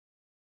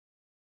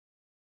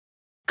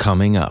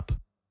Coming up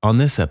on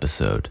this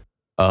episode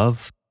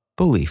of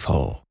Belief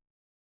Hole.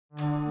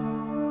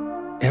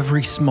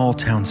 Every small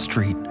town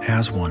street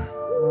has one,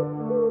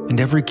 and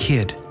every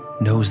kid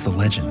knows the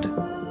legend.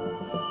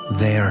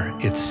 There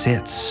it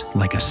sits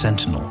like a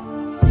sentinel,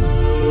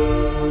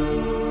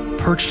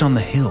 perched on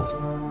the hill,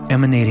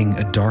 emanating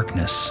a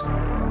darkness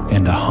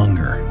and a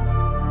hunger,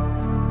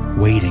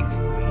 waiting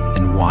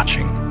and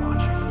watching,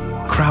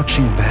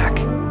 crouching back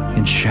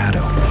in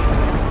shadow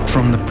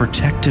from the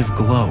protective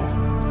glow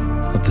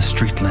of the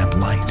street lamp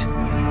light,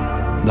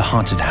 the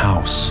haunted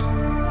house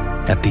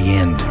at the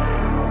end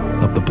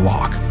of the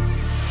block.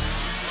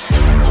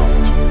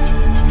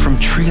 From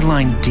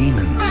tree-lined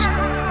demons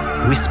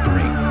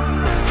whispering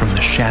from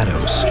the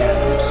shadows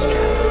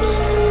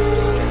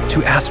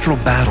to astral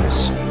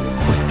battles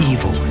with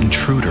evil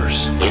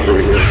intruders.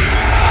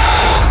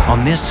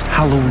 On this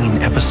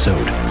Halloween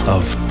episode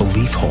of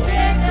Belief Hole,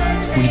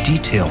 we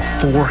detail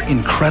 4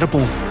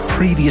 incredible,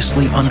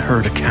 previously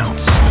unheard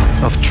accounts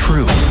of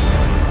true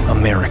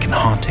American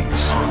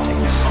hauntings.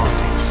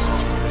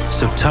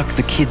 So tuck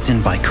the kids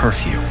in by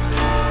curfew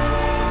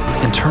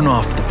and turn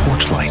off the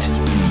porch light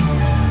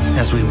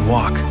as we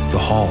walk the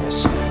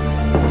halls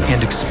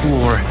and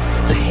explore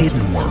the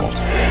hidden world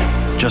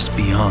just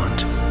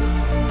beyond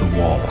the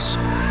walls.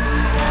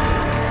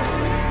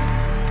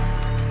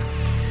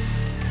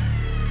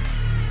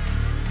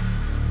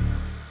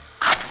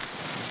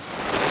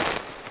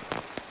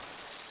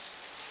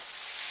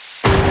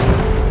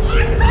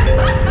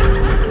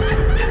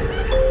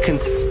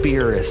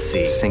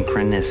 Conspiracy,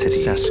 synchronicity,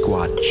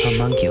 Sasquatch,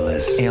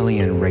 homunculus,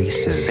 alien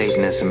races,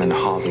 Satanism in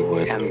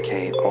Hollywood,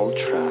 MK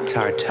Ultra,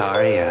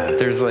 Tartaria.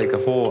 There's like a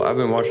whole. I've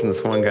been watching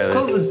this one guy.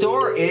 Close the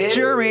door, Ed.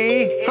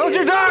 Jeremy, close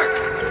your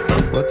door!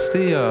 What's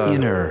the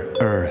Inner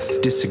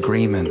Earth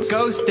disagreements.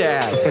 Ghost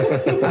Dad.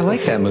 I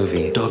like that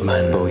movie.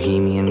 Dogman,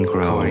 Bohemian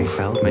Grove, Corey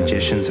Feldman.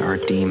 magicians are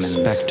demons,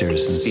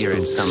 Specters and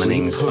spirit spooks.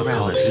 summonings, Sleep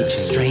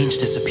paralysis. strange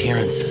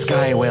disappearances,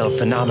 Sky whale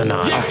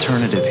phenomenon.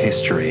 alternative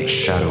history,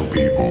 shadow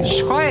people.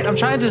 Shh, quiet. I'm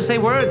trying to say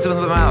words with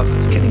my mouth.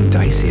 It's getting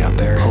dicey out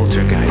there.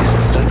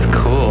 Poltergeists. That's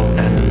cool.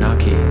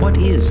 Anunnaki. What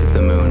is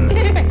the moon?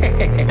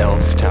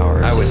 Elf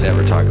towers. I would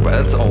never talk about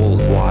it. That's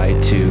old.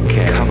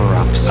 Y2K.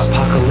 Cover-ups.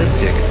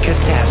 Apocalyptic.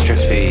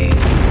 Catastrophe.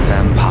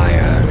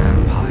 Vampire.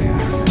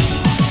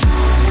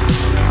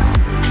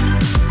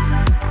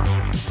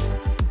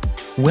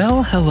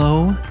 Well,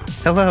 hello.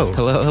 Hello.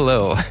 Hello,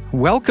 hello.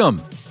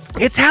 Welcome.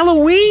 It's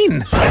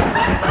Halloween.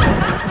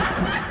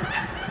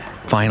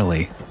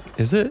 Finally.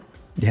 Is it?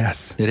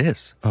 Yes, it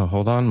is. Oh,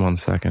 hold on 1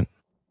 second.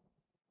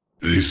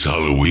 This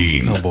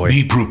Halloween, Oh, boy.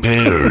 be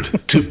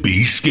prepared to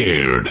be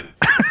scared.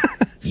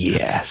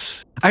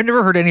 Yes. I've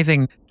never heard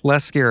anything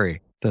less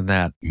scary than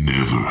that.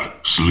 Never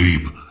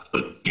sleep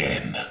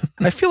again.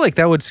 I feel like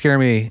that would scare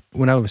me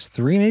when I was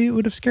 3, maybe it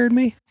would have scared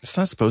me. It's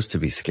not supposed to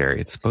be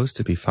scary. It's supposed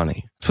to be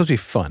funny. It's supposed to be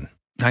fun.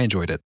 I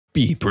enjoyed it.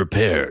 Be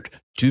prepared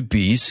to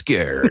be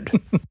scared.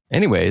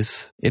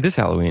 Anyways, it is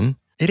Halloween.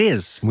 It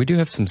is. We do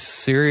have some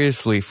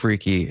seriously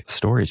freaky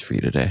stories for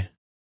you today.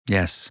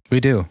 Yes, we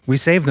do. We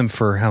saved them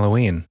for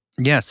Halloween.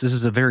 Yes, this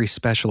is a very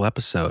special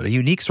episode, a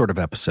unique sort of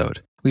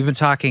episode. We've been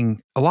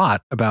talking a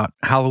lot about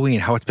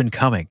Halloween, how it's been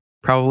coming.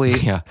 Probably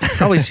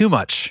too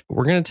much.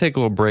 We're going to take a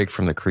little break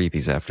from the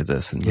creepies after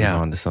this and move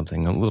on to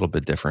something a little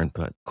bit different,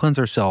 but Cleanse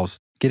ourselves,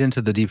 get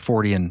into the deep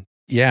 40 and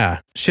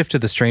shift to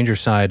the stranger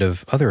side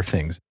of other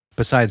things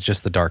besides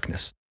just the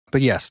darkness.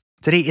 But yes,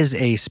 today is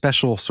a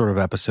special sort of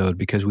episode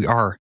because we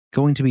are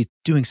going to be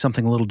doing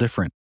something a little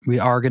different. We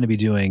are going to be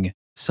doing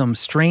some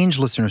strange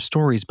listener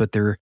stories, but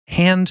they're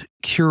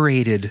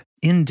hand-curated,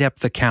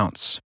 in-depth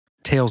accounts,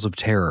 tales of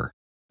terror,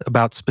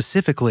 about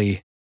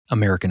specifically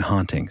American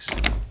hauntings.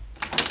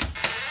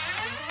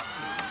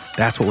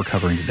 That's what we're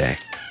covering today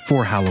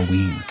for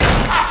Halloween.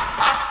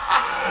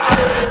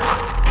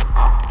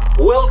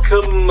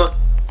 Welcome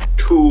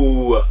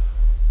to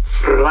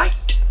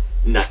Fright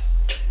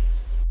Night.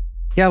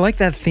 Yeah, I like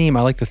that theme.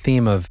 I like the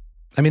theme of,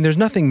 there's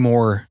nothing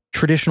more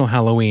traditional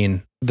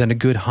Halloween than a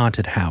good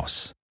haunted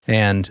house.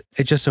 And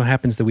it just so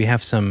happens that we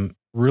have some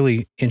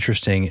really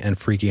interesting and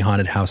freaky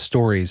haunted house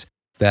stories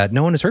that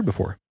no one has heard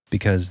before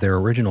because they're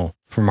original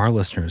from our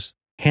listeners.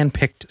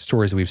 Hand-picked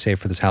stories that we've saved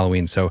for this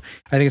Halloween. So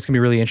I think it's going to be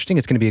really interesting.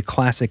 It's going to be a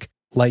classic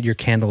light your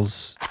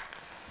candles,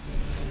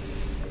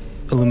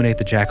 illuminate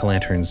the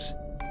jack-o'-lanterns,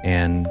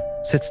 and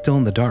sit still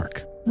in the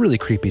dark. Really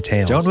creepy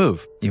tales. Don't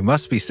move. You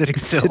must be sitting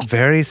still. Sit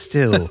very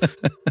still.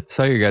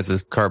 saw your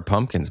guys' carved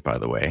pumpkins, by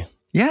the way.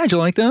 Yeah, did you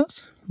like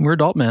those? We're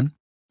adult men.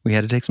 We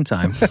had to take some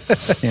time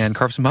and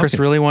carve some pumpkins. Chris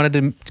really wanted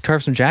to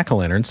carve some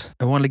jack-o'-lanterns.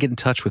 I wanted to get in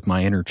touch with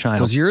my inner child.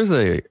 Was yours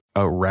a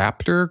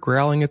raptor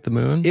growling at the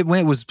moon? It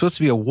was supposed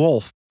to be a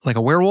wolf, like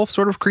a werewolf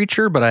sort of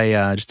creature, but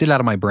I just did it out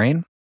of my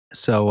brain.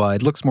 So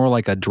it looks more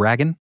like a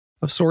dragon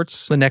of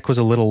sorts. The neck was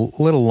a little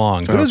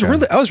long, but I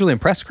was really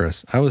impressed,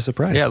 Chris. I was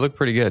surprised. Yeah, it looked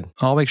pretty good.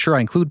 I'll make sure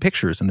I include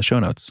pictures in the show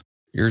notes.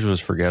 Yours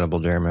was forgettable,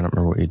 Jeremy. I don't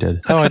remember what you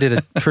did. Oh, I did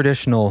a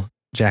traditional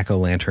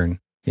jack-o'-lantern,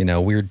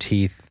 weird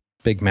teeth,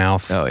 big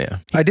mouth. Oh, yeah.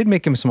 I did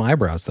make him some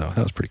eyebrows, though.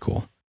 That was pretty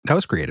cool. That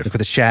was creative. Like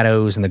with the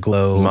shadows and the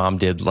glow. Mom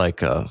did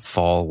like a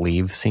fall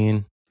leave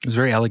scene. It was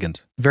very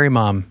elegant. Very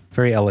mom.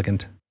 Very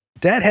elegant.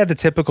 Dad had the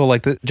typical,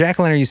 like the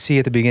jack-o'-lantern you see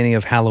at the beginning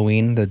of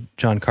Halloween, the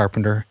John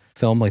Carpenter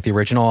film, like the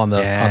original on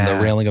the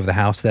railing of the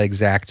house, that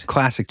exact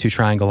classic 2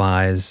 triangle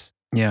eyes.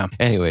 Yeah.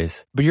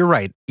 Anyways. But you're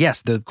right.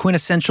 Yes, the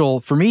quintessential,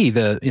 for me,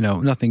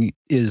 nothing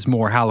is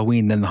more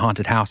Halloween than the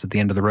haunted house at the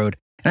end of the road.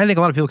 And I think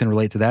a lot of people can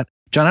relate to that.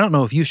 John, I don't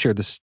know if you shared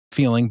this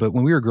feeling, but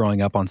when we were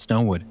growing up on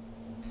Stonewood,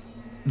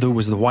 there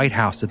was the White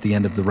House at the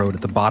end of the road,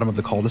 at the bottom of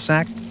the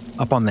cul-de-sac,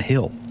 up on the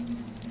hill.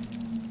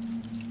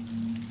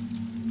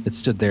 It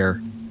stood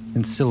there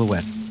in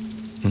silhouette.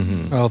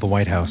 Mm-hmm. Oh, the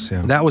White House,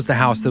 yeah. That was the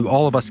house that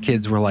all of us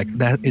kids were like,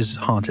 that is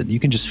haunted. You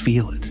can just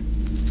feel it.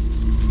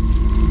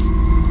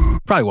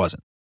 Probably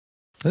wasn't.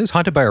 It was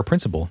haunted by our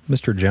principal.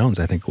 Mr. Jones,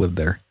 I think, lived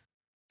there.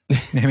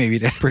 Maybe he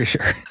did. Pretty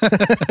sure.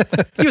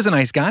 He was a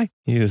nice guy.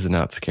 He was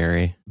not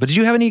scary. But did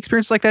you have any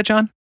experience like that,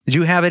 John? Did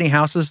you have any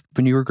houses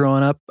when you were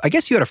growing up? I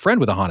guess you had a friend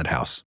with a haunted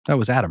house. That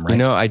was Adam, right? You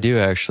know, I do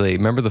actually.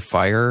 Remember the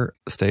fire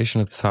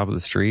station at the top of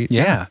the street?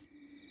 Yeah.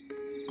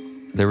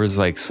 There was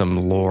like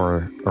some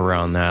lore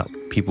around that.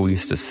 People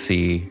used to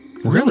see.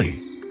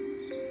 Really?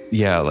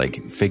 Yeah,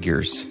 like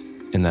figures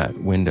in that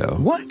window.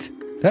 What?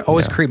 That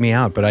always creeped me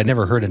out, but I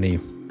never heard any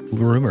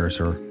rumors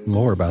or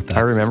lore about that. I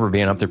remember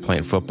being up there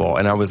playing football,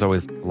 and I was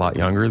always a lot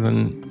younger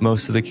than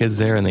most of the kids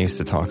there, and they used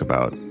to talk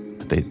about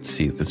they'd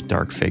see this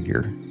dark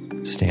figure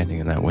standing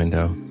in that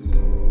window.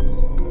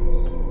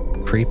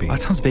 Creepy. That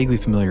sounds vaguely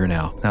familiar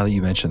now that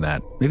you mentioned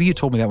that. Maybe you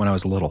told me that when I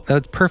was little.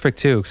 That's perfect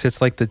too, because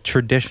it's like the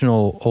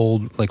traditional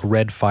old like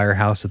red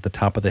firehouse at the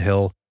top of the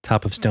hill,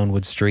 top of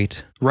Stonewood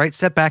Street. Right,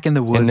 set back in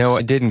the woods. And no,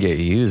 it didn't get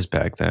used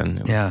back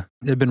then. Yeah,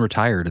 it had been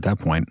retired at that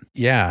point.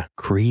 Yeah.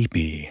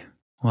 Creepy.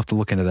 We'll have to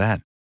look into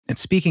that. And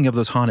speaking of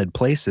those haunted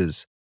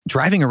places,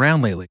 driving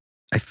around lately,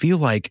 I feel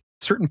like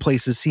certain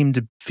places seem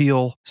to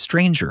feel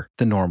stranger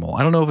than normal.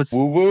 I don't know if it's...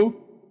 Woo-woo?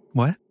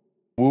 What?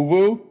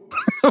 Woo-woo?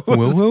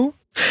 Woo-woo?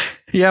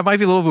 Yeah, it might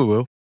be a little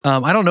woo-woo.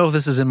 I don't know if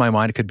this is in my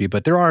mind. It could be.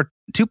 But there are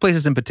 2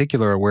 places in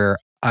particular where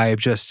I've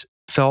just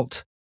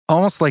felt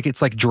almost like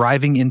it's like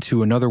driving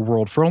into another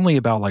world for only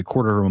about like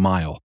quarter of a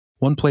mile.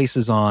 One place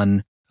is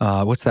on...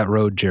 what's that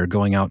road, Jared,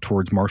 going out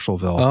towards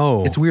Marshallville?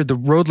 Oh. It's weird. The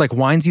road like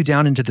winds you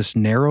down into this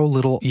narrow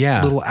little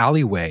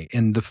alleyway.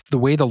 And the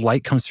way the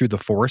light comes through the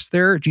forest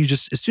there, you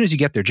just, as soon as you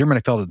get there, Jim and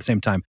I felt it at the same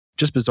time,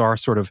 just bizarre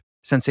sort of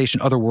sensation,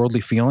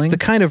 otherworldly feeling. It's the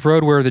kind of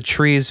road where the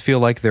trees feel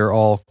like they're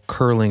all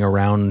curling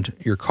around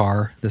your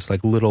car, this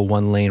like little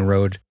 1-lane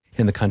road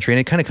in the country. And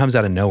it kind of comes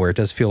out of nowhere. It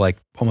does feel like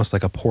almost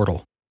like a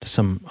portal to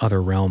some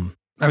other realm.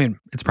 I mean,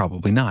 it's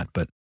probably not,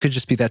 but it could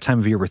just be that time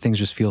of year where things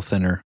just feel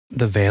thinner.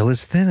 The veil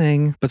is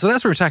thinning. But so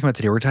that's what we're talking about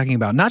today. We're talking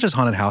about not just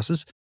haunted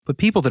houses, but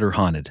people that are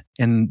haunted.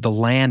 And the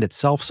land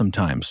itself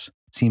sometimes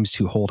seems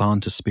to hold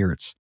on to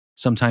spirits.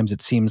 Sometimes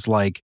it seems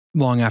like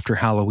long after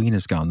Halloween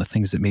is gone, the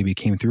things that maybe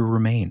came through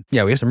remain.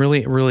 Yeah, we have some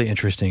really, really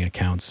interesting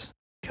accounts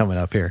coming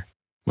up here.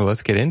 Well,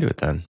 let's get into it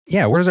then.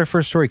 Yeah, where does our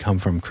first story come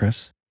from,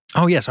 Chris?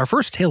 Oh, yes. Our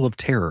first tale of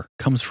terror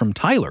comes from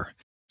Tyler.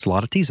 There's a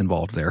lot of T's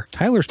involved there.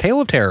 Tyler's Tale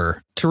of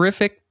Terror.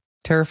 Terrific,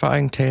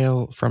 terrifying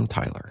tale from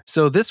Tyler.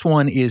 So this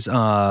one is,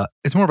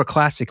 it's more of a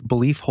classic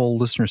Belief Hole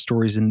listener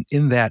stories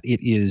in that it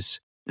is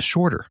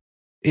shorter.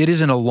 It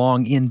isn't a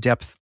long,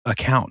 in-depth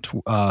account,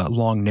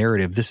 long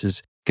narrative. This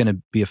is going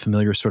to be a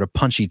familiar sort of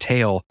punchy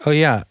tale. Oh,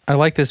 yeah. I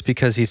like this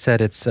because he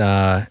said it's,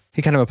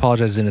 he kind of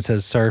apologizes and it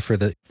says, sorry for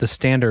the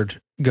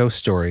standard ghost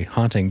story,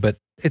 haunting. But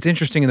it's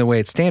interesting in the way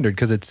it's standard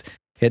because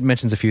it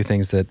mentions a few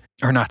things that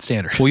are not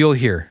standard. Well, you'll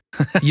hear.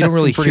 You don't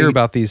really hear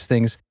about these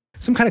things.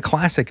 Some kind of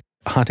classic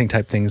haunting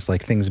type things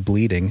like things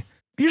bleeding.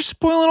 You're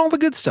spoiling all the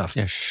good stuff.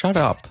 Yeah, shut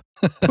up.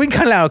 We can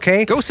cut it out,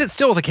 okay? Go sit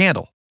still with a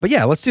candle. But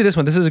yeah, let's do this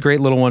one. This is a great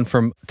little one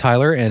from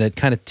Tyler, and it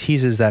kind of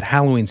teases that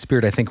Halloween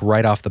spirit, I think,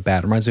 right off the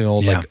bat. Reminds me of an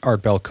old like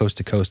Art Bell Coast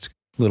to Coast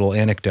little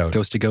anecdote.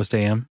 Ghost to Ghost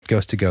AM?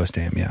 Ghost to Ghost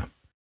AM, yeah.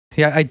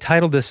 Yeah, I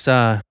titled this,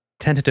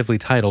 tentatively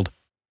titled,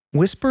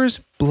 Whispers,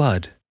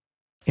 Blood,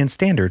 and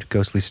Standard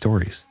Ghostly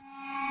Stories.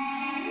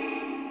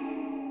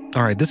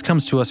 All right, this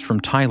comes to us from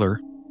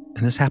Tyler,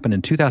 and this happened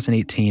in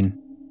 2018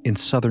 in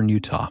southern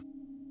Utah.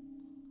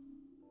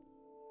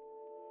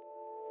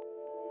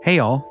 Hey,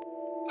 all.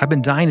 I've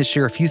been dying to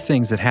share a few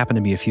things that happened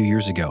to me a few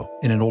years ago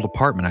in an old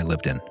apartment I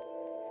lived in.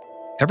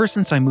 Ever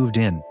since I moved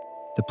in,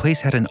 the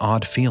place had an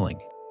odd feeling,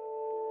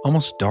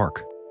 almost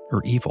dark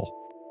or evil.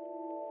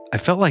 I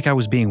felt like I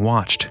was being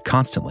watched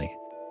constantly,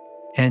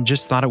 and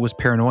just thought it was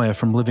paranoia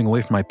from living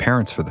away from my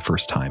parents for the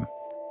first time.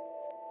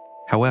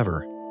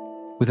 However,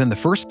 within the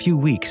first few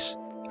weeks,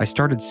 I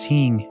started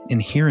seeing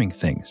and hearing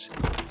things.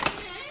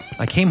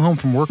 I came home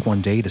from work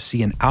one day to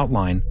see an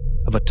outline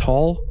of a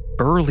tall,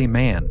 burly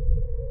man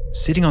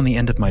sitting on the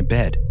end of my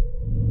bed,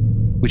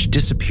 which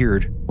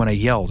disappeared when I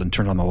yelled and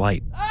turned on the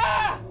light.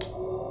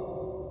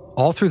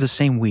 All through the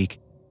same week,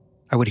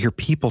 I would hear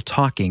people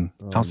talking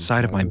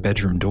outside of my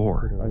bedroom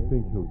door. I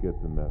think he'll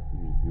get the message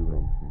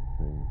doing some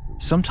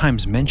things.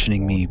 Sometimes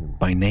mentioning me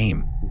by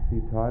name. You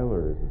see,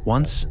 Tyler is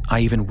Once, I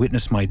even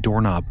witnessed my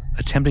doorknob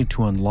attempting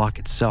to unlock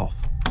itself.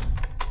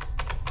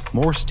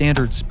 more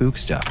standard spook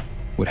stuff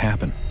would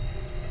happen.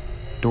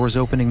 Doors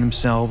opening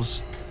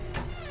themselves,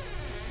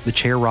 the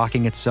chair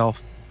rocking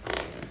itself,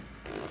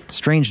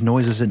 strange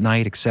noises at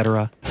night,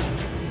 etc.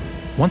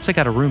 Once I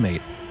got a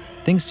roommate,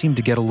 things seemed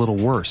to get a little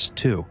worse,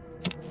 too.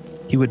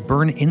 He would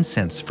burn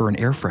incense for an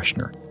air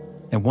freshener,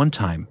 and one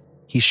time,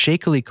 he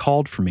shakily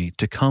called for me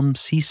to come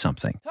see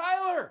something.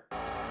 Tyler!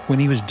 When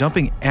he was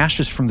dumping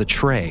ashes from the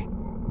tray,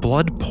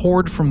 blood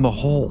poured from the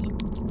hole.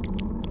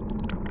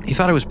 He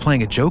thought I was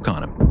playing a joke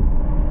on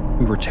him.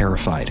 We were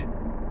terrified.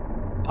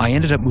 I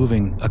ended up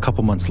moving a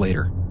couple months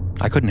later.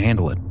 I couldn't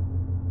handle it.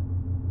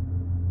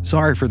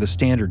 Sorry for the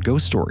standard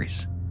ghost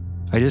stories.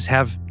 I just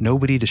have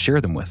nobody to share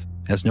them with,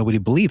 as nobody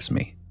believes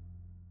me.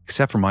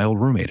 Except for my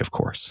old roommate, of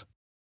course.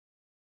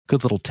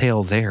 Good little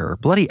tale there.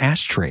 Bloody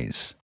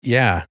ashtrays.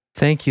 Yeah.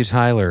 Thank you,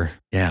 Tyler.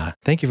 Yeah.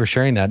 Thank you for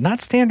sharing that.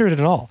 Not standard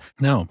at all.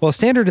 No. Well,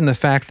 standard in the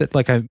fact that,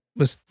 like I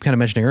was kind of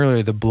mentioning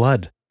earlier, the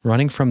blood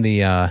running from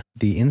the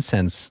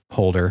incense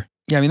holder.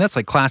 Yeah, I mean, that's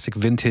like classic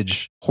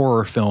vintage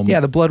horror film. Yeah,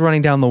 the blood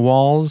running down the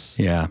walls.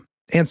 Yeah.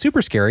 And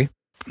super scary.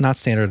 Not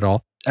standard at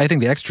all. I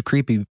think the extra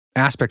creepy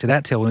aspect of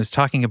that tale was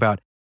talking about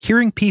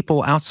hearing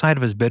people outside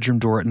of his bedroom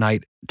door at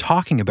night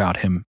talking about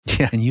him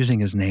and using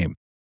his name.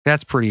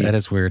 That's pretty That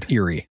is weird.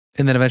 eerie.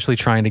 And then eventually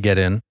trying to get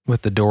in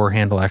with the door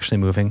handle actually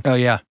moving. Oh,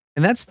 yeah.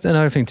 And that's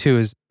another thing too,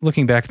 is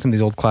looking back at some of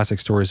these old classic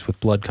stories with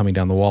blood coming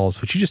down the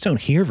walls, which you just don't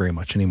hear very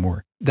much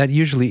anymore. That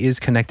usually is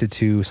connected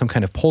to some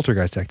kind of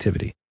poltergeist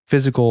activity,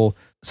 physical,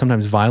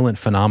 sometimes violent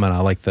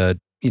phenomena like the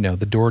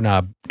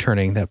doorknob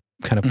turning, that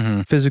kind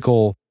of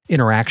physical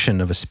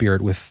interaction of a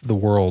spirit with the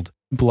world.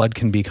 Blood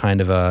can be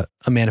kind of a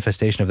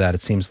manifestation of that,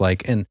 it seems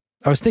like. And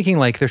I was thinking,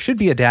 like, there should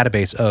be a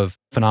database of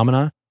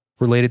phenomena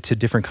related to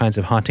different kinds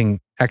of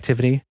haunting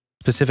activity,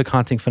 specific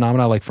haunting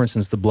phenomena, like, for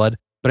instance, the blood.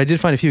 But I did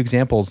find a few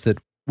examples that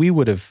we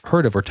would have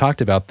heard of or talked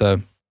about.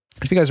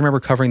 If you guys remember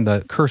covering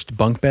the cursed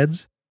bunk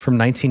beds from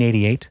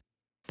 1988,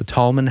 the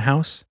Tallman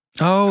house.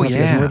 Oh, I don't know if you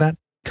guys remember that?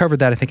 Covered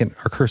that, I think, in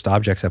our Cursed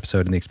Objects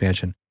episode in the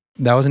expansion.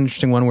 That was an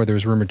interesting one where there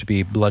was rumored to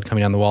be blood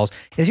coming down the walls.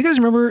 And if you guys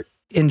remember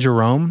in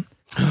Jerome,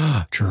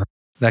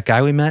 that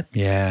guy we met?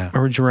 Yeah.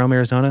 Remember Jerome,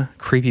 Arizona?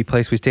 Creepy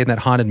place. We stayed in that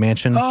haunted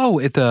mansion. Oh,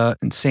 at the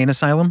insane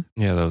asylum?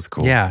 Yeah, that was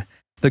cool. Yeah.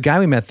 The guy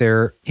we met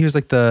there, he was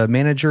like the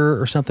manager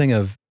or something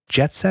of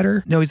Jet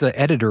Setter. No, he's the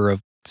editor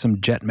of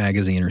some Jet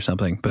magazine or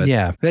something. But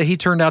yeah. He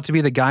turned out to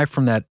be the guy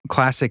from that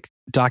classic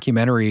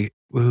documentary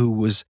who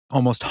was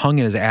almost hung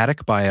in his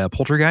attic by a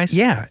poltergeist.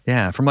 Yeah.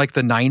 Yeah, from like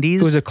the 90s.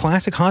 It was a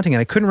classic haunting,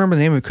 and I couldn't remember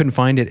the name of it, couldn't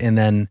find it.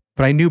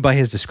 But I knew by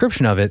his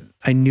description of it,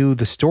 I knew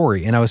the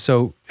story. And I was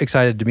so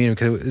excited to meet him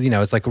because, it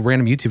was, it's like a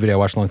random YouTube video I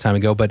watched a long time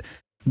ago. But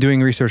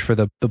doing research for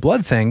the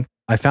blood thing,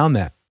 I found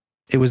that.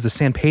 It was the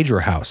San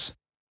Pedro house.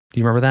 Do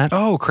you remember that?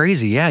 Oh,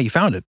 crazy. Yeah, you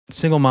found it.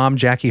 Single mom,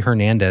 Jackie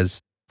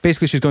Hernandez.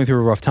 Basically, she was going through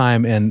a rough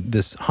time, and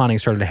this haunting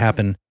started to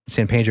happen in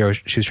San Pedro.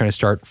 She was trying to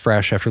start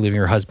fresh after leaving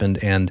her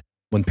husband. And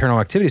when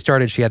paranormal activity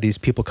started, she had these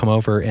people come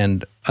over,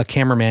 and a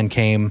cameraman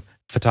came,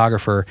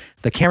 photographer.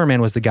 The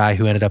cameraman was the guy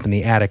who ended up in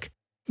the attic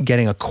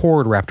getting a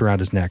cord wrapped around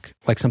his neck,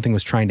 like something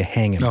was trying to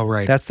hang him. Oh,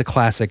 right. That's the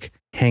classic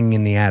hanging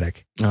in the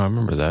attic. Oh, I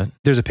remember that.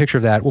 There's a picture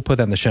of that. We'll put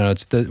that in the show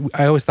notes.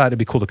 I always thought it'd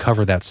be cool to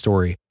cover that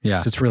story. Yeah.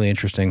 So it's really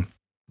interesting.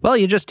 Well,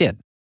 you just did.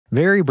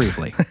 Very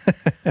briefly.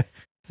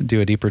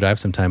 Do a deeper dive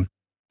sometime.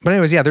 But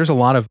anyways, yeah, there's a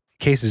lot of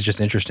cases just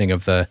interesting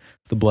of the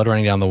blood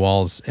running down the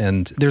walls.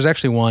 And there's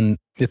actually one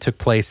that took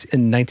place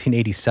in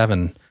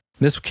 1987.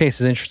 This case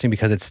is interesting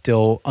because it's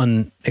still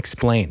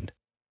unexplained.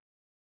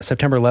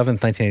 September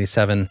 11th,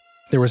 1987,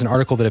 there was an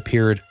article that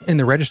appeared in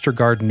the Register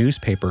Guard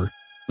newspaper.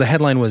 The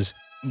headline was,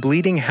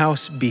 "Bleeding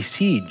House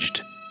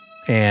Besieged."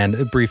 And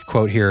a brief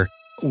quote here,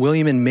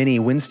 William and Minnie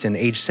Winston,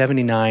 age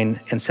 79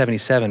 and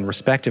 77,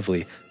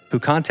 respectively, who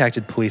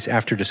contacted police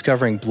after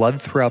discovering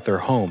blood throughout their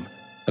home.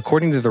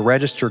 According to the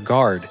Register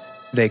Guard,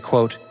 they,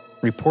 quote,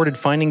 reported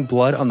finding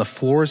blood on the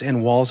floors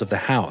and walls of the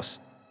house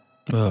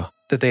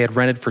that they had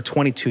rented for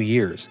 22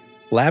 years.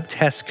 Lab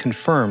tests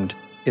confirmed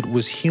it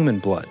was human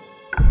blood.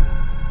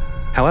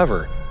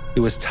 However, it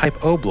was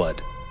type O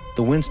blood.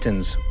 The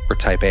Winstons were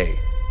type A.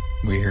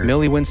 Weird.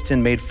 Millie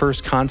Winston made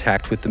first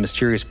contact with the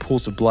mysterious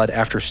pools of blood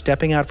after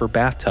stepping out of her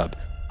bathtub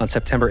on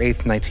September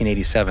 8th,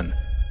 1987.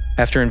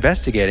 After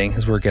investigating, this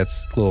is where it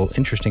gets a little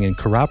interesting and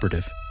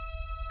corroborative.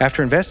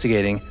 After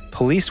investigating,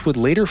 police would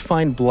later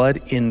find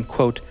blood in,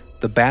 quote,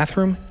 the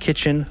bathroom,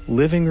 kitchen,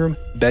 living room,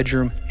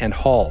 bedroom, and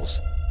halls.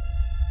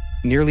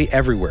 Nearly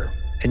everywhere,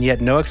 and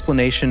yet no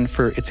explanation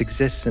for its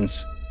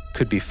existence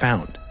could be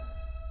found.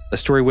 The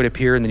story would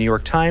appear in the New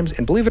York Times,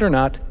 and believe it or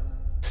not,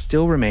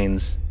 still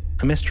remains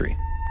a mystery.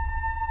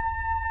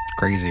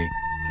 Crazy.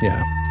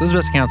 Yeah. So those are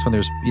best accounts when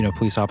there's,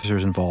 police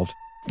officers involved.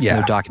 Yeah.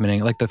 They're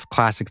documenting, like the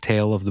classic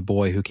tale of the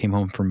boy who came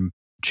home from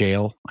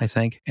jail, I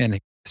think, and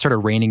it started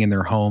raining in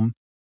their home,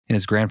 in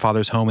his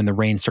grandfather's home, and the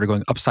rain started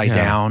going upside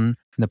down, and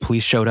the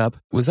police showed up.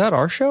 Was that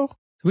our show?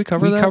 Did we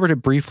cover that? We covered it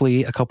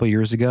briefly a couple of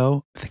years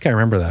ago. I think I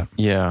remember that.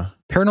 Yeah.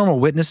 Paranormal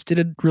Witness did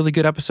a really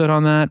good episode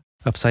on that.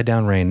 Upside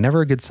down rain,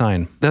 never a good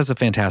sign. That's a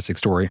fantastic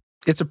story.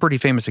 It's a pretty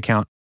famous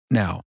account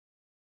now.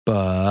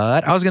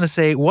 But I was going to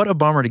say, what a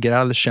bummer to get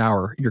out of the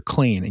shower. You're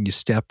clean and you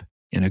step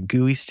in a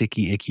gooey,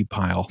 sticky, icky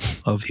pile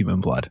of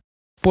human blood.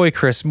 Boy,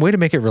 Chris, way to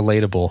make it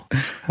relatable.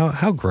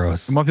 How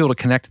gross. I want people to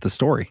connect to the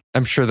story.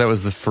 I'm sure that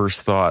was the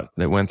first thought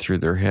that went through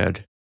their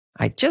head.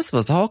 I just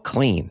was all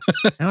clean.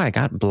 Now I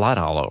got blood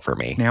all over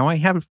me. Now I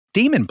have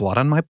demon blood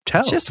on my toe.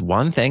 It's just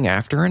one thing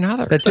after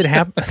another. That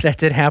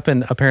did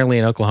happen apparently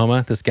in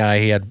Oklahoma. This guy,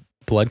 he had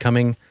blood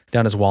coming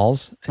down his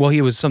walls. Well,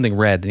 he was something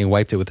red and he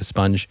wiped it with a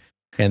sponge.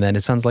 And then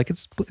his son's like,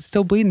 it's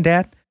still bleeding,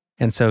 Dad.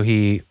 And so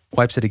he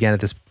wipes it again at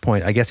this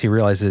point. I guess he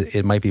realizes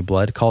it might be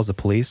blood, calls the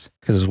police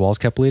because his walls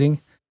kept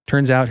bleeding.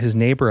 Turns out his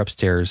neighbor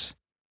upstairs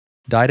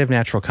died of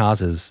natural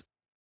causes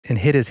and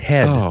hit his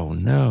head. Oh,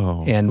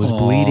 no. And was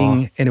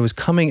bleeding. And it was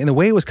coming, and the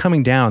way it was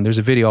coming down, there's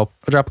a video. I'll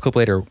drop a clip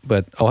later,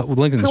 but I'll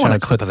link in the show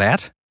notes. A clip of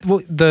that. Well,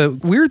 the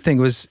weird thing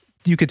was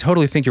you could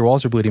totally think your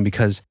walls are bleeding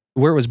because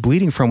where it was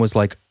bleeding from was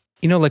like,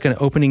 you know, like an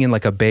opening in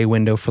like a bay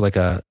window for like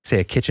a, say,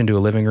 a kitchen to a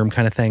living room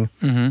kind of thing.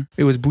 Mm-hmm.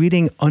 It was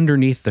bleeding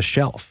underneath the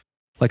shelf.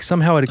 Like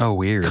somehow it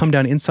had come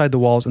down inside the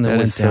walls and then went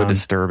down. That is so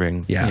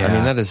disturbing. Yeah. I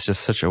mean, that is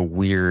just such a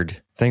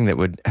weird thing that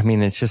would, I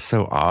mean, it's just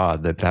so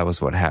odd that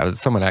was what happened.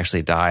 Someone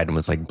actually died and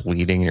was like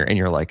bleeding and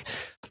you're like,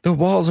 the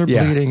walls are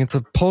bleeding. It's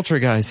a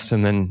poltergeist.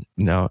 And then,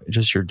 no,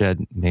 just your dead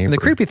neighbor. And the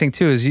creepy thing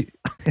too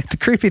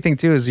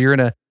is, you're in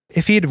a,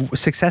 if he had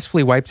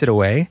successfully wiped it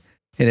away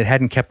and it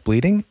hadn't kept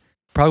bleeding,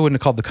 probably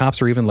wouldn't have called the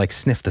cops or even like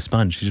sniffed the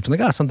sponge. He's just been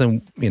like,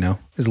 something,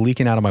 is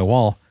leaking out of my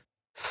wall.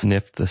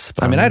 Sniffed the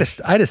sponge. I mean,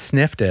 I just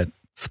sniffed it.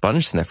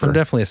 Sponge sniffer. I'm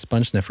definitely a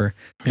sponge sniffer.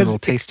 A little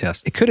taste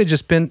test. It could have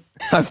just been.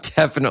 I'm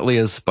definitely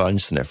a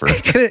sponge sniffer.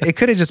 It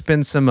could have just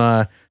been some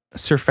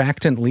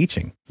surfactant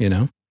leaching,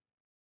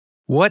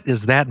 What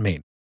does that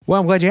mean?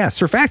 Well, I'm glad you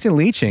asked. Surfactant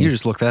leaching. You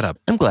just looked that up.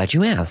 I'm glad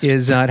you asked.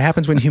 It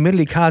happens when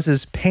humidity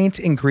causes paint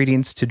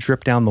ingredients to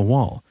drip down the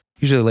wall.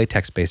 Usually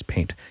latex-based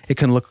paint. It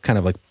can look kind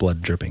of like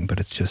blood dripping, but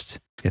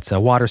it's a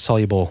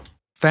water-soluble.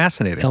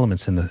 Fascinating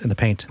elements in the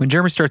paint. When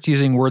Jeremy starts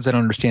using words I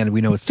don't understand, we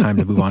know it's time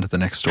to move on to the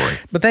next story.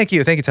 But thank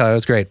you, Tyler. That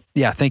was great.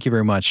 Yeah, thank you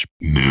very much.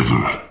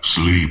 Never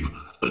sleep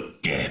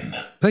again.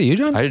 Is that you,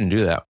 John? I didn't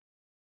do that.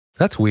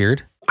 That's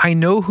weird. I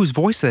know whose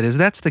voice that is.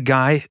 That's the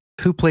guy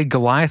who played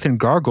Goliath in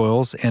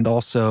Gargoyles and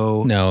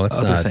also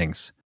other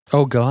things.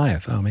 Oh,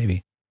 Goliath. Oh,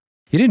 maybe.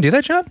 You didn't do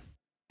that, John?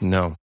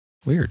 No.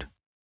 Weird.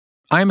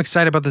 I'm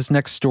excited about this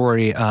next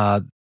story.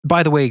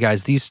 By the way,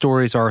 guys, these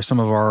stories are some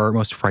of our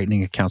most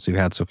frightening accounts we've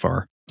had so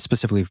far,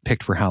 specifically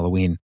picked for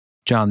Halloween.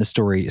 John, this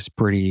story is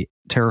pretty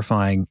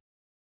terrifying.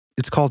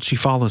 It's called She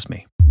Follows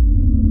Me.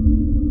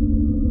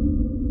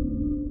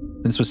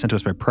 And this was sent to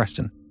us by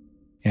Preston.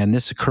 And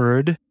this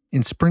occurred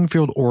in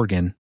Springfield,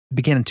 Oregon. It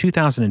began in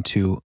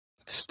 2002.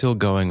 It's still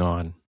going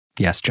on.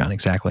 Yes, John,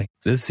 exactly.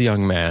 This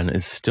young man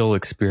is still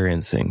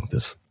experiencing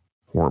this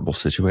horrible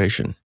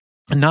situation.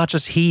 And not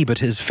just he, but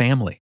his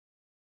family.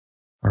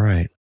 All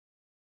right.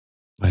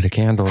 Light a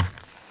candle.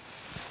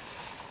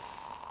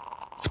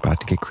 It's about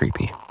to get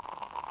creepy.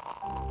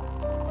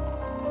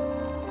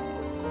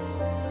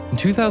 In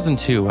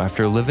 2002,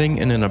 after living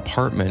in an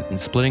apartment and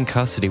splitting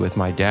custody with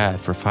my dad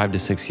for 5 to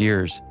 6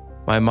 years,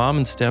 my mom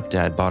and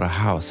stepdad bought a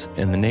house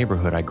in the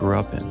neighborhood I grew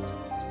up in.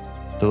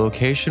 The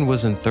location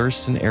was in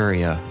Thurston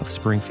area of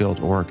Springfield,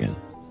 Oregon.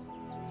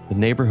 The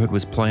neighborhood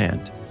was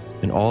planned,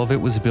 and all of it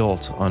was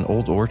built on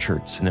old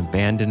orchards and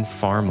abandoned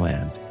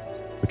farmland,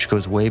 which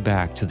goes way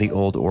back to the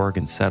old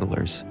Oregon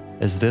settlers,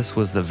 as this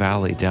was the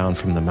valley down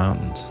from the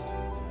mountains.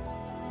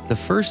 The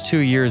first 2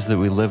 years that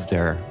we lived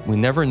there, we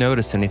never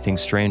noticed anything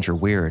strange or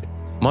weird,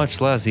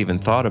 much less even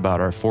thought about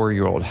our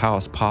 4-year-old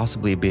house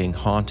possibly being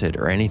haunted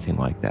or anything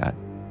like that.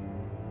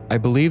 I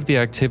believe the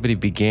activity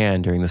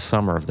began during the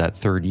summer of that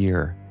 3rd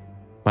year.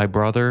 My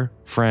brother,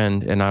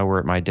 friend, and I were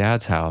at my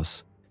dad's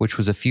house, which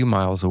was a few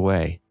miles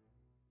away.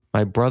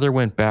 My brother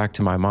went back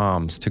to my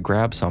mom's to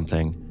grab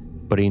something,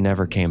 but he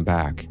never came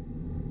back.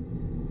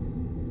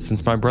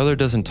 Since my brother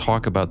doesn't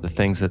talk about the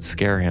things that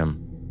scare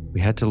him, we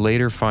had to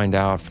later find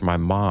out from my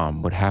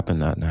mom what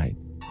happened that night.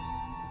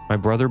 My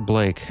brother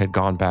Blake had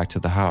gone back to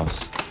the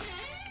house,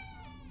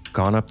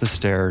 gone up the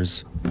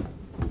stairs,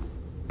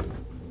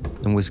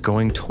 and was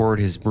going toward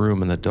his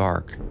room in the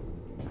dark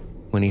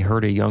when he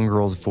heard a young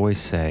girl's voice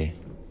say,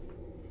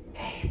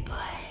 "Hey,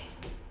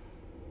 Blake,"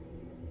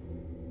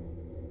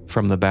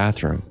 from the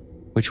bathroom,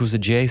 which was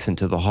adjacent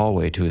to the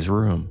hallway to his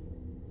room.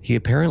 He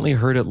apparently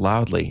heard it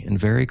loudly and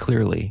very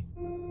clearly.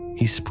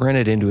 He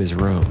sprinted into his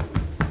room,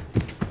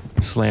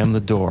 slammed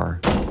the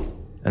door,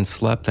 and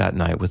slept that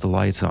night with the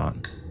lights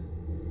on.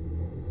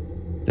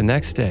 The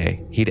next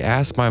day, he'd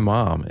asked my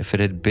mom if it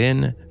had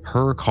been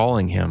her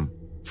calling him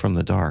from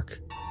the dark.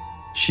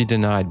 She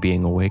denied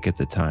being awake at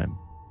the time.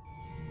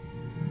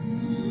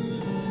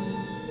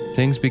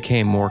 Things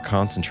became more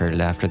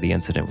concentrated after the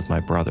incident with my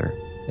brother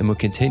and would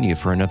continue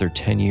for another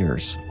 10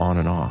 years, on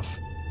and off.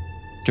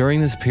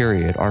 During this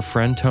period, our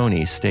friend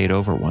Tony stayed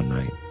over one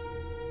night.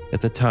 At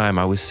the time,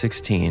 I was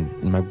 16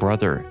 and my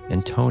brother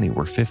and Tony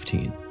were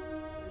 15.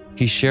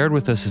 He shared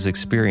with us his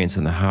experience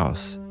in the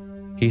house.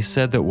 He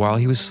said that while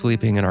he was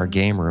sleeping in our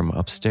game room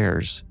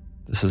upstairs,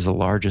 This is the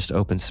largest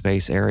open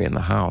space area in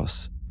the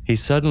house. He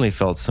suddenly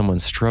felt someone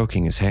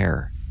stroking his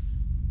hair,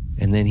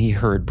 and then he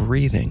heard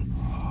breathing.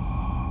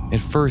 At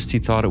first, he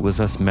thought it was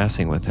us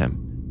messing with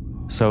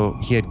him, so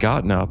he had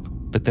gotten up,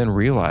 but then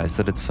realized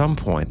that at some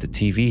point the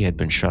TV had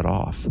been shut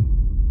off.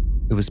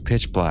 It was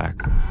pitch black.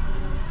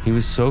 He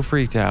was so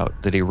freaked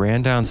out that he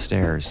ran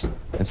downstairs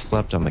and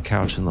slept on the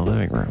couch in the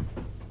living room.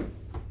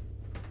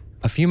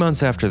 A few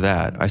months after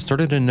that, I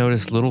started to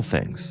notice little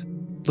things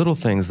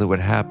that would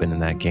happen in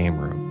that game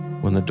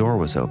room when the door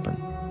was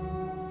open.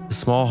 The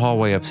small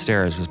hallway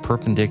upstairs was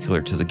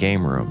perpendicular to the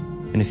game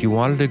room, and if you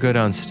wanted to go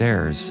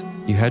downstairs,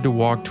 you had to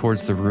walk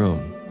towards the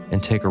room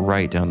and take a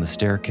right down the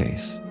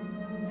staircase.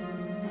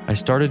 I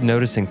started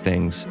noticing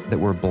things that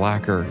were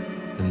blacker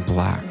than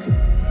black,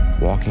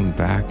 walking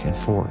back and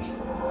forth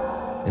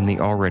in the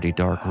already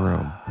dark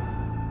room.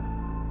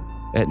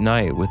 At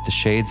night, with the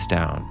shades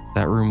down,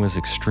 that room was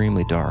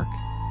extremely dark,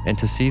 and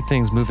to see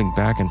things moving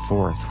back and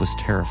forth was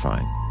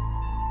terrifying.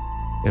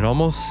 It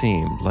almost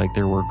seemed like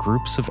there were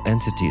groups of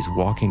entities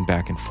walking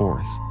back and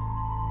forth.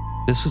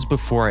 This was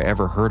before I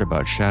ever heard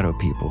about shadow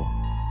people.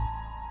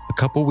 A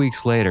couple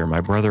weeks later, my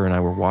brother and I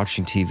were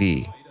watching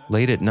TV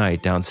late at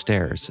night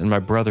downstairs, and my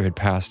brother had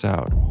passed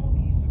out.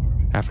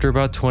 After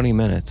about 20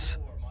 minutes,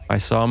 I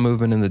saw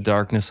movement in the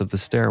darkness of the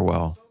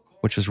stairwell,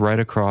 which was right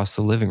across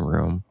the living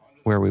room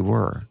where we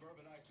were.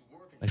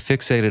 I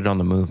fixated on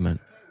the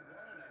movement,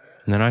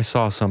 and then I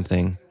saw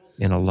something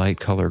in a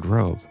light-colored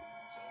robe,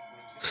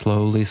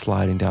 slowly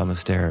sliding down the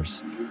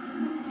stairs,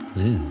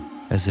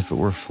 as if it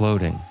were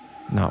floating,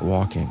 not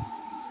walking.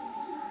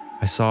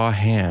 I saw a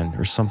hand,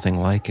 or something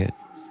like it,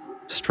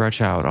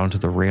 stretch out onto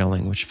the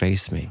railing which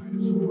faced me.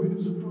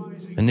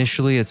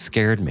 Initially, it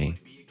scared me,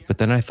 but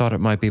then I thought it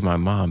might be my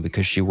mom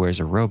because she wears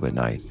a robe at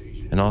night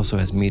and also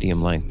has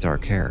medium-length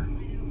dark hair.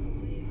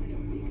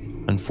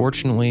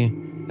 Unfortunately,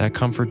 that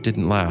comfort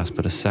didn't last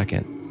but a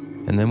second,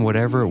 and then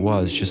whatever it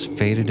was just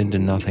faded into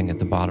nothing at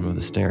the bottom of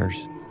the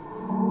stairs.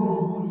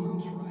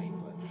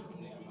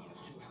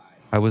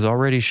 I was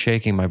already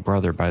shaking my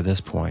brother by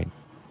this point.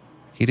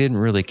 He didn't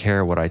really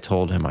care what I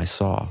told him I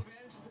saw,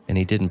 and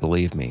he didn't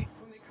believe me.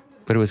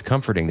 But it was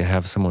comforting to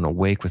have someone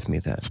awake with me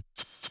then.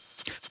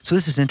 So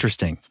this is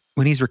interesting.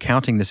 When he's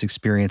recounting this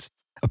experience,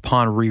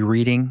 upon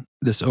rereading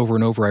this over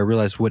and over, I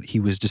realized what he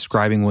was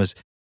describing was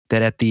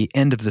that at the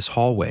end of this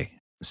hallway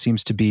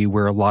seems to be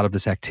where a lot of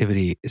this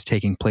activity is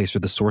taking place, or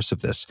the source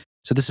of this.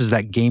 So this is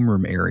that game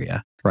room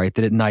area, right?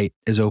 That at night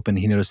is open.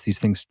 He noticed these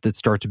things that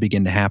start to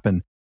begin to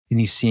happen. And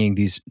he's seeing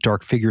these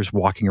dark figures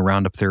walking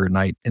around up there at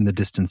night in the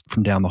distance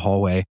from down the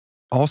hallway.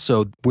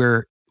 Also,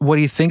 where what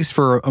he thinks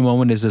for a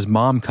moment is his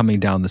mom coming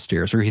down the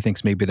stairs, or he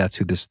thinks maybe that's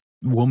who this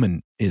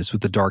woman is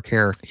with the dark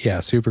hair. Yeah,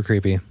 super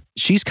creepy.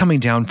 She's coming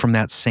down from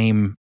that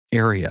same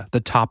area, the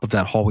top of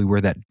that hallway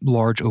where that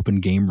large open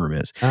game room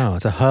is. Oh,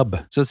 it's a hub.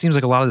 So it seems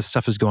like a lot of this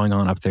stuff is going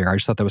on up there. I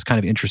just thought that was kind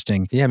of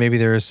interesting. Yeah, maybe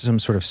there is some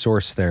sort of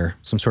source there,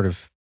 some sort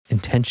of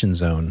intention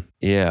zone.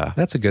 Yeah.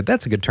 That's a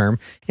good term.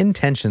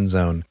 Intention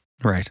zone.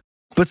 Right.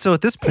 But so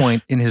at this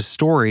point in his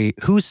story,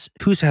 who's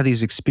had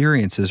these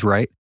experiences,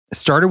 right? It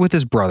started with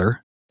his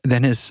brother,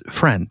 then his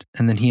friend,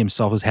 and then he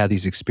himself has had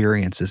these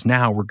experiences.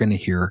 Now we're going to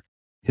hear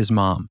his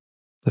mom,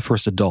 the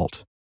first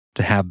adult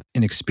to have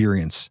an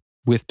experience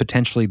with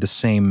potentially the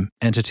same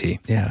entity.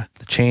 Yeah.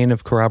 The chain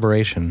of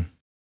corroboration.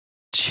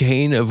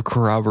 Chain of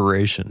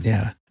corroboration.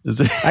 Yeah.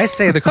 I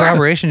say the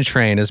corroboration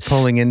train is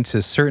pulling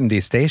into Certainty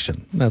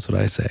Station. That's what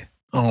I say.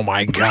 Oh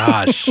my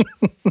gosh.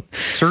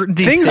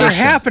 Certainty Things Station. are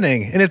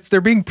happening, and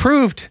they're being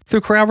proved through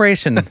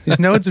corroboration. These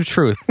nodes of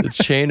truth. The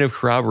chain of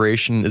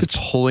corroboration is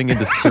pulling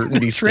into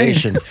Certainty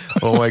Station.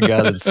 Oh my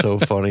God, it's so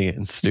funny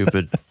and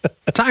stupid.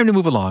 Time to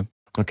move along.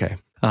 Okay.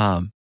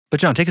 But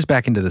John, take us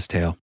back into this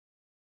tale.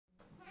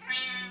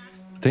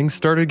 Things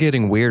started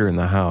getting weirder in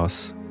the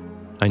house.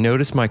 I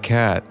noticed my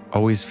cat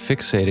always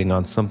fixating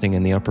on something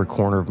in the upper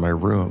corner of my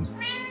room,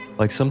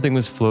 like something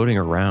was floating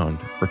around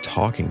or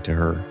talking to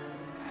her.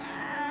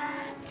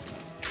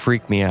 It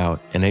freaked me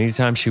out, and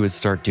anytime she would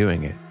start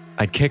doing it,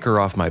 I'd kick her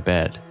off my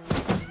bed.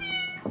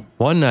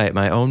 One night,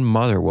 my own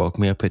mother woke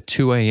me up at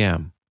 2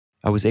 a.m.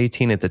 I was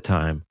 18 at the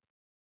time.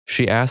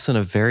 She asked in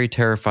a very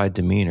terrified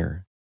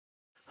demeanor,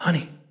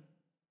 Honey,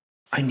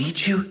 I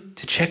need you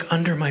to check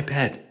under my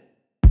bed.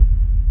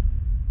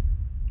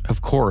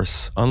 Of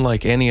course,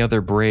 unlike any other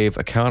brave,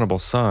 accountable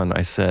son,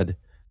 I said,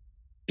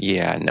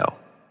 yeah, no.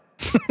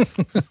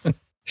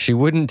 She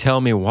wouldn't tell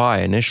me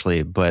why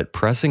initially, but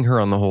pressing her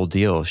on the whole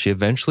deal, she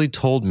eventually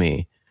told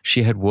me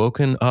she had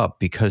woken up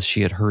because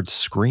she had heard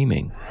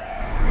screaming.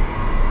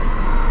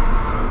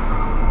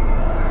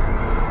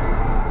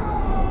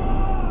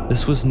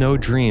 This was no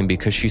dream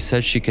because she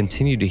said she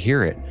continued to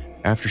hear it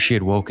after she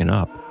had woken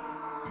up,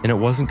 and it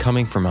wasn't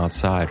coming from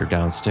outside or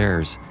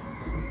downstairs.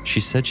 She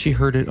said she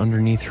heard it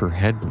underneath her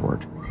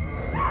headboard,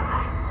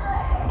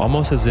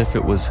 almost as if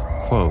it was,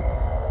 quote,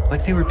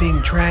 like they were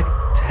being dragged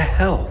to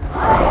hell.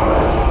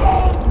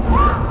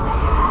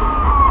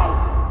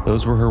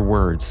 Those were her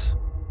words.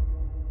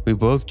 We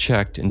both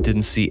checked and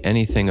didn't see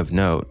anything of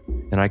note,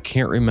 and I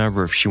can't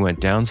remember if she went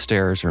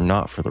downstairs or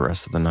not for the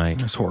rest of the night.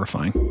 That's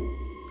horrifying.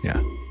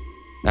 Yeah.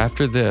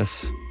 After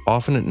this,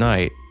 often at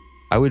night,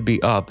 I would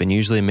be up and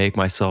usually make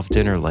myself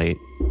dinner late,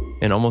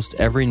 and almost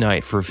every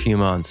night for a few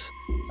months,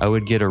 I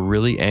would get a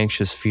really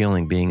anxious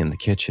feeling being in the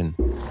kitchen.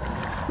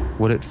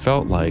 What it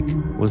felt like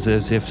was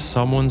as if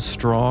someone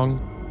strong,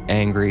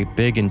 angry,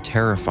 big, and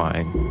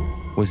terrifying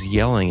was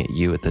yelling at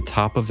you at the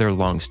top of their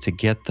lungs to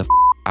get the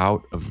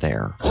out of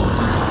there.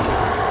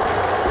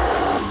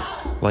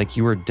 Like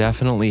you were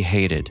definitely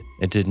hated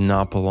and did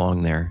not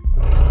belong there.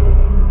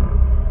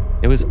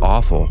 It was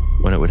awful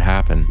when it would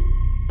happen.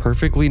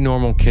 Perfectly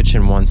normal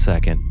kitchen 1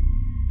 second,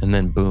 and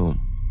then boom,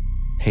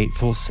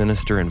 hateful,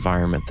 sinister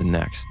environment the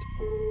next.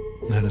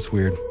 That is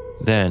weird.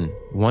 Then,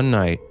 one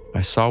night,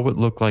 I saw what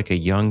looked like a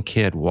young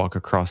kid walk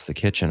across the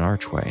kitchen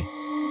archway.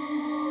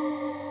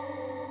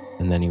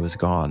 And then he was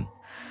gone.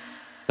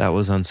 That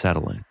was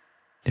unsettling.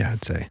 Yeah,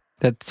 I'd say.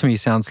 That to me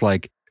sounds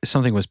like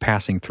something was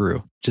passing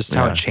through. Just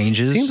how it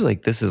changes. Seems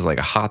like this is like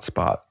a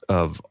hotspot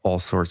of all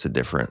sorts of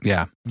different.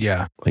 Yeah.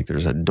 Like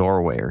there's a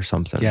doorway or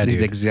something. Yeah,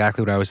 dude.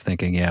 Exactly what I was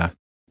thinking, yeah.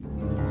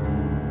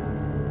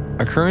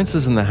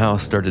 Occurrences in the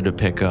house started to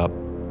pick up.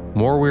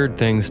 More weird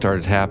things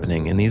started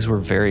happening, and these were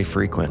very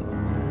frequent.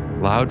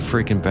 Loud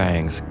freaking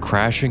bangs,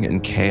 crashing,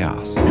 and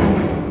chaos.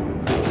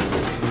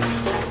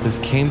 This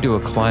came to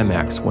a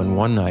climax when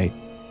one night,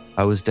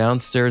 I was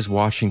downstairs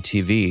watching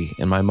TV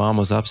and my mom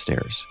was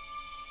upstairs.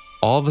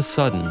 All of a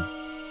sudden,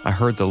 I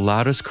heard the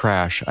loudest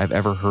crash I've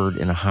ever heard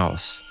in a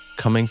house,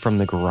 coming from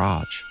the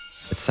garage.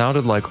 It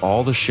sounded like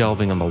all the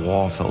shelving on the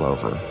wall fell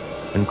over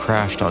and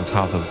crashed on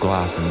top of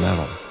glass and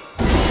metal.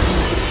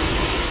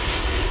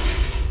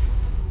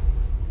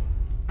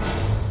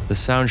 The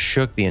sound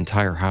shook the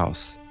entire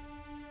house.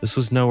 This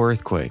was no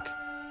earthquake.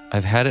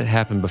 I've had it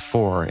happen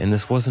before, and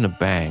this wasn't a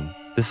bang.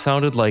 This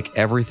sounded like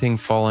everything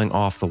falling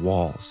off the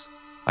walls.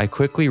 I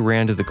quickly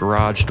ran to the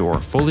garage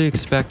door, fully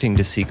expecting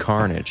to see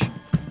carnage.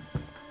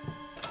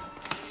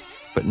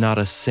 But not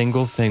a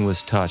single thing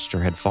was touched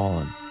or had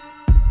fallen.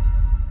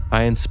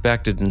 I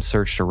inspected and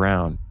searched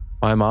around.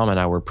 My mom and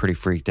I were pretty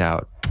freaked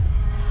out.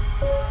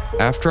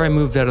 After I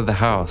moved out of the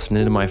house and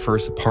into my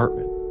first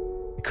apartment,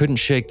 I couldn't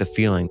shake the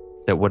feeling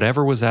that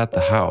whatever was at the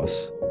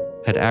house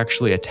had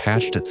actually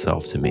attached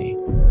itself to me.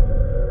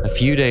 A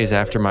few days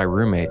after my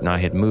roommate and I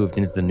had moved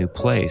into the new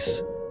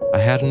place, I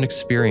had an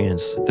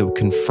experience that would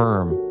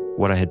confirm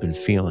what I had been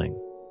feeling.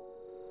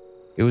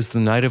 It was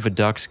the night of a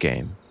Ducks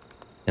game,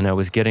 and I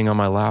was getting on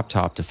my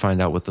laptop to find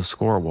out what the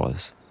score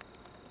was.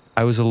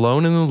 I was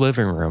alone in the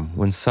living room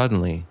when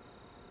suddenly,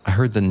 I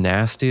heard the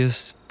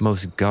nastiest,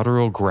 most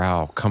guttural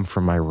growl come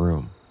from my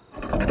room.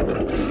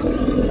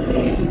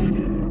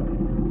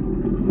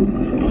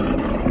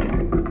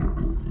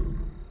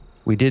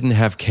 We didn't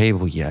have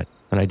cable yet,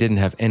 and I didn't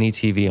have any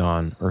TV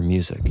on or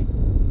music.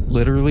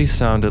 Literally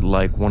sounded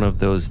like one of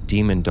those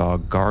demon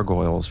dog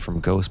gargoyles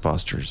from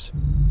Ghostbusters.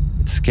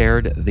 It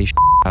scared the shit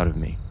out of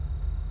me.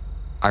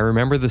 I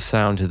remember the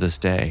sound to this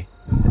day.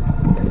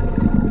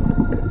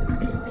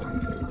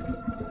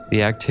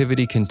 The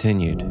activity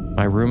continued.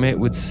 My roommate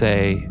would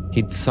say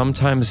he'd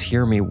sometimes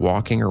hear me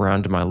walking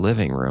around to my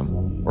living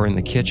room or in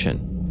the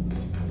kitchen.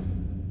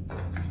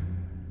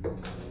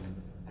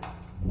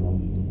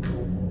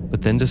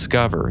 But then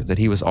discover that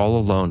he was all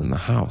alone in the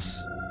house.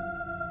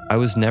 I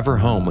was never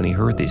home when he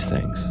heard these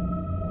things.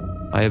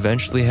 I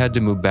eventually had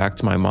to move back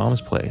to my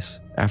mom's place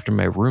after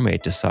my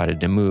roommate decided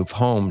to move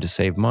home to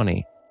save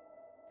money.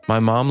 My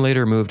mom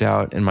later moved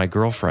out and my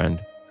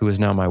girlfriend, who is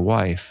now my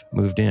wife,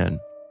 moved in.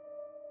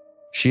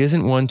 She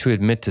isn't one to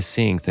admit to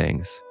seeing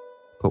things,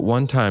 but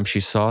one time she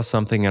saw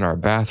something in our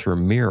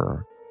bathroom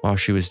mirror while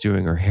she was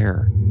doing her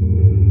hair,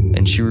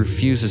 and she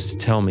refuses to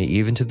tell me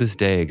even to this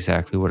day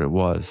exactly what it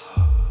was.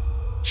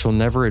 She'll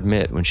never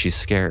admit when she's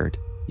scared,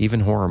 even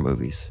horror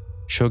movies.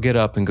 She'll get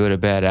up and go to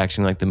bed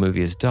acting like the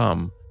movie is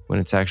dumb when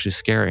it's actually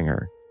scaring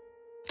her.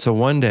 So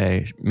one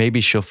day,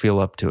 maybe she'll feel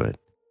up to it.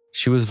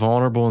 She was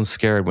vulnerable and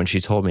scared when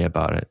she told me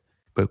about it,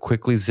 but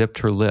quickly zipped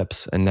her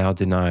lips and now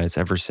denies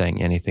ever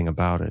saying anything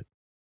about it.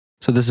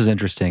 So this is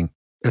interesting.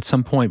 At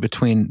some point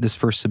between this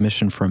first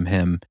submission from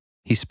him,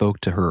 he spoke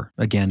to her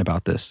again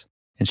about this,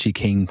 and she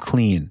came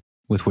clean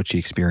with what she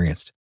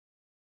experienced.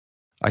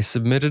 I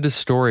submitted a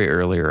story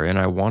earlier, and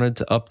I wanted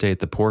to update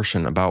the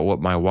portion about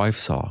what my wife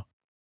saw.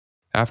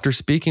 After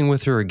speaking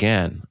with her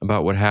again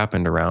about what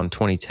happened around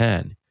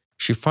 2010,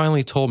 she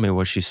finally told me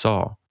what she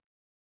saw.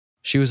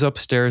 She was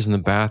upstairs in the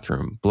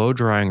bathroom,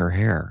 blow-drying her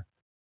hair,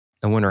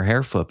 and when her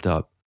hair flipped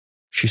up,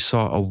 she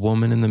saw a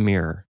woman in the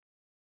mirror,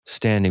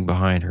 standing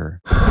behind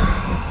her.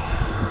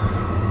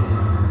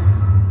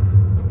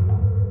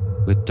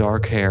 With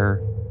dark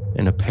hair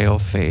and a pale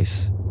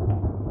face,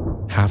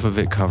 half of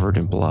it covered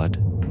in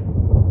blood.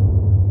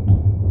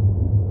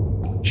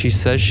 She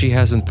says she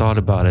hasn't thought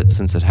about it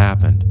since it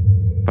happened,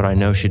 but I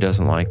know she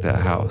doesn't like that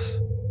house.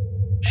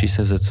 She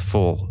says it's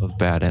full of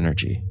bad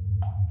energy.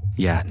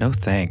 Yeah, no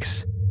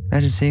thanks.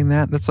 Imagine seeing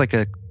that. That's like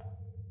a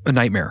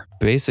nightmare.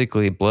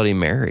 Basically, Bloody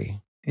Mary.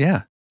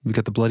 Yeah. You've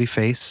got the bloody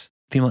face,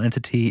 female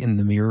entity in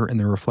the mirror in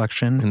the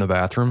reflection. In the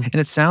bathroom? And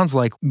it sounds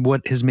like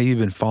what has maybe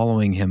been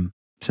following him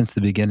since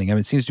the beginning. I mean,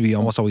 it seems to be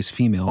almost always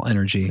female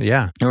energy.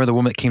 Yeah. Remember the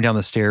woman that came down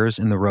the stairs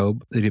in the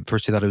robe?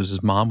 First he thought it was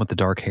his mom with the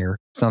dark hair.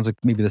 Sounds like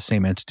maybe the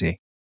same entity.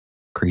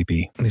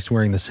 Creepy. At least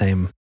wearing the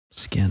same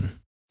skin.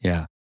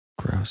 Yeah.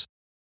 Gross.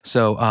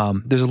 So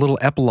there's a little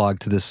epilogue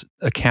to this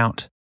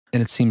account,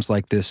 and it seems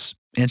like this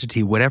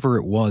entity, whatever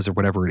it was or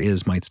whatever it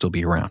is, might still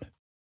be around.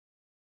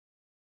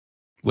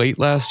 Late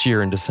last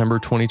year in December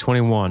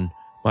 2021,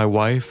 my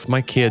wife,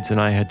 my kids, and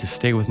I had to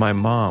stay with my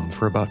mom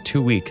for about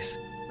 2 weeks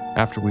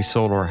after we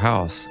sold our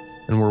house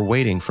and were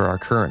waiting for our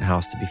current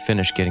house to be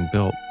finished getting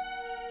built.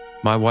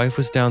 My wife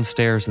was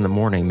downstairs in the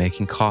morning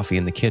making coffee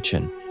in the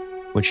kitchen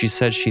when she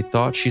said she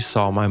thought she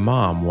saw my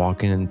mom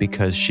walking in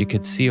because she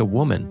could see a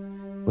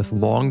woman with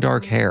long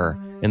dark hair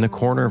in the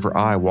corner of her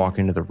eye walk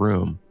into the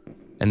room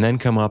and then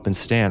come up and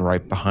stand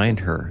right behind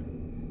her.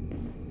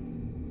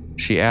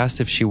 She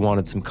asked if she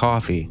wanted some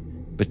coffee,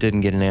 but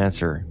didn't get an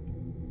answer.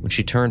 When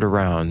she turned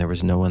around, there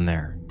was no one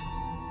there.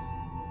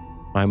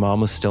 My mom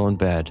was still in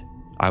bed.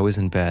 I was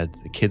in bed.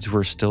 The kids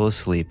were still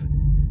asleep.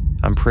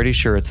 I'm pretty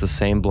sure it's the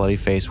same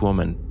bloody-faced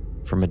woman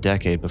from a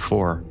decade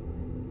before.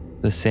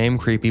 The same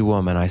creepy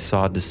woman I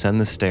saw descend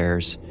the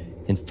stairs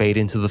and fade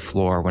into the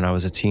floor when I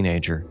was a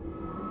teenager.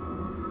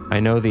 I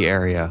know the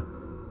area.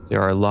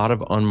 There are a lot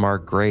of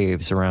unmarked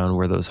graves around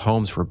where those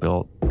homes were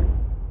built.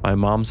 My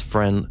mom's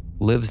friend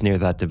lives near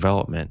that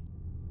development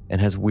and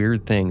has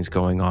weird things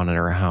going on in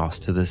her house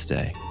to this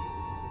day.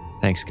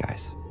 Thanks,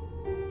 guys.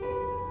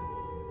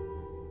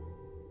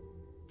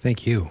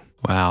 Thank you.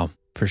 Wow.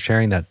 For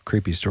sharing that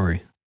creepy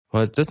story.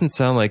 Well, it doesn't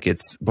sound like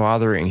it's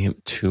bothering him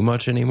too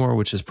much anymore,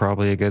 which is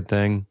probably a good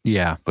thing.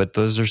 Yeah. But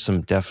those are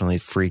some definitely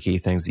freaky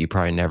things that you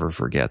probably never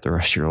forget the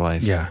rest of your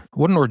life. Yeah.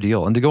 What an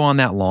ordeal. And to go on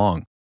that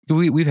long.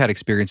 We've had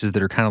experiences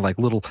that are kind of like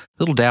little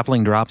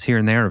dappling drops here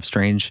and there of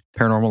strange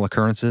paranormal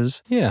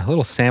occurrences. Yeah,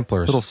 little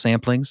samplers. Little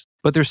samplings.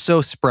 But they're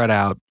so spread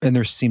out and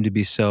they seem to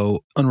be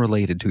so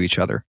unrelated to each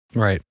other.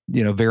 Right.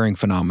 You know, varying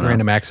phenomena.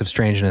 Random acts of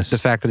strangeness. The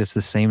fact that it's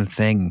the same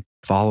thing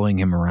following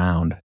him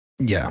around.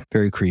 Yeah.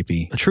 Very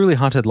creepy. A truly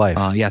haunted life.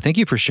 Yeah, thank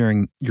you for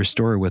sharing your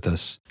story with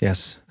us.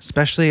 Yes,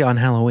 especially on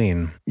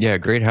Halloween. Yeah,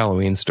 great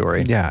Halloween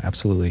story. Yeah,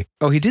 absolutely.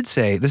 Oh, he did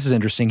say, this is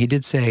interesting, he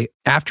did say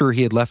after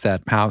he had left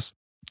that house,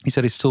 he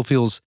said he still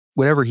feels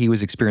whatever he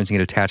was experiencing,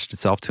 it attached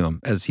itself to him,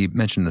 as he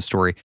mentioned in the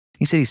story.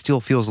 He said he still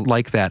feels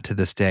like that to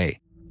this day.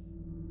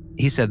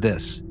 He said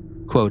this,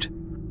 quote,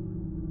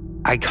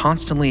 "I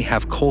constantly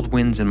have cold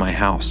winds in my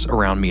house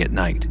around me at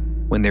night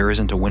when there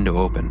isn't a window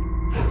open.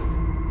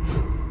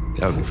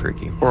 That would be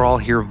freaky. Or I'll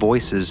hear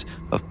voices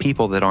of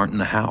people that aren't in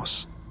the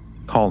house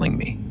calling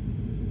me.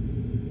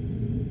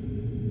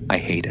 I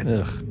hate it."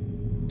 Ugh.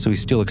 So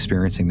he's still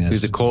experiencing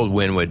this. The cold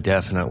wind would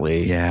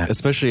definitely, Yeah.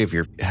 especially if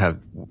you have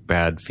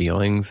bad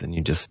feelings and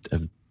you just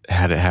have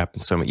had it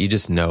happen so much, you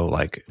just know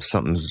like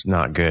something's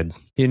not good.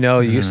 You know,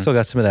 you still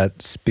got some of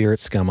that spirit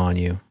scum on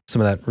you,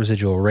 some of that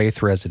residual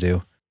wraith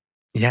residue.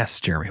 Yes,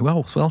 Jeremy.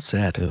 Well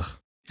said. Ugh.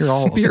 You're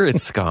all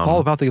Spirit scum. all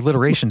about the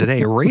alliteration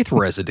today. Wraith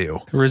residue.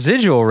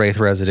 Residual wraith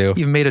residue.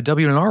 You've made a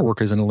W and R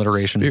work as an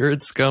alliteration.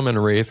 Spirit scum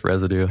and wraith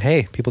residue.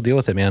 Hey, people deal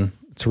with it, man.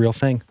 It's a real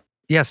thing.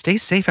 Yeah, stay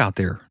safe out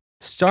there.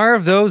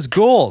 Starve those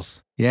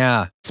ghouls,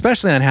 Yeah.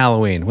 especially on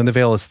Halloween when the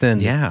veil is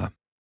thin. Yeah.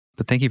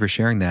 But thank you for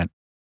sharing that.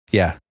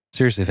 Yeah.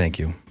 Seriously, thank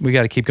you. We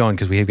got to keep going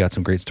because we have got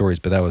some great stories,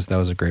 but that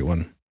was a great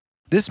one.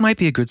 This might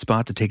be a good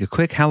spot to take a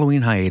quick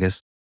Halloween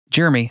hiatus.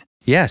 Jeremy,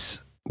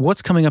 Yes.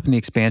 what's coming up in the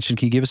expansion?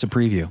 Can you give us a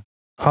preview?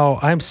 Oh,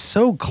 I'm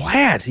so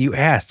glad you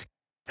asked.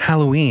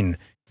 Halloween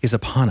is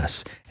upon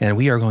us, and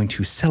we are going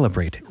to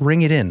celebrate,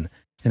 ring it in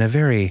a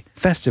very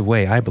festive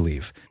way, I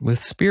believe, With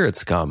spirit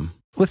scum.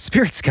 with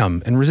spirit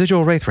scum and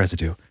residual wraith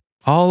residue,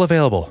 all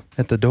available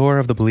at the door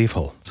of the belief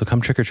hole. So come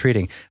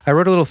trick-or-treating. I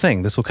wrote a little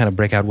thing. This will kind of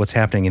break out what's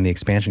happening in the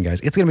expansion,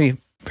 guys. It's going to be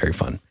very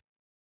fun.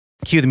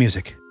 Cue the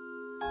music.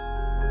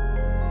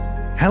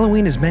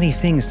 Halloween is many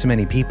things to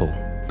many people,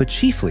 but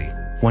chiefly,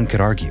 one could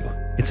argue,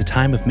 it's a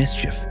time of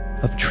mischief,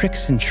 of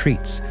tricks and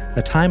treats,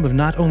 a time of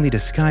not only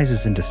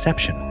disguises and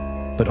deception,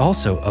 but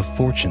also of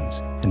fortunes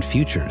and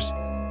futures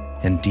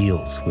and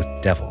deals with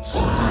devils.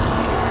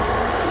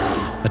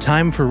 A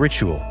time for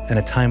ritual and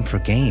a time for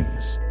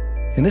games.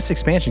 In this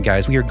expansion,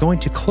 guys, we are going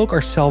to cloak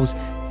ourselves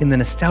in the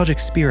nostalgic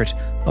spirit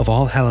of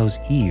All Hallows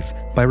Eve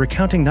by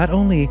recounting not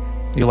only,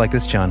 you'll like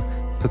this, John,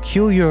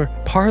 peculiar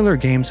parlor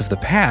games of the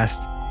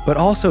past, but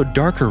also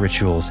darker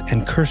rituals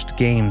and cursed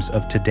games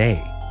of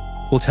today.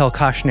 We'll tell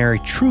cautionary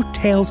true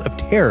tales of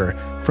terror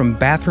from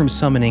bathroom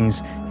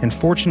summonings and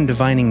fortune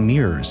divining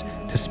mirrors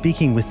to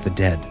speaking with the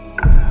dead.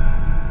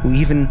 We'll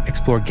even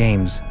explore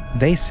games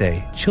they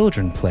say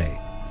children play,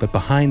 but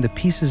behind the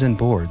pieces and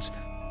boards,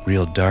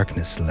 real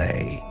darkness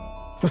lay.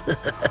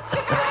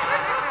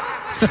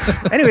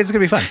 Anyway, it's gonna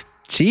be fun.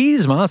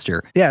 Cheese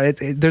monster. Yeah,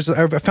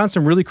 I found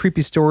some really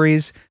creepy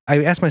stories.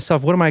 I asked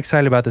myself, what am I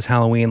excited about this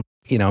Halloween?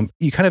 You know,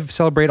 you kind of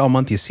celebrate all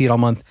month, you see it all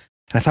month.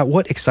 And I thought,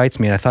 what excites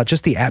me? And I thought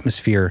just the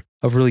atmosphere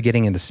of really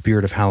getting in the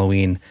spirit of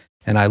Halloween.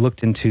 And I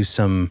looked into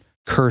some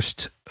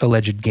cursed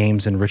alleged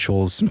games and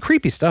rituals, some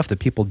creepy stuff that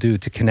people do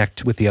to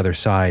connect with the other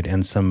side,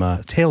 and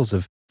some tales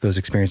of those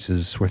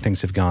experiences where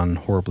things have gone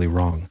horribly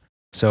wrong.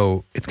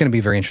 So it's going to be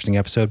a very interesting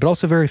episode, but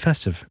also very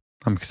festive.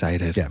 I'm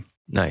excited. Yeah.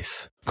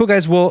 Nice. Cool,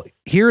 guys. Well,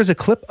 here is a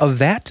clip of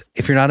that.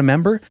 If you're not a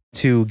member,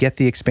 to get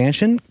the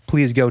expansion,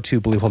 please go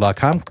to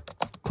believehole.com,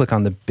 click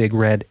on the big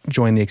red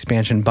Join the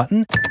Expansion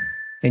button,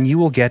 and you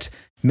will get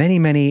many,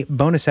 many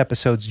bonus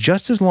episodes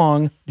just as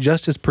long,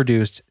 just as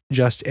produced,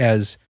 just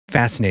as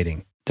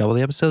fascinating. Double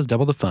the episodes,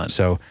 double the fun.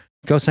 So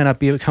go sign up,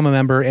 become a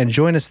member, and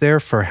join us there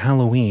for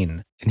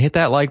Halloween. And hit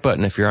that like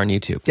button if you're on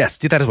YouTube. Yes,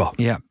 do that as well.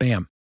 Yeah,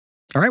 bam.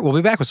 All right, we'll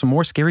be back with some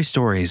more scary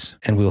stories.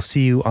 And we'll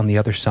see you on the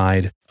other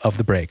side of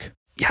the break.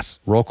 Yes.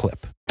 Roll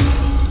clip.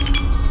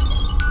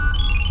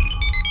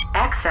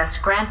 Access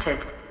granted.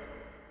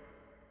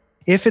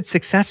 If it's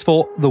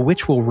successful, the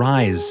witch will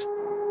rise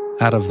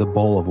out of the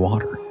bowl of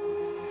water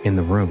in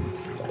the room.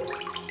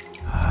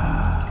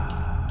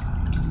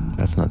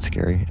 That's not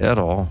scary at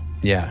all.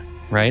 Yeah,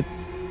 right?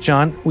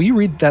 John, will you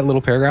read that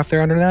little paragraph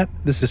there under that?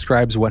 This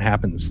describes what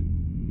happens.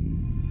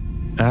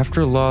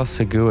 After La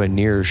Segua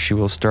nears, she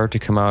will start to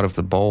come out of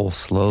the bowl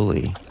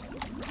slowly.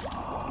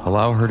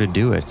 Allow her to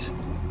do it,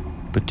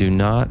 but do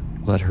not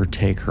let her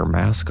take her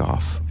mask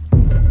off.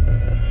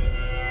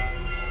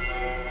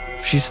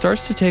 If she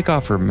starts to take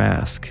off her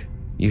mask,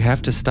 you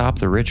have to stop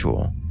the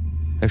ritual.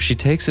 If she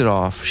takes it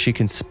off, she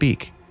can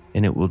speak,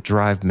 and it will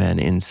drive men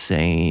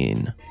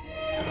insane.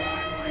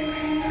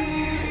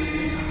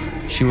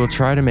 She will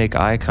try to make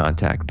eye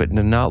contact, but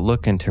do not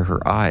look into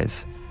her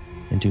eyes,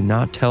 and do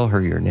not tell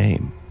her your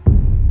name.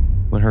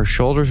 When her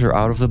shoulders are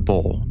out of the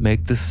bowl,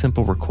 make this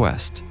simple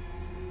request.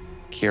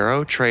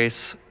 Quiero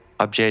tres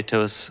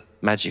objetos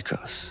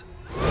mágicos.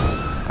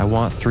 I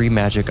want 3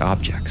 magic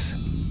objects.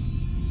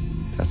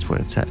 That's what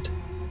it said.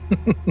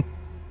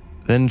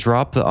 Then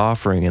drop the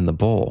offering in the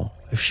bowl.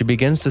 If she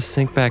begins to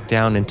sink back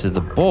down into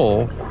the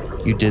bowl,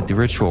 you did the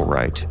ritual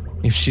right.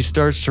 If she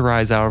starts to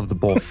rise out of the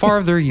bowl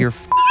farther, you're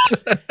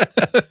f***ed.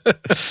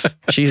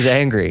 She's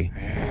angry.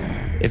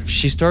 If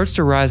she starts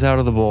to rise out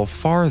of the bowl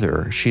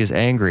farther, she is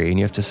angry and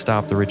you have to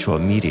stop the ritual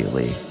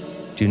immediately.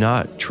 Do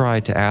not try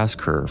to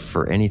ask her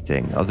for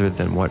anything other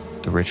than what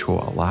the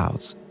ritual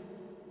allows.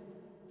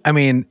 I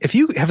mean, if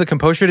you have the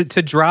composure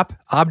to drop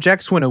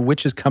objects when a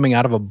witch is coming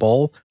out of a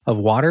bowl of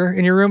water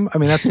in your room, I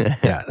mean, that's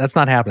that's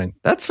not happening.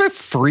 That's a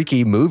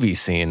freaky movie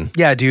scene.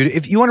 Yeah, dude.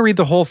 If you want to read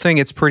the whole thing,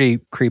 it's pretty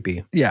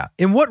creepy. Yeah.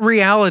 In what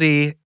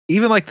reality,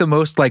 even like the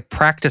most like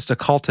practiced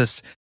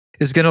occultist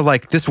is going to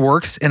like, this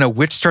works and a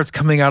witch starts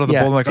coming out of the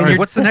bowl. I'm like, all right,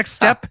 what's the next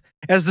step?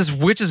 As this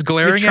witch is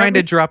glaring You're trying at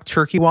me? to drop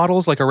turkey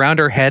waddles like around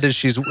her head as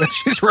she's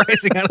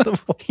rising out of the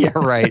bowl. Yeah,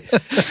 right.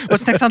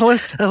 What's next on the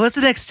list? What's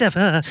the next step?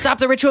 Stop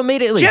the ritual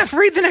immediately. Jeff,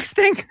 read the next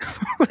thing.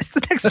 What's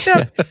the next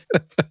step?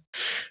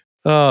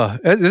 Oh,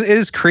 it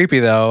is creepy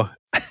though.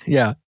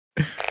 Yeah.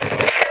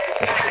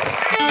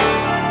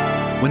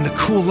 When the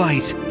cool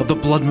light of the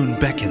blood moon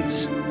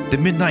beckons, the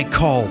midnight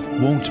call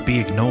won't be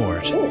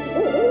ignored.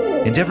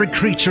 And every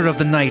creature of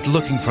the night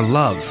looking for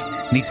love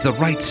needs the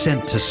right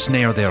scent to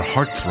snare their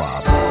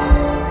heartthrob.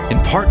 In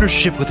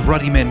partnership with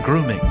Ruddy Men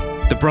Grooming,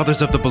 the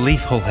brothers of the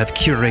Belief Hole have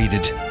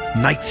curated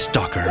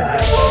Nightstalker.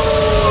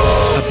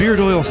 A beard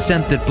oil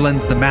scent that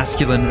blends the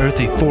masculine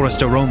earthy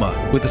forest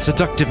aroma with the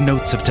seductive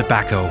notes of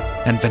tobacco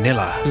and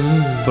vanilla.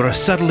 For a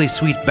subtly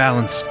sweet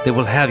balance that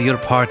will have your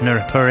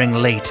partner purring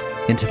late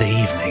into the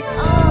evening.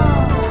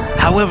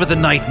 However the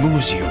night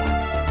moves you,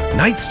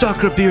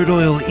 Nightstalker beard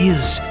oil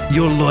is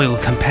your loyal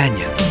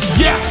companion.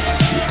 Yes!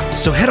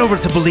 So head over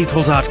to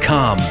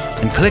beliefhole.com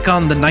and click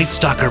on the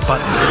Nightstalker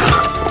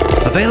button.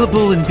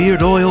 Available in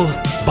beard oil,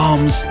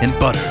 bombs, and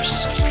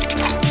butters.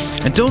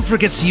 And don't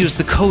forget to use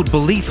the code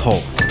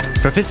BeliefHole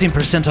for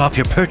 15% off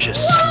your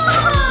purchase.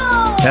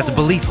 That's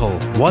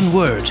BeliefHole, one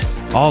word,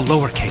 all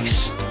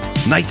lowercase.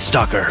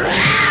 Nightstalker.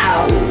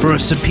 For a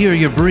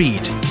superior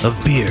breed of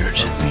beard.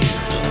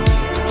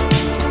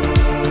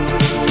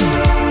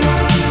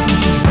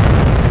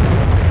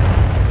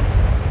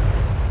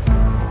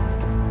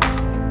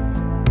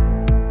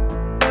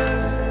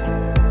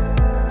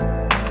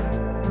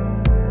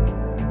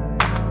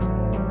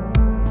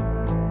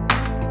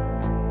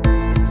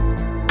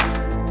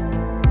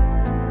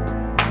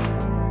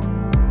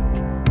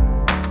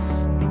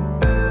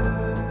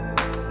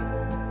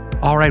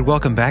 All right,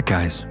 welcome back,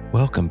 guys.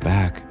 Welcome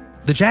back.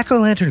 The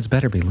jack-o'-lanterns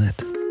better be lit.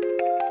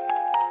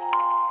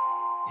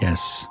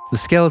 Yes. The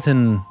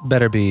skeleton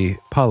better be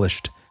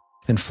polished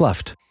and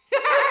fluffed.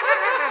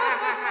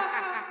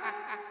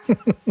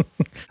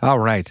 All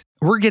right.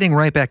 We're getting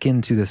right back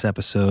into this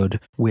episode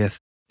with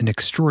an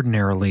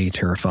extraordinarily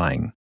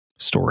terrifying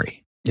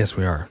story. Yes,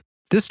 we are.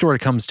 This story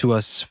comes to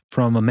us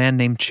from a man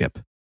named Chip,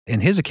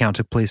 and his account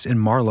took place in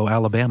Marlow,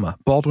 Alabama,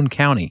 Baldwin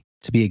County,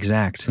 to be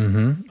exact.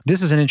 Mm-hmm.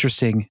 This is an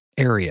interesting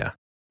area,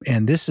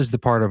 and this is the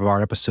part of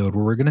our episode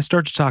where we're going to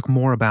start to talk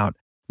more about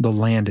the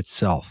land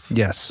itself.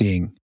 Yes.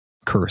 Being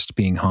cursed,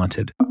 being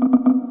haunted.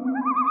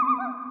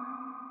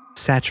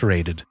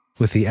 Saturated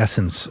with the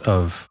essence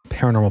of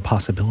paranormal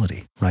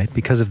possibility, right?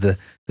 Because of the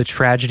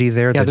tragedy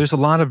there. Yeah, there's a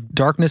lot of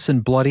darkness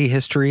and bloody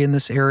history in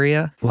this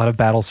area. A lot of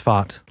battles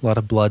fought, a lot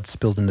of blood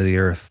spilled into the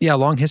earth. Yeah, a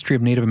long history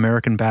of Native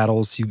American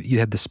battles. You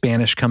had the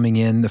Spanish coming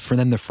in,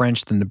 then the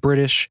French, then the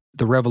British,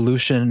 the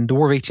Revolution, the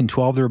War of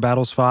 1812, there were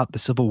battles fought, the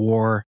Civil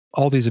War,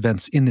 all these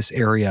events in this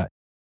area.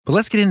 But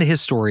let's get into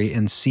his story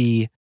and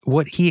see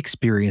what he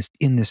experienced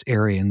in this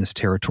area, in this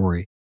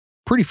territory.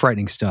 Pretty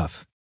frightening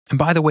stuff. And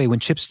by the way, when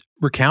Chip's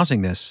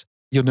recounting this,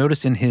 you'll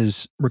notice in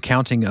his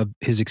recounting of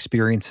his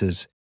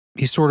experiences,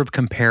 he sort of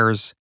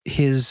compares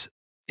his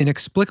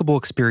inexplicable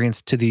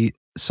experience to the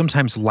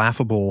sometimes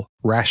laughable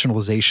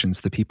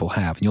rationalizations that people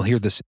have. And you'll hear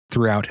this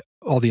throughout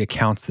all the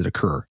accounts that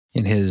occur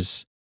in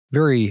his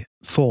very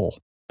full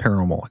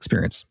paranormal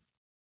experience.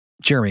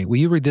 Jeremy, will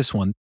you read this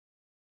one?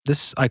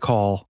 This I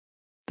call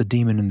The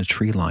Demon in the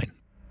Tree Line.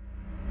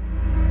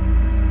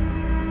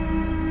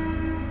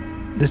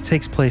 This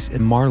takes place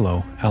in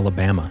Marlow,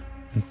 Alabama,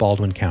 in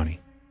Baldwin County.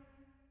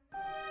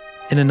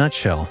 In a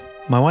nutshell,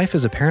 my wife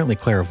is apparently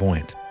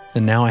clairvoyant,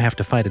 and now I have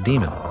to fight a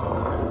demon.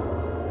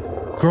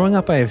 Growing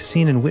up, I have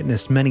seen and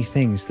witnessed many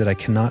things that I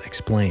cannot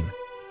explain,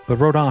 but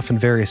wrote off in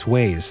various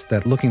ways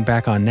that, looking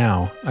back on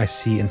now, I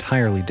see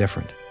entirely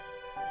different.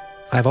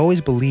 I've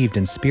always believed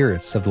in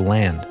spirits of the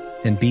land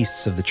and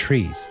beasts of the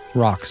trees,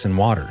 rocks, and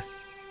water,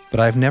 but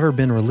I've never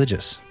been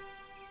religious.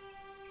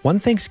 One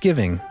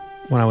Thanksgiving,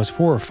 when I was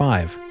 4 or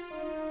 5,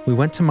 we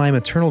went to my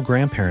maternal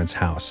grandparents'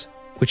 house,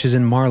 which is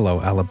in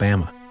Marlow,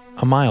 Alabama,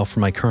 a mile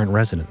from my current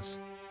residence.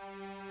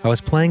 I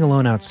was playing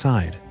alone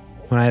outside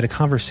when I had a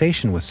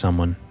conversation with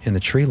someone in the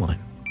tree line.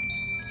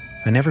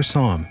 I never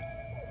saw him,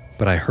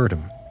 but I heard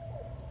him.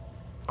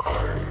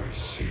 I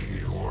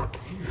see what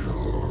you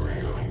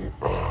really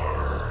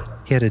are.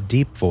 He had a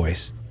deep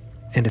voice,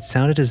 and it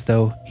sounded as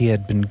though he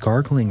had been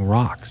gargling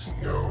rocks.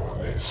 Know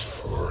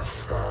this for a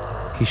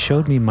fact. He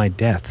showed me my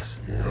deaths.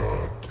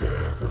 Your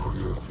death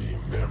will be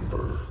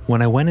remembered.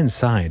 When I went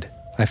inside,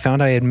 I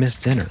found I had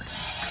missed dinner.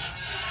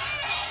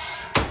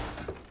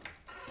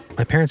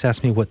 My parents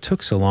asked me what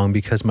took so long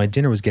because my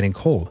dinner was getting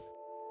cold.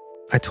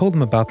 I told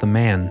them about the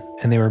man,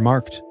 and they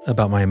remarked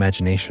about my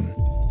imagination.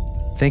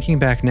 Thinking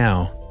back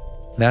now,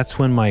 that's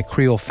when my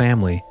Creole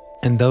family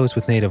and those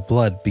with native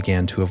blood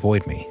began to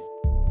avoid me.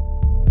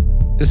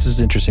 This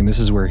is interesting. This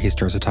is where he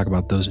starts to talk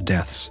about those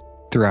deaths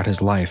throughout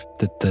his life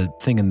that the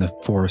thing in the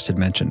forest had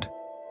mentioned.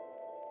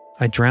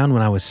 I drowned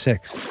when I was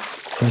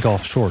 6 in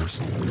Gulf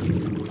Shores.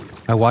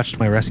 I watched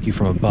my rescue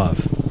from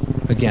above.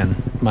 Again,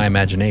 my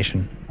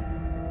imagination.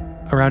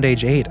 Around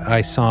age 8,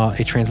 I saw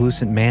a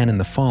translucent man in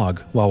the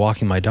fog while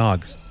walking my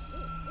dogs.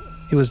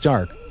 It was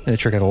dark, and a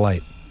trick of the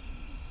light.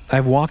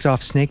 I've walked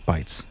off snake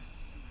bites.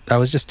 I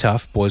was just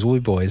tough, boys will be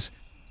boys.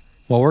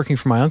 While working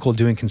for my uncle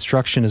doing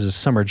construction as a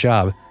summer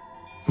job,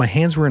 my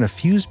hands were in a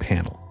fuse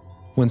panel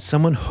when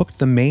someone hooked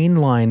the main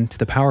line to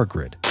the power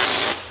grid.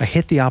 I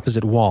hit the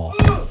opposite wall,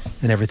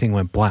 and everything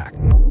went black.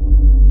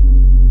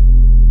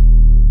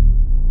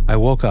 I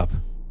woke up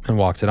and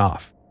walked it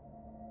off.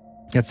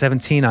 At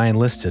 17, I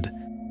enlisted.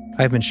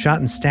 I have been shot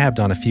and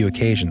stabbed on a few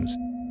occasions,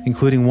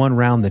 including one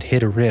round that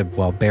hit a rib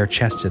while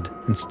bare-chested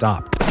and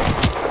stopped.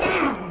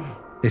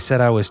 They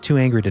said I was too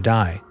angry to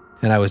die,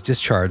 and I was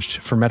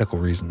discharged for medical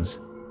reasons.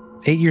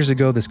 8 years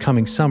ago this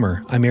coming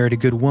summer, I married a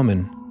good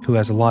woman who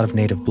has a lot of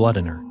native blood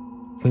in her.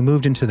 We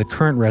moved into the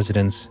current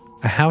residence,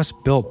 a house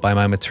built by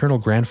my maternal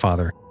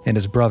grandfather and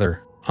his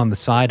brother on the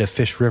side of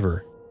Fish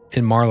River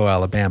in Marlow,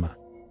 Alabama.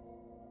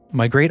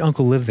 My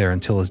great-uncle lived there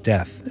until his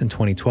death in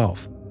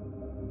 2012.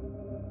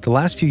 The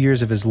last few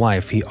years of his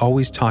life, he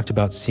always talked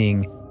about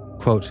seeing,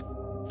 quote,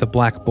 the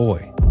black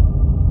boy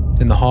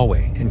in the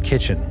hallway and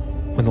kitchen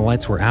when the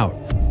lights were out.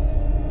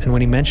 And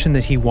when he mentioned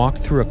that he walked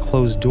through a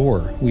closed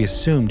door, we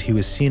assumed he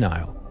was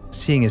senile,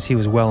 seeing as he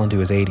was well into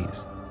his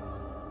 80s.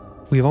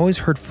 We have always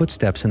heard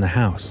footsteps in the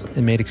house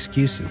and made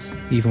excuses,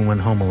 even when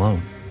home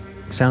alone.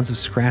 Sounds of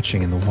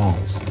scratching in the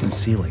walls and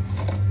ceiling.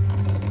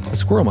 A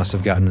squirrel must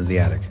have gotten into the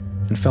attic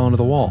and fell into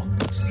the wall.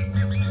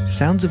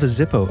 Sounds of a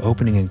Zippo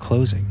opening and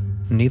closing.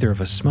 Neither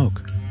of us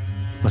smoke.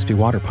 Must be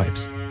water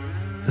pipes.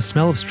 The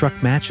smell of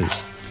struck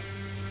matches.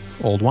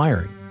 Old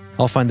wiring.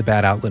 I'll find the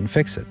bad outlet and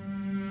fix it.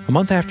 A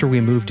month after we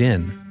moved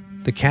in,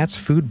 the cat's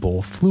food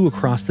bowl flew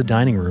across the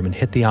dining room and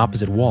hit the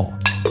opposite wall.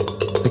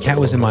 The cat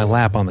was in my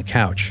lap on the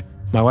couch.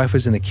 My wife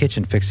was in the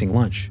kitchen fixing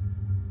lunch.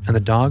 And the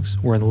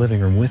dogs were in the living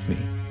room with me.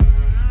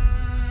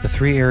 The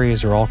 3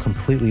 areas are all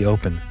completely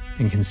open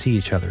and can see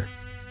each other.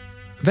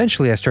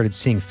 Eventually, I started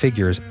seeing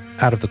figures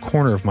out of the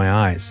corner of my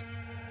eyes.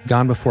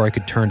 Gone before I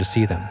could turn to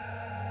see them.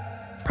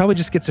 Probably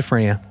just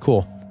schizophrenia,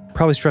 cool.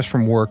 Probably stress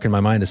from work and my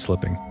mind is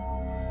slipping.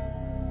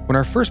 When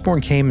our firstborn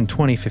came in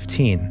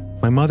 2015,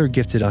 my mother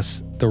gifted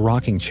us the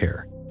rocking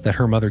chair that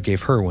her mother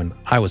gave her when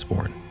I was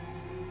born.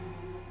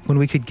 When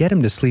we could get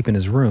him to sleep in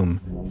his room,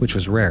 which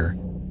was rare,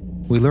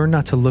 we learned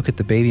not to look at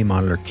the baby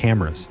monitor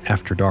cameras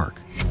after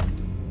dark.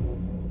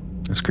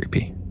 That's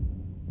creepy.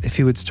 If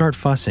he would start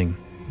fussing,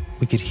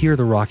 we could hear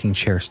the rocking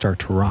chair start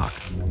to rock.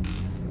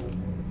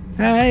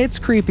 It's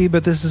creepy,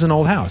 but this is an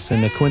old house,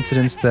 and a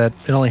coincidence that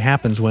it only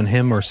happens when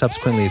him or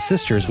subsequently his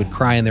sisters would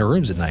cry in their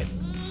rooms at night.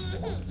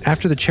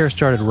 After the chair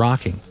started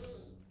rocking,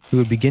 we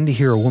would begin to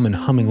hear a woman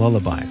humming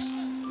lullabies,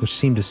 which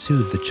seemed to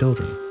soothe the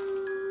children.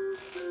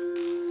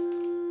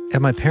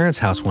 At my parents'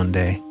 house one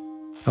day,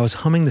 I was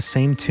humming the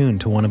same tune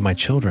to one of my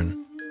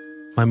children.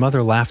 My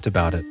mother laughed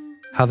about it,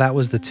 how that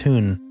was the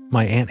tune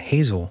my Aunt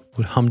Hazel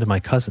would hum to my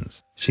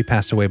cousins. She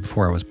passed away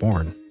before I was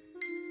born.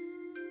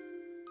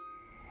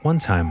 One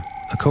time,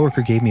 a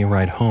coworker gave me a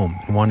ride home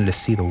and wanted to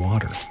see the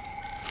water.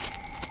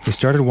 We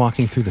started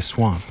walking through the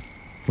swamp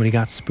when he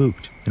got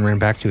spooked and ran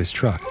back to his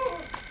truck.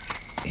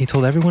 He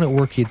told everyone at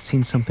work he had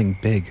seen something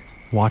big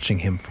watching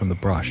him from the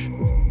brush.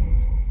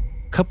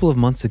 A couple of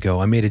months ago,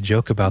 I made a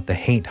joke about the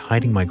haint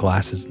hiding my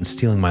glasses and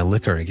stealing my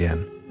liquor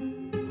again.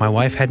 My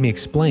wife had me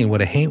explain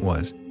what a haint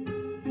was.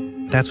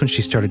 That's when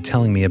she started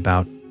telling me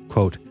about,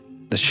 quote,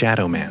 the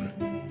shadow man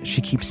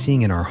she keeps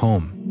seeing in our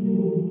home.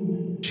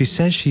 She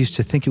says she used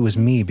to think it was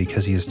me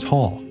because he is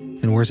tall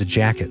and wears a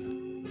jacket,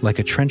 like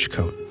a trench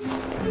coat.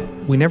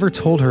 We never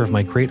told her of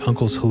my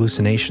great-uncle's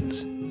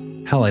hallucinations.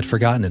 Hell, I'd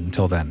forgotten it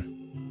until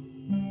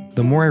then.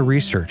 The more I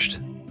researched,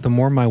 the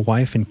more my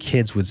wife and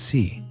kids would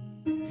see,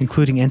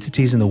 including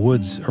entities in the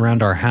woods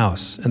around our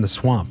house and the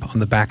swamp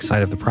on the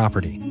backside of the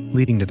property,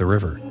 leading to the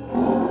river.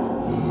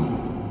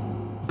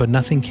 But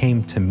nothing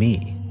came to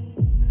me.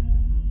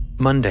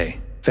 Monday,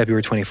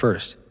 February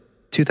 21st,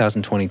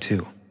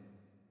 2022.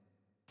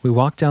 We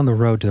walked down the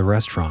road to the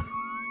restaurant.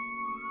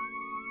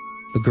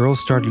 The girls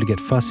started to get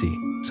fussy,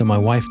 so my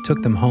wife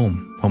took them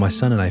home while my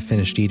son and I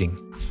finished eating.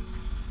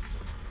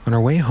 On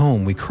our way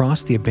home, we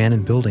crossed the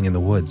abandoned building in the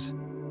woods.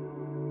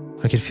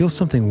 I could feel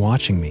something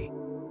watching me.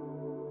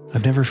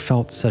 I've never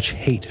felt such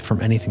hate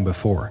from anything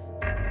before.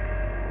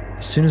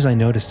 As soon as I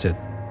noticed it,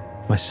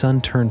 my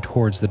son turned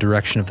towards the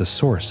direction of the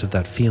source of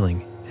that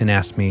feeling and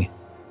asked me,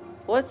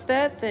 "What's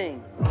that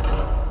thing?"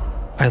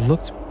 I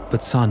looked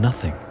but saw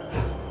nothing.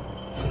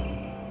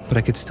 But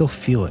I could still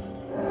feel it.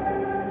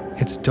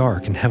 It's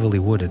dark and heavily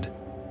wooded.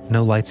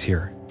 No lights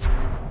here.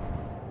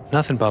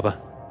 "Nothing, Bubba.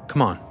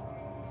 Come on,"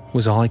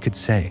 was all I could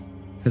say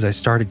as I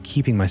started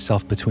keeping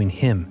myself between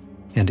him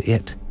and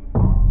it.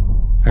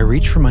 I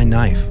reached for my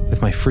knife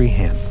with my free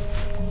hand,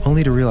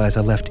 only to realize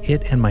I left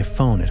it and my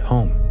phone at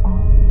home.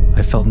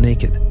 I felt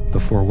naked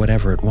before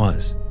whatever it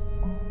was.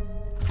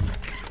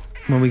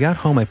 When we got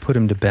home, I put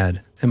him to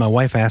bed, and my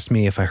wife asked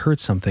me if I heard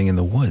something in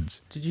the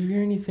woods. Did you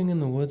hear anything in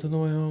the woods on the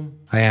way home?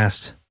 I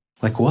asked,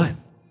 "Like what?"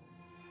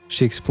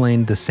 She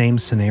explained the same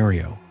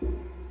scenario.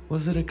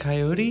 Was it a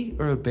coyote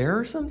or a bear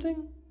or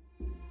something?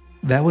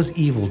 "That was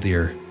evil,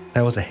 dear.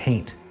 That was a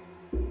haint."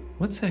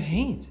 What's a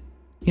haint?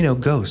 You know,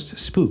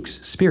 ghosts, spooks,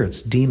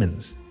 spirits,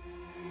 demons.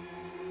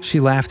 She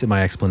laughed at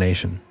my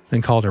explanation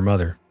and called her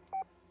mother.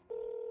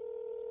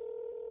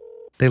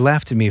 They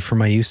laughed at me for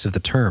my use of the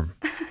term.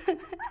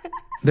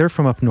 They're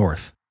from up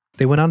north.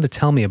 They went on to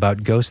tell me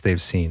about ghosts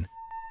they've seen.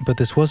 But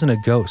this wasn't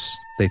a ghost,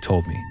 they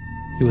told me.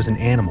 It was an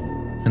animal,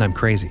 and I'm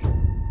crazy.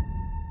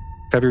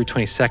 February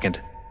 22nd.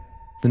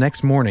 The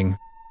next morning,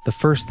 the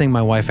first thing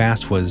my wife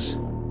asked was,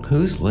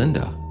 "Who's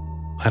Linda?"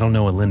 I don't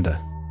know a Linda.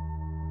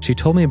 She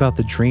told me about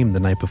the dream the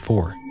night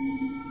before.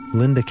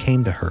 Linda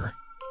came to her.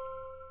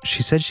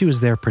 She said she was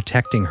there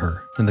protecting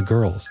her and the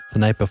girls the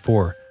night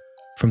before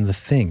from the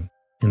thing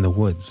in the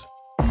woods.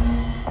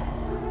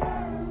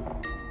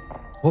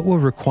 What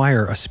would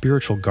require a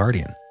spiritual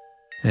guardian?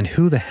 And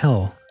who the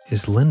hell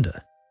is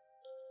Linda?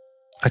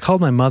 I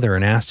called my mother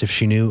and asked if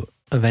she knew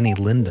of any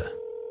Linda.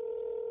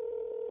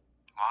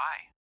 Why?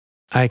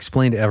 I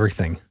explained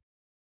everything.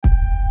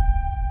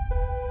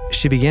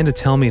 She began to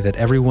tell me that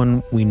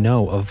everyone we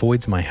know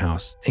avoids my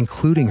house,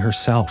 including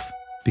herself,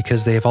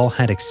 because they have all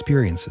had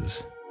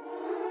experiences.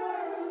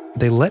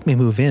 They let me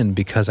move in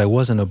because I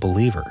wasn't a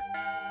believer.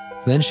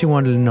 Then she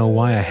wanted to know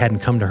why I hadn't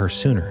come to her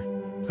sooner.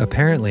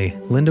 Apparently,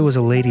 Linda was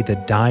a lady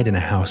that died in a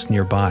house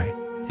nearby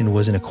and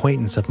was an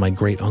acquaintance of my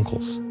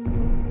great-uncle's.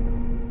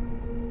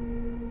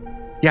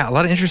 Yeah, a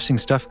lot of interesting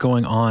stuff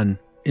going on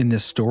in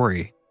this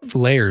story.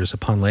 Layers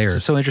upon layers.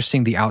 It's so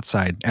interesting, the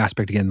outside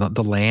aspect again,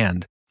 the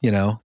land, you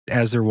know,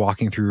 as they're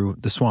walking through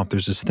the swamp,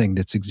 there's this thing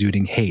that's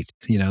exuding hate.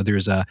 You know,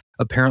 there's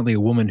apparently a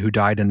woman who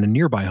died in a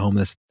nearby home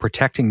that's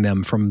protecting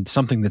them from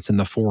something that's in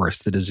the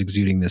forest that is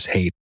exuding this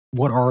hate.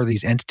 What are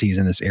these entities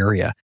in this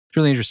area? It's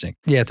really interesting.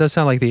 Yeah, it does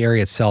sound like the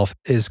area itself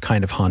is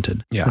kind of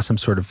haunted. Yeah. With some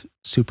sort of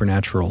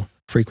supernatural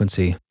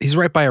frequency. He's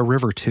right by a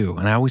river too,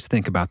 and I always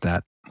think about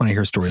that when I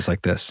hear stories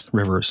like this.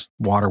 Rivers,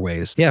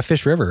 waterways. Yeah,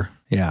 Fish River.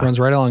 Yeah. Runs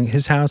right along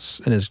his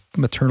house and his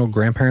maternal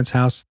grandparents'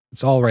 house.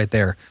 It's all right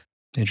there.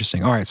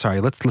 Interesting. All right,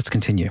 sorry, let's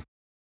continue.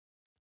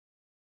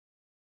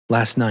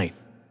 Last night,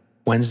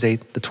 Wednesday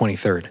the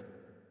 23rd.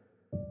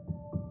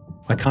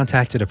 I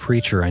contacted a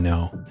preacher I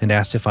know and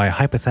asked if I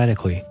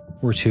hypothetically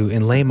were to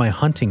inlay my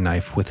hunting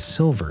knife with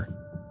silver.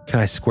 Can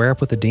I square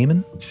up with a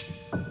demon?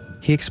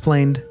 He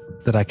explained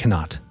that I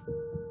cannot,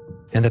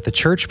 and that the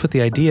church put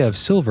the idea of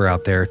silver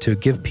out there to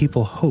give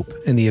people hope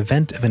in the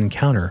event of an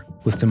encounter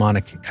with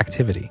demonic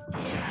activity.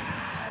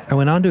 I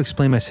went on to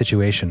explain my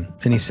situation,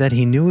 and he said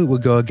he knew it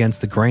would go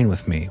against the grain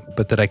with me,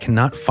 but that I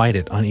cannot fight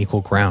it on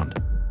equal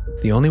ground.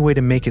 The only way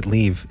to make it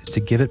leave is to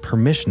give it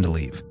permission to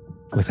leave,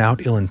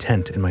 without ill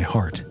intent in my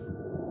heart.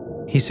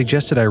 He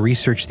suggested I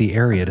research the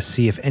area to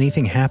see if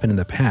anything happened in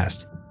the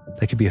past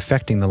that could be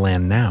affecting the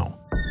land now.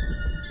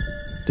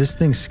 This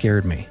thing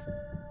scared me.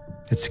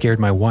 It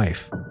scared my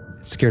wife.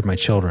 It scared my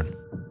children.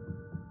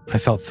 I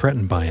felt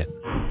threatened by it.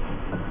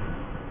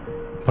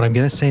 What I'm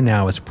going to say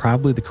now is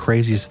probably the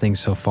craziest thing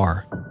so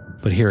far,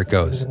 but here it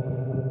goes.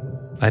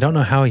 I don't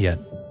know how yet,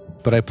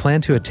 but I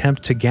plan to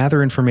attempt to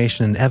gather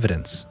information and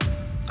evidence.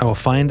 I will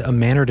find a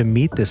manner to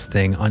meet this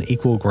thing on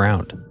equal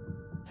ground,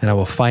 and I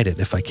will fight it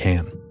if I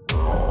can.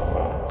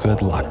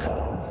 Good luck.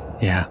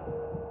 Yeah.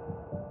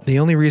 The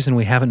only reason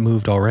we haven't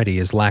moved already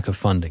is lack of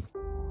funding.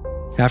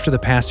 After the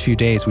past few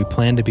days, we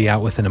plan to be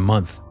out within a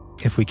month,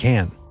 if we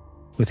can,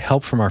 with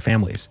help from our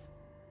families.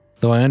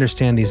 Though I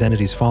understand these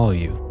entities follow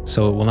you,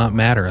 so it will not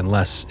matter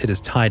unless it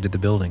is tied to the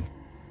building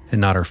and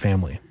not our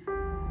family.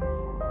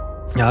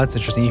 Now that's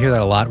interesting. You hear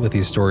that a lot with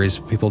these stories.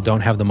 People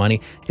don't have the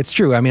money. It's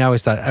true. I mean, I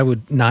always thought I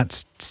would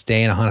not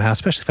stay in a haunted house,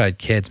 especially if I had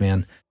kids,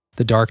 man.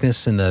 The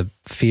darkness and the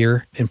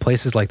fear in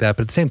places like that.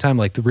 But at the same time,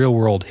 like the real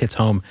world hits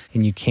home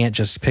and you can't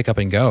just pick up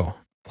and go.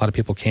 A lot of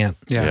people can't.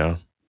 Yeah.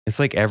 It's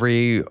like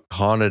every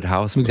haunted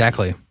house movie.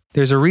 Exactly.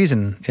 There's a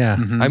reason. Yeah.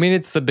 I mean,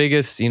 it's the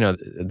biggest,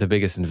 the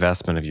biggest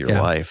investment of your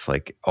life.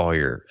 Like all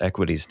your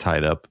equity's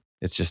tied up.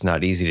 It's just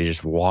not easy to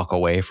just walk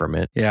away from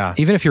it. Yeah.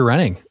 Even if you're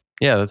renting.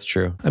 Yeah, that's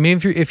true. I mean,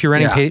 if you're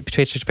renting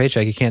paycheck to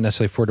paycheck, you can't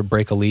necessarily afford to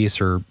break a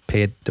lease or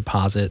pay a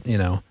deposit,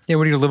 Yeah,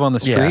 what do you live on the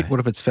street? Yeah. What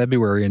if it's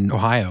February in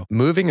Ohio?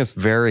 Moving is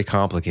very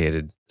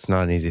complicated. It's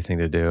not an easy thing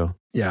to do.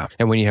 Yeah.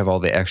 And when you have all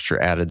the extra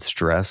added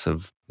stress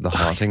of the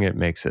haunting, it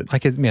makes it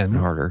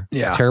harder.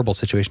 Yeah. Terrible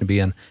situation to be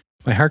in.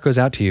 My heart goes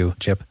out to you,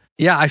 Chip.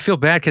 Yeah, I feel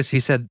bad because he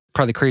said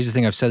probably the craziest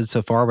thing I've said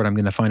so far, but I'm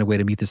going to find a way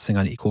to meet this thing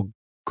on equal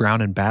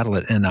ground and battle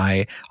it. And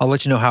I'll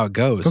let you know how it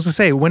goes. I was going to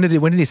say, when did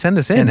he send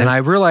this in? And then I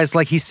realized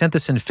he sent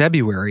this in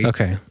February.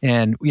 Okay.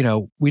 And,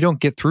 we don't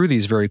get through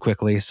these very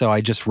quickly. So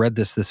I just read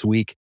this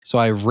week. So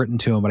I've written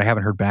to him, but I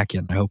haven't heard back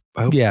yet. I hope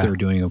they're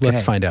doing okay.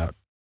 Let's find out.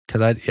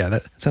 Because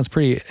that sounds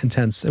pretty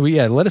intense.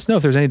 Let us know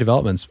if there's any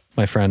developments,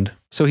 my friend.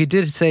 So he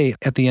did say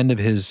at the end of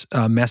his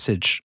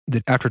message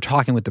that after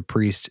talking with the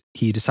priest,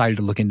 he decided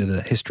to look into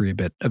the history a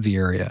bit of the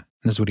area.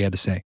 And this is what he had to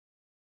say.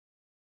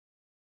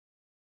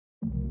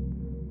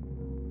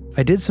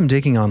 I did some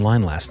digging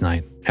online last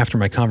night after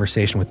my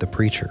conversation with the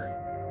preacher.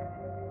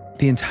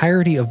 The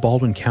entirety of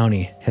Baldwin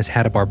County has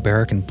had a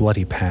barbaric and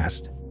bloody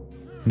past.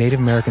 Native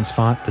Americans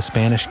fought, the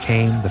Spanish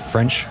came, the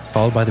French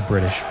followed by the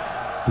British.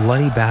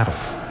 Bloody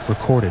battles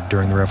recorded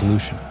during the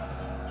Revolution,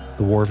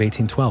 the War of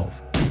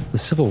 1812, the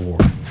Civil War.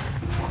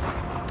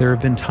 There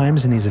have been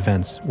times in these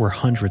events where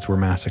hundreds were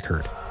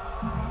massacred.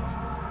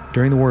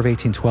 During the War of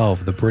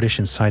 1812, the British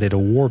incited a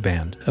war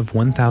band of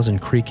 1,000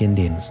 Creek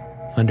Indians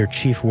under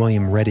Chief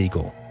William Red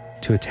Eagle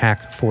to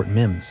attack Fort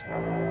Mims,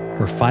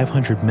 where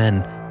 500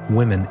 men,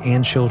 women,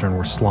 and children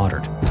were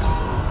slaughtered.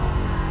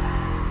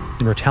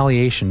 In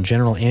retaliation,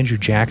 General Andrew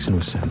Jackson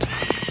was sent.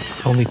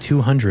 Only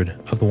 200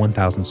 of the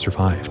 1,000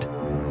 survived.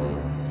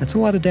 That's a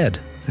lot of dead,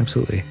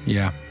 absolutely.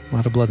 Yeah. A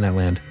lot of blood in that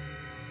land.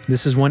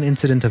 This is one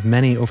incident of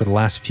many over the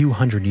last few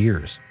hundred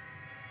years.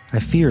 I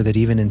fear that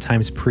even in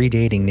times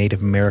predating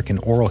Native American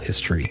oral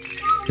history,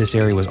 this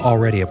area was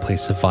already a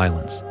place of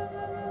violence,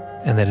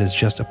 and that it is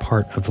just a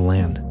part of the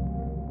land.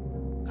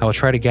 I will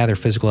try to gather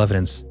physical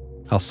evidence.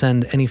 I'll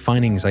send any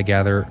findings I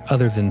gather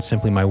other than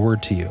simply my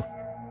word to you.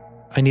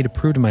 I need to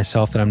prove to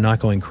myself that I'm not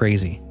going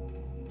crazy.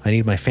 I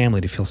need my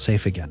family to feel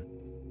safe again.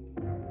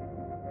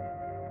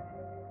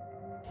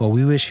 Well,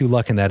 we wish you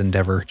luck in that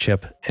endeavor,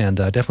 Chip, and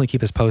definitely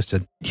keep us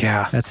posted.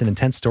 Yeah. That's an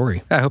intense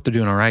story. I hope they're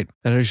doing all right.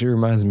 That actually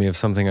reminds me of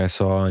something I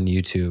saw on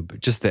YouTube,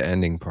 just the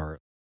ending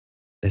part.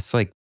 It's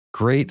like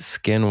great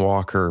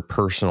skinwalker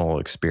personal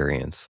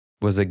experience.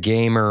 Was a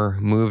gamer,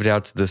 moved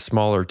out to this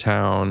smaller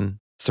town,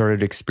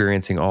 started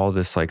experiencing all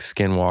this like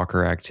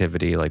skinwalker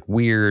activity, like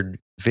weird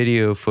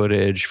video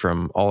footage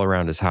from all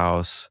around his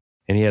house.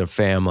 And he had a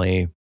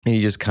family. And he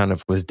just kind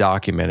of was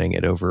documenting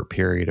it over a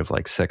period of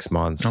like 6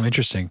 months. Oh,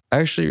 interesting.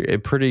 Actually,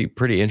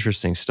 pretty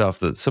interesting stuff.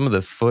 That some of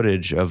the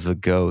footage of the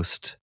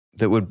ghost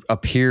that would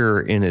appear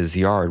in his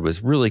yard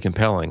was really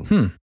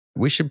compelling.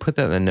 We should put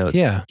that in the notes.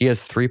 Yeah. He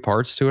has 3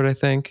 parts to it, I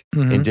think,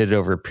 and did it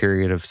over a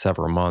period of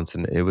several months.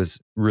 And it was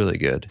really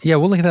good. Yeah,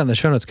 we'll link at that in the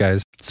show notes,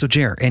 guys. So,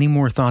 Jer, any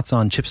more thoughts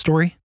on Chip's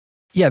story?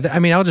 Yeah,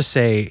 I'll just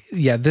say,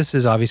 this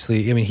is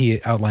obviously,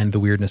 he outlined the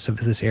weirdness of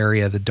this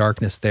area, the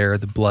darkness there,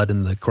 the blood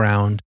in the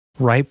ground,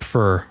 ripe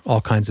for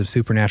all kinds of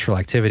supernatural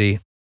activity.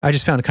 I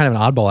just found kind of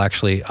an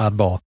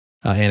oddball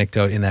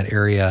anecdote in that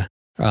area.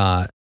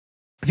 Have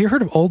you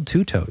heard of Old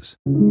Two Toes?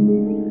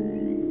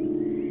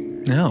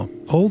 No.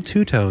 Old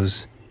Two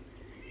Toes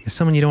is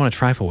someone you don't want to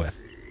trifle with.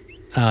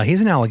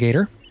 He's an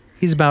alligator.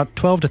 He's about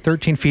 12 to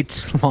 13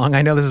 feet long.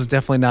 I know this is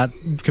definitely not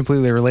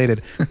completely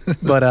related,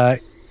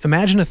 but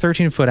imagine a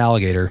 13-foot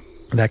alligator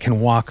that can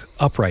walk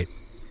upright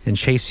and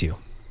chase you.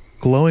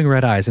 Glowing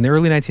red eyes. In the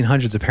early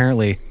 1900s,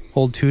 apparently,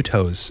 Old Two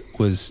Toes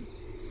was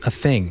a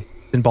thing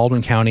in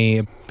Baldwin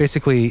County.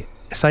 Basically,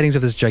 sightings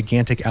of this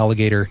gigantic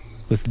alligator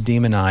with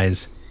demon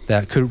eyes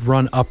that could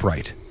run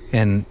upright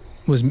and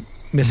was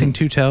missing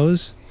two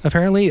toes,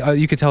 apparently.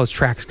 You could tell his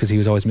tracks because he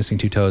was always missing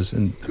two toes.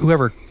 And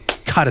whoever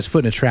caught his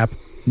foot in a trap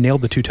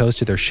nailed the two toes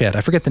to their shit.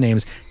 I forget the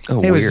names.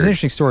 Anyways, it's an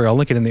interesting story. I'll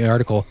link it in the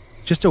article.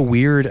 Just a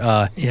weird,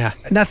 not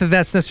that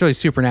that's necessarily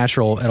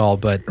supernatural at all,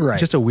 but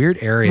just a weird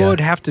area. Well, it would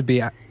have to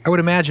be. I would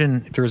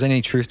imagine if there was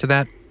any truth to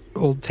that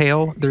old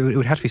tale, it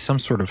would have to be some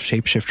sort of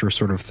shapeshifter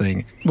sort of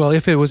thing. Well,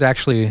 if it was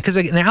actually... Because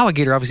an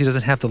alligator obviously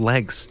doesn't have the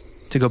legs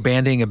to go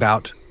banding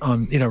about,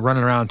 running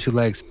around on two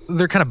legs.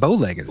 They're kind of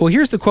bow-legged. Well,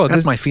 here's the quote.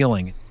 That's my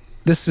feeling.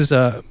 This is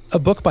a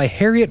book by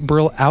Harriet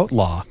Brill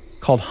Outlaw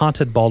called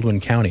Haunted Baldwin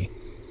County,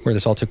 where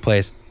this all took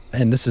place.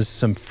 And this is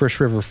some Fish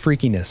River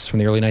freakiness from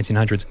the early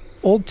 1900s.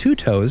 Old Two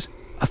Toes,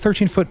 a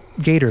 13-foot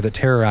gator that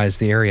terrorized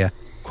the area.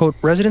 Quote,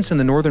 residents in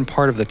the northern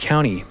part of the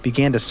county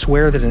began to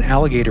swear that an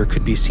alligator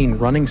could be seen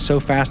running so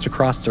fast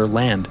across their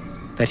land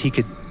that he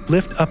could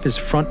lift up his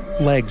front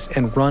legs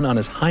and run on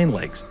his hind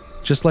legs,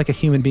 just like a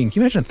human being.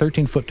 Can you imagine a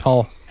 13-foot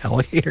tall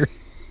alligator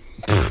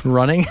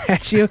running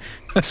at you?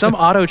 Some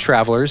auto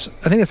travelers,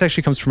 I think this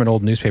actually comes from an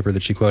old newspaper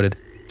that she quoted,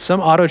 some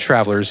auto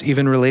travelers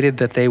even related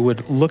that they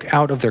would look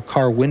out of their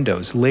car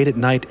windows late at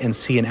night and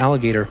see an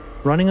alligator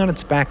running on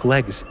its back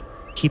legs,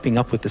 keeping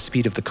up with the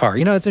speed of the car.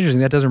 You know, it's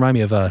interesting. That does remind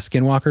me of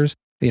Skinwalkers,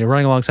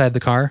 running alongside the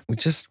car. We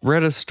just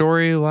read a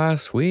story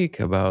last week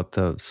about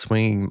the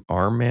swinging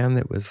arm man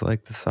that was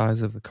like the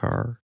size of a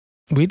car.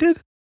 We did?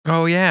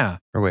 Oh, yeah.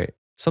 Or wait,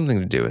 something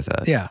to do with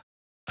that. Yeah.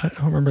 I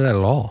don't remember that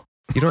at all.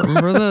 You don't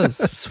remember the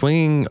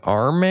swinging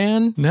arm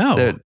man? No.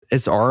 That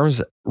its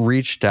arms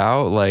reached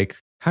out like,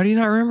 how do you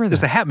not remember that?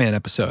 There's a Hat Man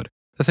episode.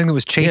 The thing that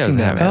was chasing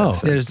them.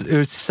 It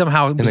was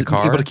somehow in the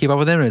car? able to keep up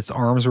with him, and its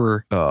arms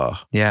were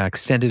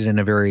extended in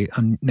a very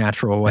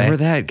unnatural way.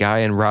 Remember that guy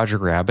in Roger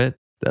Rabbit?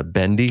 The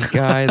bendy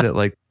guy that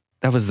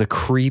was the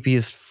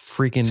creepiest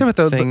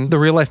freaking thing. The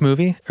real life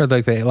movie? Or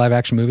like the live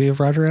action movie of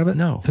Roger Rabbit?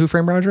 No. Who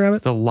Framed Roger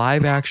Rabbit? The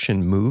live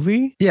action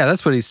movie? Yeah,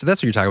 that's what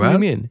you're talking about. What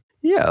do you mean?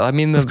 Yeah, I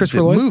mean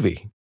the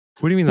movie.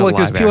 What do you mean the live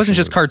action? It wasn't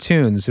just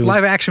cartoons. It was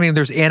live action, meaning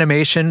there's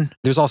animation.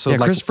 There's also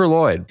Christopher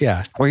Lloyd.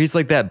 Yeah. Where he's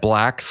like that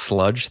black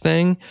sludge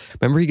thing.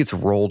 Remember he gets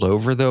rolled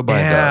over though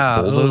by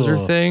the bulldozer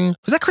thing?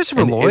 Was that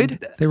Christopher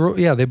Lloyd? They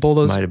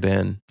bulldozed. Might have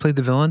been. Played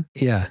the villain?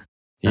 Yeah.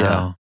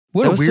 Yeah.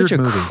 What that a weird such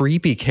a movie.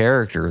 creepy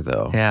character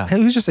though. Yeah.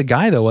 He was just a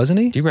guy though, wasn't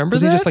he? Do you remember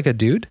was that? Was he just like a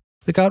dude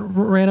that got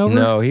ran over?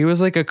 No, he was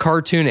like a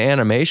cartoon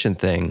animation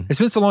thing. It's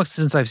been so long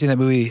since I've seen that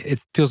movie.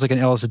 It feels like an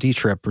LSD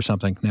trip or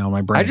something now in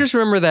my brain. I just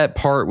remember that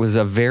part was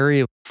a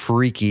very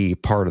freaky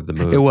part of the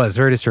movie. It was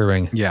very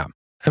disturbing. Yeah.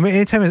 I mean,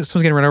 anytime someone's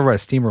getting run over by a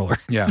steamroller,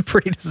 it's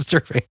pretty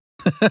disturbing.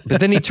 But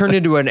then he turned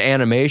into an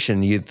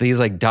animation. He's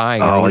like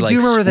dying. Oh, and he, I do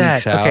remember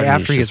that. Okay,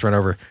 after he gets run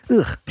over.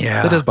 Ugh.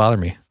 Yeah. That does bother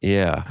me.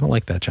 Yeah. I don't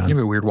like that, John. Give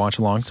me a weird watch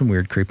along. Some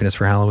weird creepiness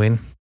for Halloween.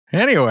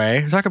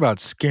 Anyway, talk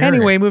about scary.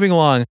 Anyway, moving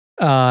along.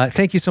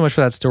 Thank you so much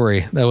for that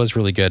story. That was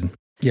really good.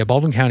 Yeah,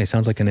 Baldwin County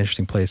sounds like an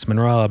interesting place.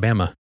 Monroe,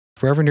 Alabama.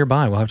 If we're ever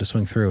nearby, we'll have to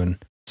swing through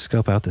and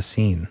scope out the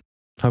scene.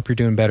 Hope you're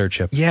doing better,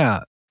 Chip.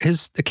 Yeah,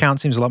 his account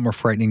seems a lot more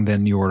frightening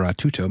than your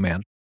Two-Toe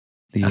man,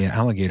 the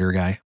alligator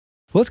guy.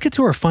 Well, let's get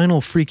to our final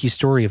freaky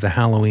story of the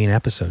Halloween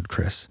episode,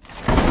 Chris.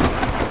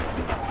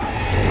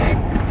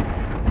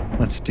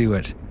 Let's do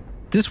it.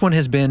 This one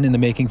has been in the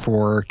making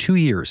for 2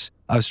 years.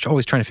 I was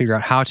always trying to figure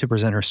out how to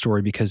present her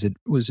story because it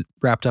was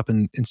wrapped up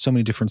in so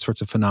many different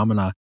sorts of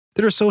phenomena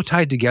that are so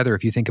tied together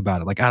if you think about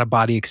it, like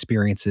out-of-body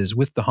experiences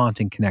with the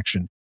haunting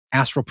connection,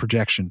 astral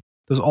projection.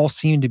 Those all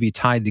seem to be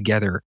tied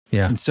together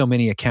in so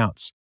many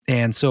accounts.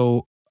 And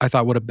so I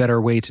thought, what a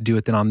better way to do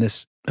it than on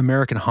this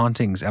American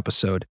Hauntings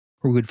episode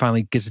where we would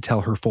finally get to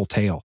tell her full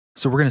tale.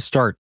 So we're going to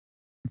start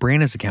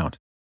Brianna's account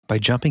by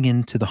jumping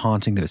into the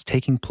haunting that was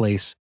taking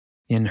place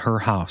in her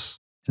house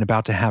and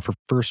about to have her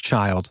first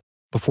child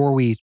before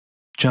we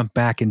jump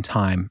back in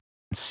time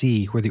and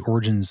see where the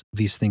origins of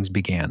these things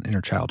began in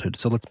her childhood.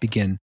 So let's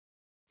begin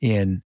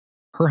in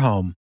her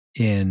home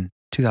in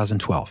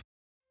 2012.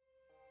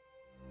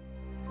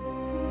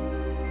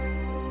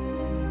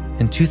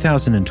 In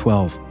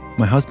 2012,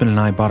 my husband and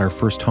I bought our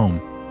first home.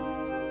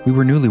 We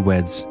were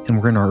newlyweds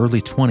and were in our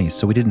early 20s,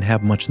 so we didn't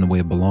have much in the way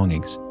of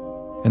belongings.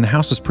 And the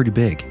house was pretty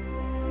big.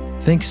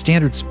 Think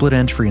standard split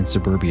entry in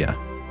suburbia,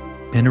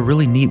 and a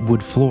really neat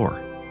wood floor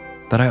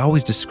that I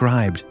always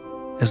described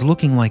as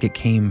looking like it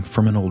came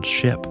from an old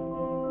ship.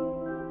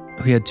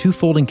 We had 2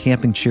 folding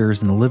camping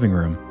chairs in the living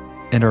room,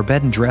 and our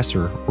bed and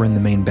dresser were in the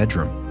main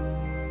bedroom.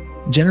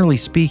 Generally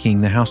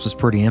speaking, the house was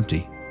pretty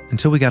empty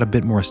until we got a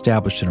bit more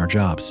established in our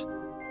jobs.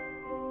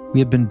 We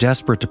had been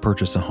desperate to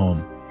purchase a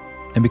home,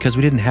 and because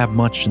we didn't have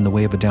much in the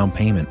way of a down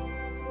payment,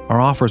 our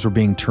offers were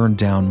being turned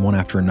down one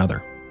after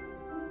another.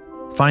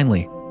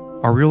 Finally,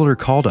 our realtor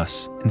called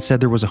us and said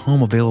there was a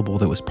home available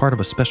that was part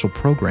of a special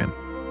program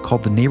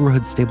called the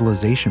Neighborhood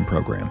Stabilization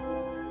Program.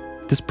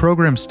 This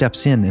program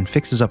steps in and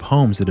fixes up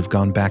homes that have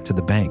gone back to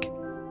the bank,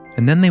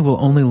 and then they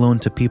will only loan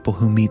to people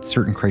who meet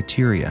certain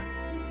criteria,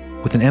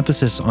 with an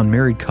emphasis on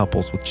married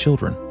couples with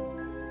children.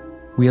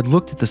 We had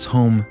looked at this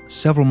home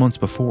several months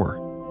before,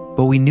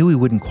 but we knew we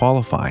wouldn't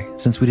qualify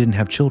since we didn't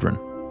have children.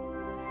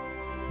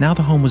 Now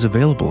the home was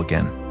available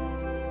again,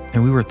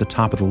 and we were at the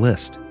top of the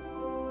list.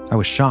 I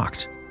was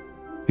shocked,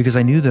 because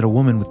I knew that a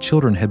woman with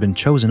children had been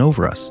chosen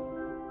over us.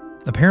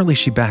 Apparently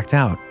she backed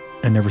out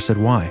and never said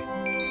why.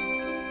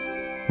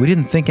 We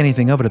didn't think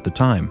anything of it at the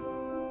time.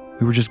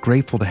 We were just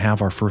grateful to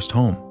have our first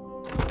home.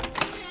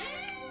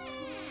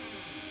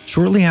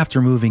 Shortly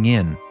after moving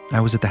in, I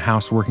was at the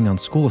house working on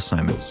school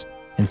assignments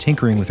and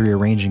tinkering with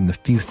rearranging the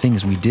few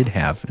things we did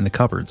have in the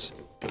cupboards.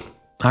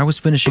 I was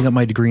finishing up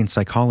my degree in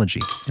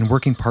psychology and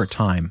working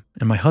part-time,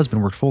 and my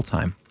husband worked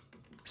full-time.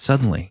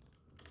 Suddenly,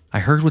 I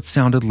heard what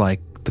sounded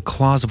like the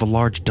claws of a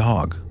large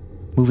dog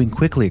moving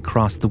quickly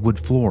across the wood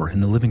floor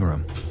in the living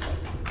room,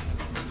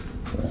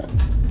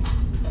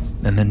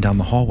 and then down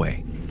the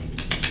hallway.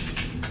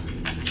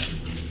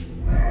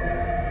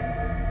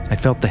 I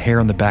felt the hair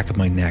on the back of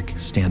my neck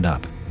stand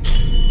up.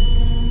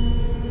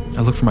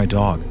 I looked for my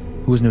dog,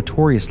 who was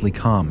notoriously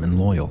calm and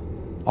loyal,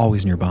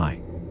 always nearby.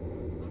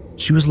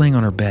 She was laying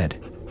on her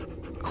bed.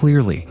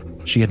 Clearly,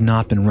 she had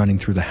not been running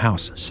through the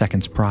house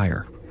seconds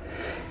prior.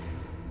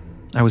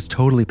 I was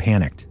totally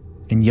panicked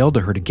and yelled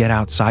to her to get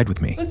outside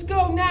with me. Let's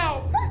go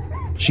now!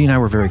 She and I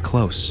were very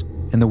close,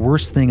 and the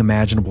worst thing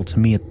imaginable to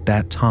me at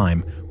that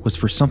time was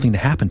for something to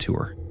happen to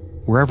her.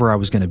 Wherever I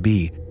was going to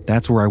be,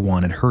 that's where I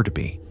wanted her to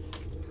be.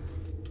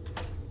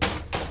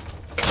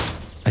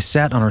 I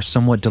sat on our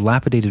somewhat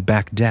dilapidated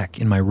back deck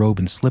in my robe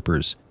and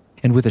slippers,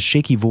 and with a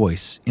shaky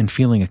voice and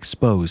feeling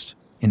exposed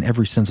in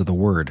every sense of the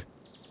word,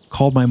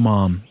 called my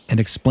mom and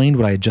explained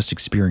what I had just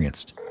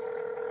experienced.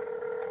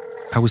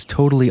 I was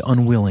totally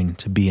unwilling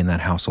to be in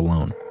that house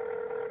alone.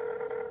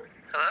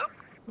 Hello?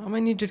 Mom, I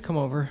need you to come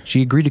over.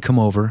 She agreed to come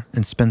over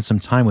and spend some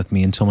time with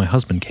me until my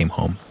husband came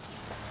home.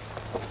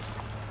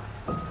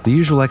 The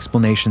usual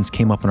explanations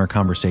came up in our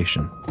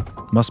conversation.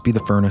 Must be the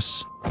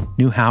furnace,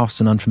 new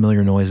house and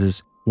unfamiliar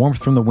noises,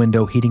 warmth from the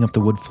window heating up the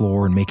wood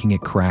floor and making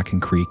it crack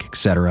and creak,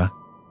 etc.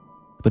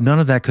 But none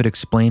of that could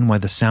explain why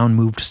the sound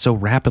moved so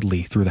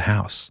rapidly through the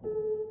house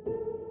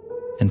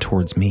and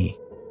towards me.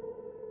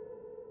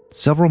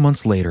 Several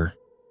months later,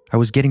 I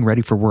was getting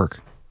ready for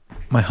work.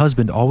 My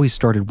husband always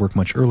started work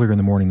much earlier in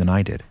the morning than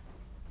I did.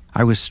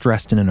 I was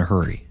stressed and in a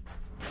hurry.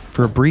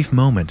 For a brief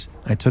moment,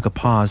 I took a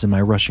pause in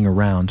my rushing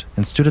around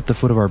and stood at the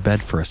foot of our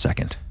bed for a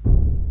second.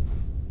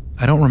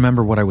 I don't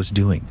remember what I was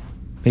doing,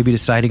 maybe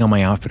deciding on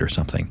my outfit or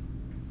something.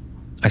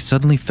 I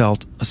suddenly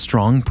felt a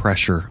strong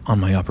pressure on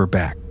my upper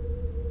back.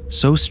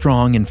 So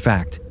strong, in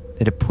fact,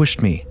 that it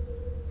pushed me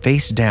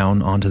face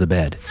down onto the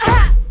bed.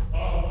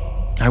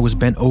 I was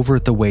bent over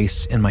at the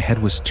waist and my head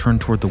was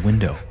turned toward the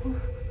window.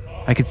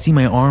 I could see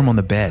my arm on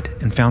the bed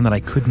and found that I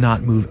could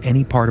not move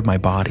any part of my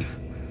body.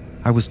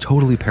 I was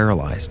totally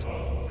paralyzed,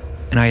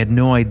 and I had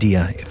no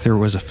idea if there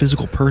was a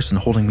physical person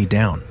holding me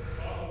down.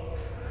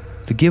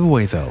 The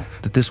giveaway, though,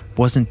 that this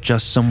wasn't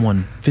just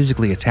someone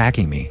physically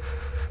attacking me,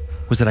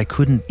 was that I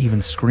couldn't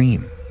even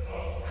scream.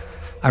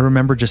 I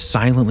remember just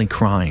silently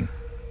crying.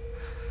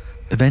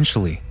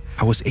 Eventually,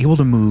 I was able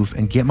to move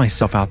and get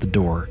myself out the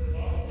door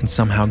and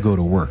somehow go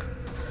to work.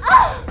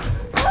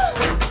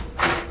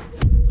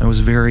 I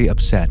was very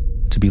upset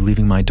to be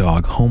leaving my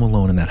dog home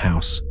alone in that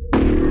house.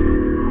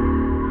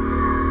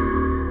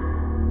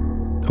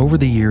 Over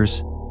the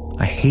years,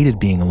 I hated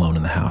being alone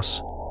in the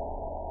house,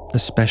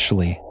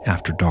 especially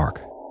after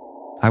dark.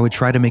 I would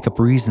try to make up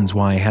reasons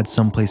why I had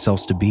someplace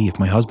else to be if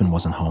my husband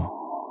wasn't home.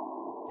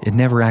 It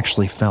never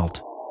actually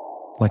felt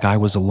like I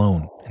was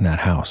alone in that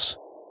house.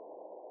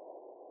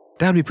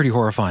 That would be pretty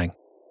horrifying.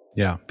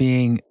 Yeah.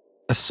 Being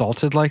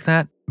assaulted like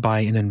that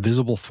by an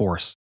invisible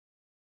force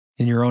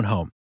in your own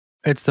home.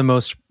 It's the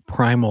most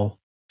primal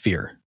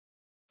fear.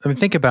 I mean,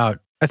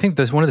 I think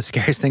that's one of the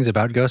scariest things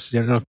about ghosts. I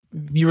don't know if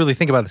you really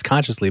think about this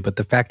consciously, but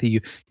the fact that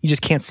you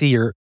just can't see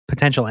your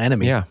potential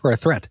enemy or a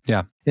threat.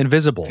 Yeah.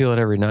 Invisible. Feel it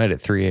every night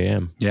at 3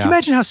 a.m. Yeah. Can you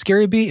imagine how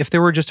scary it'd be if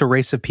there were just a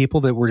race of people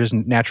that were just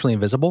naturally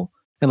invisible?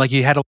 And like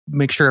you had to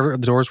make sure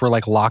the doors were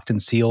like locked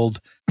and sealed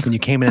when you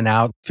came in and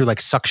out through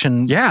like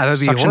suction. Yeah, that'd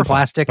be suction horrifying.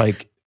 Plastic.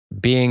 Like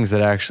beings that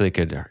actually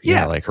could,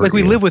 like hurt like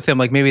we you. live with them.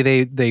 Like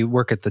maybe they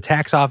work at the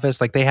tax office.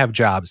 Like they have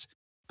jobs,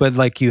 but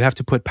like you have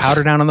to put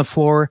powder down on the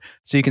floor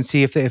so you can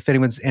see if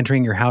anyone's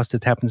entering your house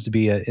that happens to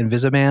be an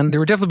Invisiman.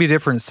 There would definitely be a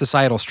different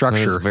societal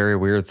structure. That's a very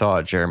weird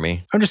thought,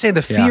 Jeremy. I'm just saying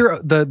the fear,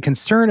 the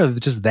concern of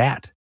just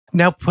that.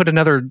 Now put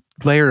another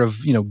layer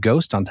of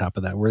ghost on top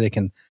of that where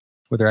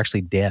they're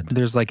actually dead.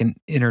 There's like an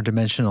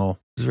interdimensional.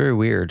 It's very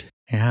weird.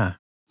 Yeah.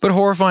 But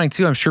horrifying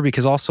too, I'm sure,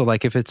 because also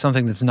like if it's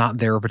something that's not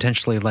there or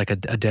potentially like a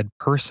dead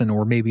person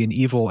or maybe an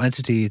evil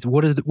entity,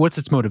 what's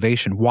its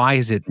motivation? Why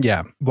is it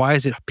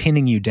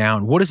pinning you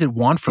down? What does it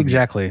want from you?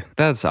 Exactly.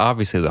 That's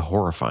obviously the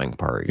horrifying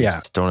part. You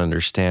just don't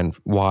understand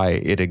why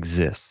it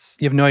exists.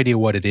 You have no idea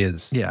what it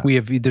is. Yeah.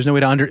 There's no way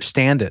to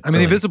understand it. I mean,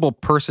 the invisible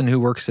person who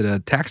works at a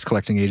tax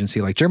collecting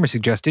agency, like Jeremy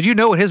suggested, you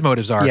know what his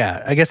motives are.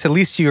 Yeah. I guess at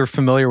least you're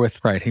familiar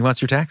with. Right. He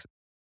wants your taxes.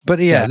 But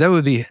yeah, that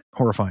would be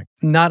horrifying.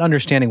 Not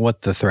understanding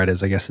what the threat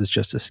is, I guess, is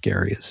just as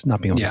scary as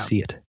not being able to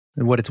see it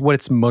and what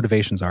its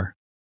motivations are.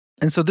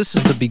 And so this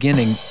is the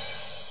beginning.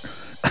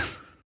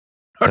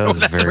 I don't know was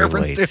what that's a very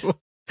reference late.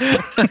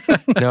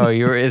 to.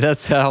 No,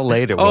 that's how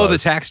late it was. Oh, the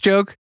tax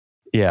joke?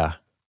 Yeah.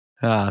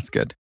 Ah, that's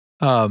good.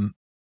 And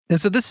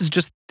so this is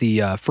just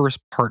the first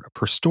part of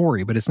her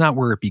story, but it's not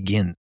where it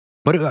begins.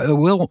 But I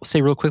will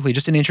say real quickly,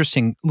 just an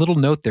interesting little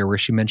note there where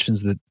she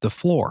mentions the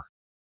floor.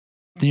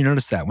 Did you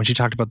notice that when she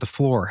talked about the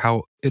floor,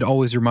 how it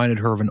always reminded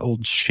her of an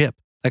old ship?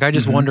 Like, I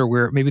just wonder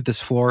where maybe this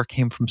floor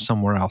came from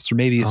somewhere else, or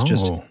maybe it's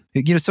just,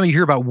 some you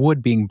hear about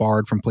wood being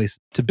barred from place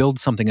to build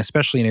something,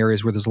 especially in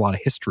areas where there's a lot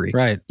of history.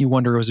 Right. You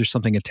wonder, was there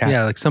something attached?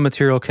 Yeah, like some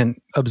material can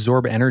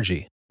absorb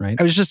energy, right?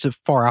 It was just a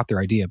far out there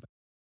idea, but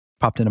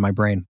popped into my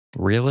brain.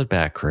 Reel it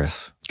back,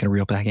 Chris. Gonna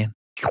reel back in.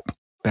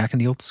 Back in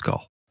the old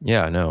skull.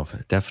 Yeah, no,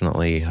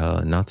 definitely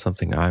not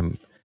something I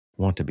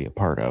want to be a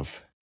part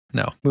of.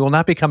 No. We will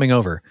not be coming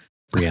over,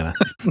 Brianna.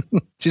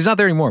 She's not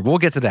there anymore, but we'll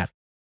get to that.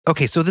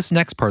 Okay, so this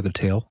next part of the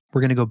tale, we're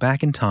going to go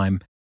back in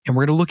time and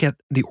we're going to look at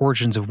the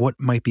origins of what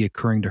might be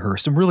occurring to her.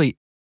 Some really,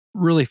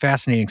 really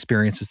fascinating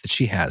experiences that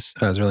she has.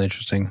 That was really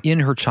interesting. In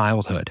her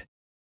childhood.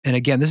 And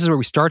again, this is where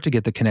we start to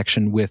get the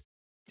connection with,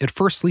 at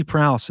first, sleep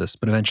paralysis,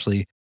 but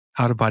eventually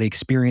out-of-body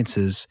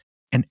experiences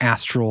and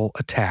astral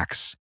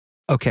attacks.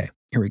 Okay,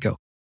 here we go.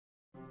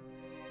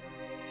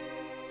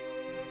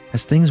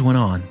 As things went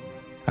on,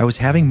 I was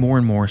having more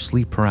and more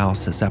sleep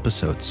paralysis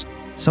episodes,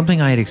 something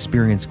I had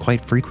experienced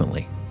quite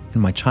frequently in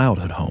my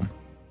childhood home.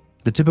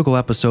 The typical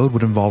episode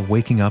would involve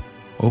waking up,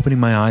 opening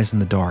my eyes in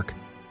the dark,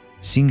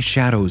 seeing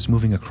shadows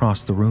moving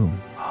across the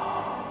room,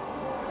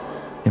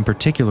 and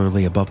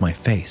particularly above my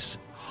face,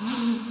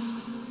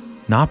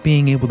 not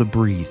being able to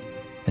breathe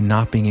and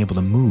not being able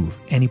to move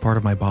any part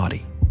of my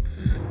body.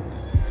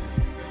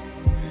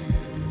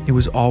 It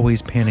was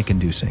always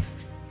panic-inducing.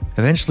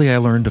 Eventually, I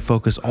learned to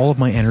focus all of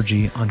my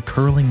energy on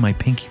curling my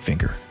pinky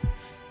finger.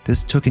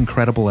 This took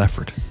incredible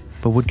effort,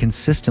 but would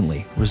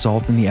consistently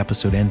result in the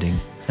episode ending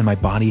and my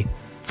body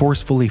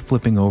forcefully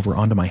flipping over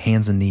onto my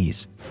hands and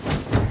knees,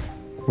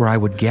 where I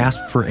would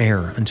gasp for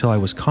air until I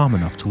was calm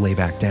enough to lay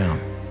back down.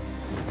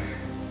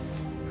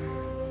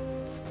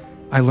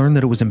 I learned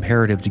that it was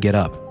imperative to get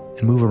up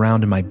and move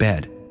around in my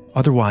bed,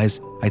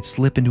 otherwise I'd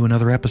slip into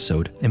another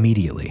episode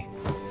immediately.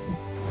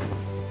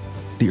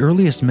 The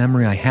earliest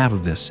memory I have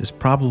of this is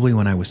probably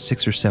when I was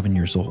 6 or 7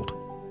 years old.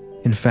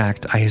 In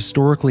fact, I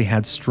historically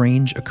had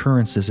strange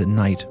occurrences at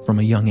night from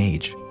a young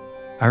age.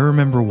 I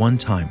remember one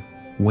time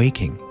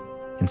waking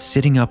and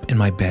sitting up in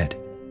my bed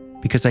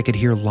because I could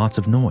hear lots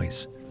of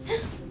noise.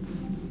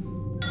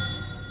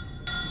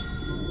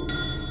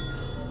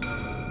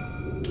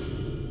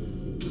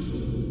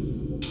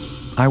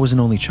 I was an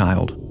only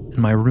child, and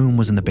my room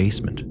was in the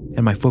basement,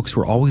 and my folks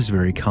were always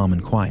very calm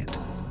and quiet,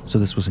 so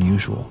this was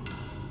unusual.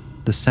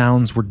 The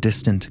sounds were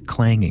distant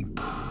clanging,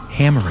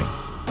 hammering,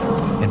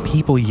 and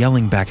people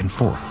yelling back and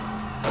forth.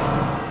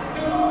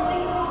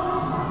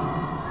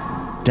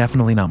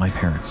 Definitely not my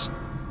parents.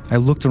 I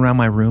looked around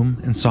my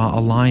room and saw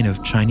a line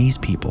of Chinese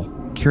people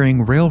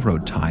carrying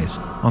railroad ties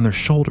on their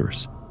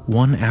shoulders,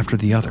 one after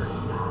the other.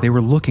 They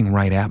were looking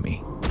right at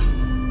me.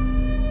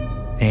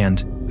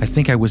 And I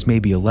think I was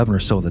maybe 11 or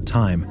so at the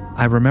time.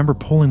 I remember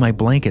pulling my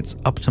blankets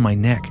up to my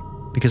neck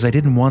because I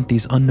didn't want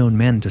these unknown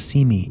men to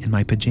see me in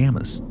my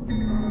pajamas.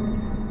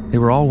 They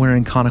were all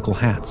wearing conical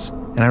hats,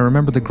 and I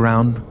remember the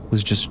ground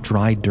was just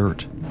dry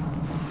dirt.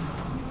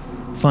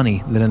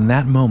 Funny that in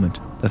that moment,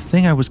 the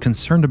thing I was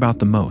concerned about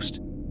the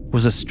most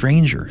was a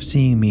stranger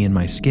seeing me in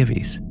my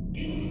skivvies.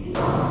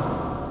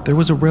 There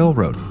was a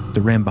railroad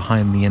that ran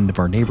behind the end of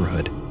our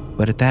neighborhood,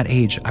 but at that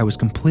age, I was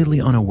completely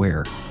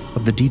unaware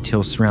of the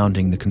details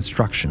surrounding the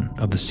construction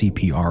of the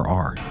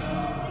CPRR.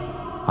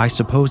 I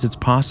suppose it's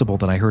possible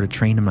that I heard a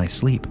train in my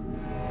sleep,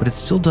 but it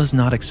still does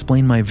not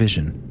explain my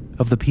vision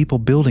of the people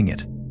building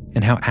it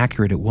and how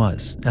accurate it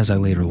was, as I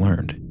later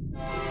learned.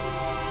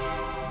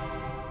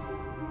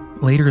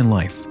 Later in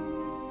life,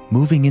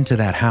 moving into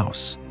that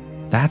house,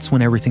 that's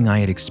when everything I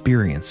had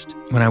experienced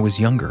when I was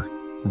younger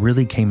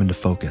really came into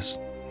focus.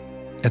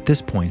 At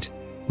this point,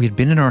 we had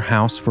been in our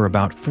house for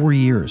about 4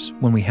 years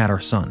when we had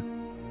our son.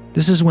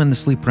 This is when the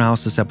sleep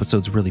paralysis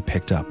episodes really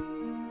picked up,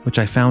 which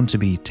I found to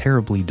be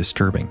terribly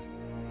disturbing.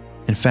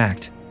 In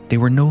fact, they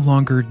were no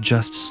longer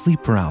just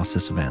sleep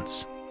paralysis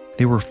events.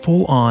 They were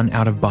full-on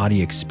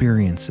out-of-body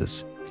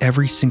experiences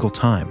every single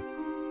time.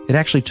 It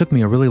actually took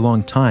me a really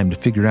long time to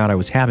figure out I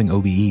was having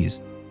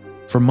OBEs.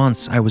 For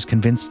months, I was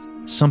convinced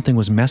something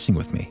was messing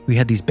with me. We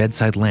had these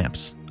bedside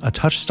lamps, a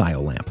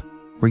touch-style lamp,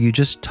 where you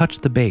just touch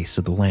the base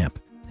of the lamp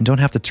and don't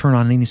have to turn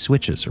on any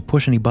switches or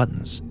push any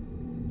buttons.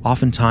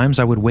 Oftentimes,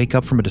 I would wake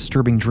up from a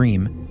disturbing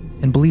dream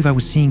and believe I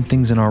was seeing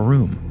things in our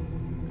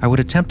room. I would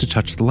attempt to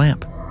touch the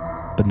lamp,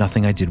 but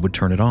nothing I did would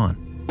turn it on.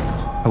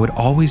 I would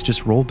always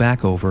just roll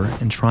back over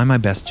and try my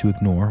best to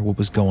ignore what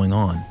was going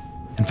on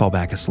and fall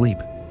back asleep.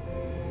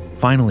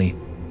 Finally,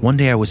 one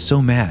day I was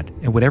so mad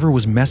at whatever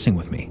was messing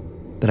with me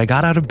that I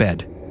got out of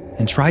bed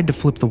and tried to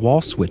flip the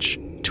wall switch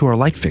to our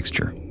light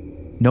fixture,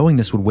 knowing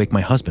this would wake my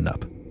husband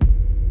up.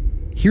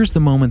 Here's the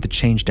moment that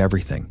changed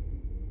everything.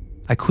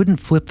 I couldn't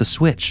flip the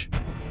switch.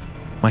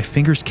 My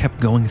fingers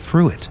kept going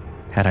through it,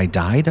 Had I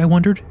died, I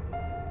wondered?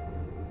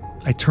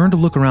 I turned to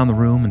look around the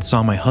room and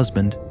saw my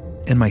husband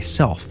and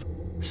myself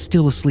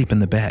still asleep in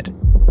the bed.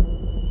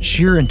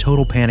 Sheer and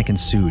total panic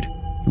ensued.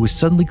 It was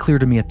suddenly clear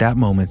to me at that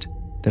moment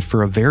that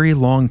for a very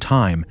long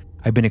time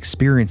I'd been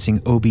experiencing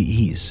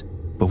OBEs,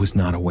 but was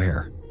not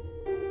aware.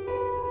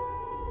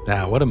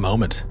 Ah, what a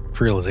moment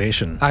for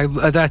realization. I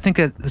think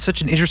that it's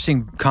such an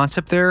interesting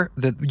concept there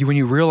that when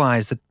you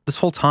realize that this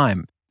whole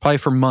time, probably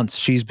for months,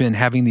 she's been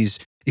having these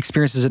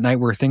experiences at night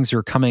where things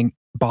are coming,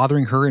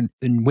 bothering her and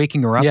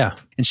waking her up. Yeah.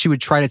 And she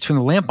would try to turn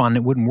the lamp on and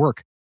it wouldn't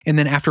work. And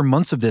then after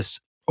months of this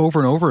over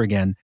and over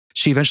again,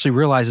 she eventually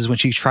realizes when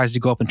she tries to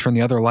go up and turn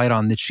the other light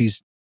on that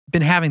she's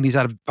been having these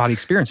out-of-body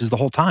experiences the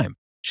whole time.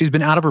 She's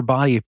been out of her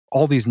body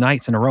all these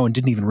nights in a row and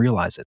didn't even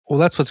realize it. Well,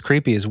 that's what's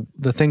creepy is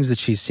the things that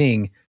she's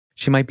seeing,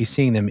 she might be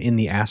seeing them in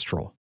the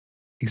astral.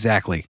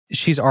 Exactly.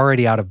 She's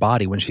already out of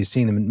body when she's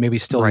seeing them, maybe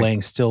still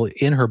laying still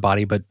in her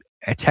body, but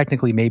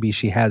technically maybe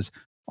she has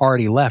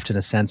already left in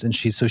a sense. And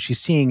she's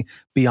seeing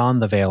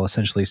beyond the veil,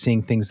 essentially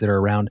seeing things that are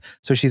around.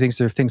 So she thinks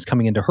there are things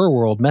coming into her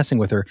world, messing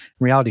with her.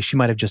 In reality, she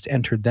might have just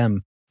entered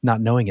them,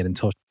 not knowing it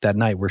until that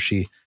night where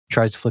she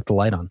tries to flick the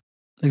light on.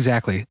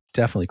 Exactly.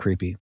 Definitely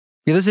creepy.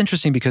 Yeah, this is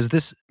interesting because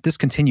this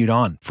continued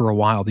on for a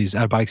while, these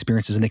out-of-body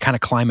experiences, and they kind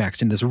of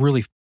climaxed into this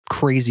really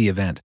crazy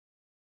event.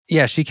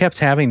 Yeah, she kept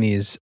having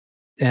these.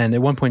 And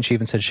at one point, she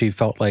even said she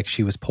felt like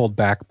she was pulled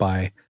back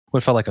by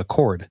what felt like a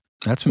cord.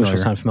 That's familiar. Which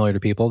will sound familiar to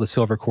people, the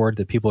silver cord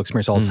that people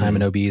experience all the time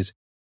in OBs.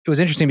 It was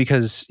interesting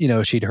because,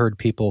 she'd heard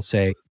people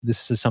say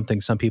this is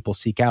something some people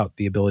seek out,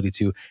 the ability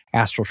to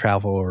astral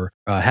travel or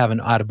have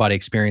an out-of-body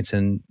experience.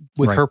 And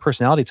with her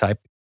personality type,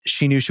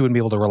 she knew she wouldn't be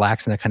able to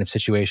relax in that kind of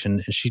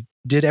situation. And she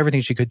did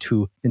everything she could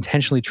to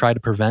intentionally try to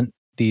prevent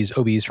these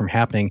OBs from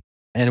happening.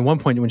 And at one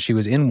point when she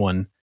was in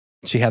one,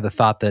 she had the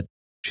thought that,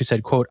 she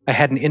said, quote, "I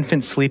had an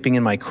infant sleeping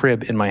in my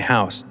crib in my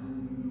house.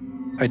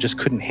 I just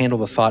couldn't handle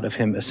the thought of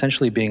him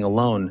essentially being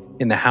alone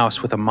in the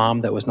house with a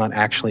mom that was not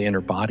actually in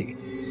her body."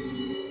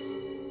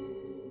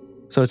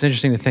 So it's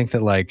interesting to think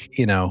that,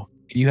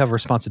 you have a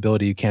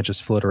responsibility. You can't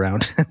just float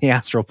around in the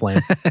astral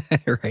plane.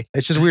 Right.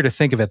 It's just weird to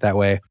think of it that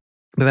way.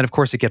 But then, of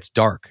course, it gets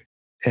dark.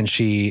 And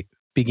she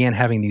began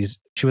having these,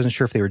 she wasn't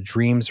sure if they were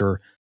dreams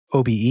or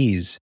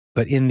OBEs,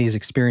 but in these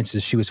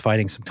experiences, she was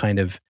fighting some kind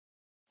of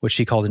what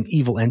she called an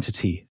evil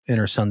entity in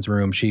her son's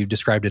room. She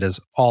described it as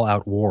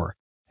all-out war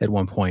at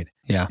one point.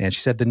 Yeah. And she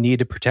said the need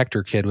to protect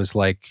her kid was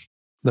like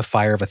the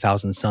fire of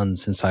 1,000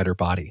 suns inside her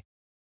body.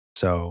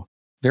 So,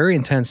 very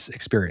intense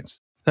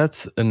experience.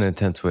 That's an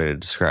intense way to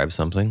describe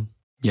something.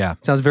 Yeah.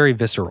 Sounds very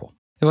visceral.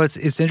 Well,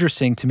 it's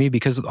interesting to me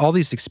because all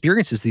these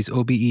experiences, these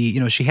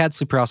OBE, she had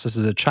sleep paralysis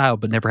as a child,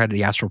 but never had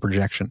the astral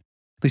projection.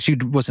 At least she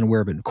wasn't aware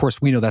of it. Of course,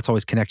 we know that's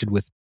always connected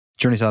with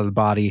journeys out of the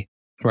body.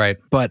 Right.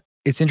 But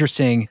it's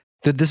interesting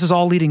that this is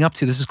all leading up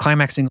to, this is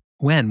climaxing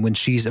when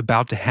she's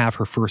about to have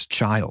her first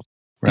child.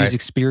 Right. These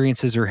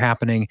experiences are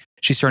happening.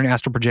 She's starting to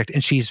astral project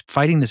and she's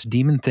fighting this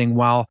demon thing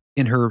while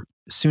in her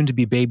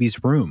soon-to-be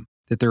baby's room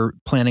that they're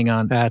planning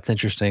on. That's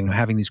interesting.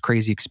 Having these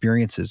crazy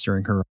experiences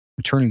during her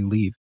maternity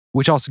leave,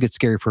 which also gets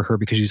scary for her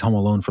because she's home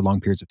alone for long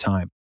periods of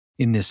time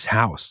in this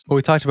house. Well,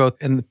 we talked about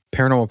in the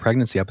paranormal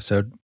pregnancy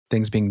episode,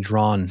 things being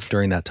drawn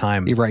during that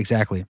time. Yeah, right,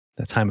 exactly.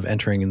 That time of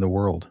entering in the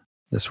world,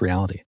 this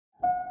reality.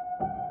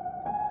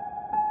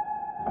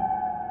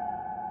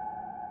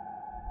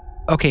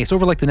 Okay, so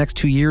over the next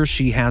 2 years,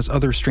 she has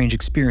other strange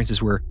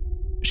experiences where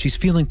she's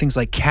feeling things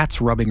like cats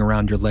rubbing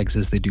around your legs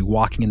as they do,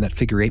 walking in that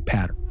figure 8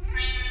 pattern.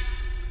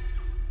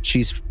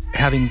 She's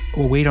having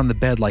a weight on the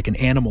bed like an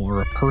animal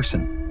or a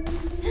person.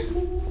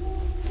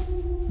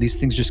 These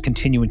things just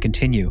continue and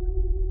continue.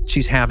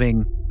 She's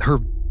having her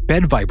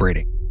bed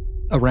vibrating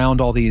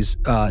around all these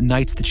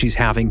nights that she's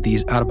having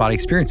these out-of-body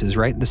experiences,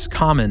 right? This is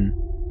common.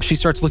 She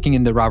starts looking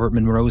into Robert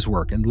Monroe's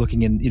work and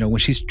looking in, when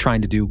she's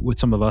trying to do what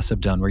some of us have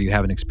done, where you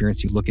have an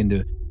experience, you look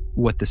into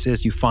what this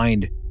is, you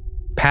find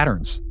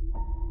patterns.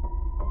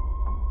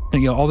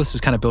 And, all this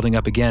is kind of building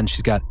up again.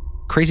 She's got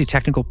crazy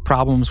technical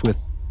problems with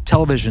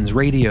televisions,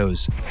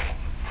 radios,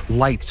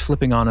 lights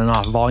flipping on and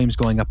off, volumes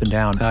going up and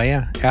down. Oh,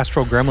 yeah.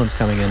 Astral gremlins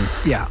coming in.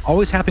 Yeah.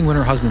 Always happening when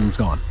her husband's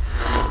gone.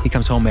 He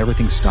comes home,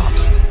 everything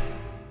stops.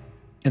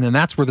 And then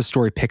that's where the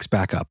story picks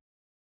back up.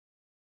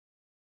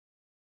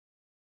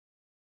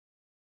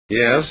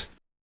 Yes.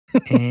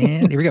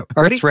 And here we go.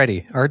 Art's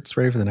ready. Art's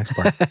ready for the next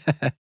part.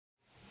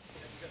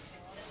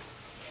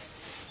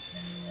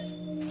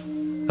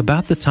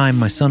 About the time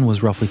my son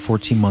was roughly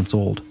 14 months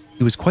old,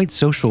 he was quite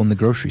social in the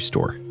grocery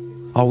store,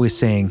 always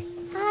saying,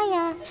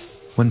 "Hiya,"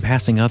 when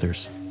passing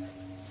others.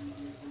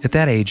 At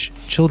that age,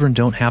 children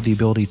don't have the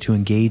ability to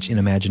engage in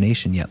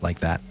imagination yet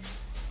like that.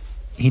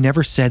 He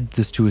never said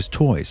this to his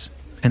toys,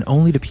 and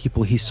only to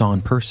people he saw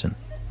in person.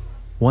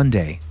 One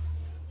day,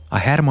 I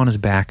had him on his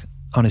back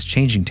on his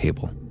changing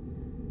table.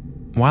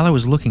 While I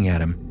was looking at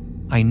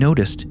him, I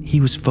noticed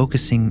he was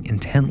focusing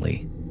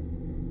intently.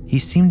 He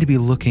seemed to be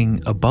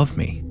looking above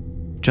me,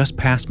 just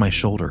past my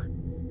shoulder.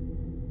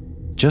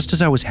 Just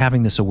as I was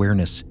having this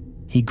awareness,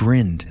 he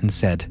grinned and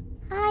said,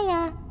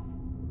 "Hiya,"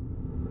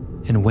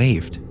 and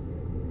waved,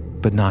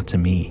 but not to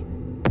me.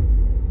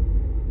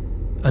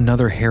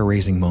 Another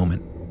hair-raising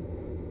moment.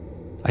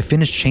 I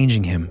finished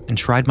changing him and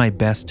tried my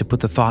best to put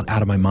the thought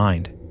out of my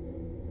mind.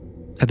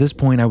 At this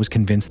point, I was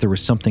convinced there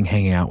was something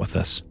hanging out with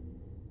us.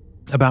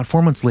 About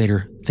 4 months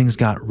later, things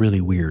got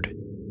really weird.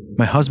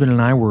 My husband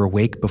and I were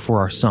awake before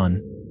our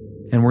son,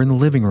 and were in the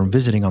living room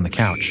visiting on the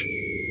couch.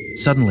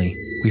 Suddenly,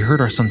 we heard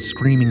our son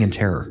screaming in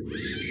terror.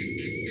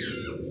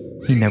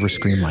 He never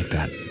screamed like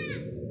that.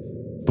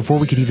 Before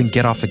we could even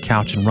get off the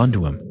couch and run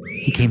to him,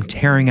 he came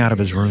tearing out of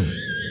his room.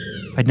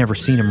 I'd never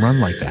seen him run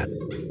like that.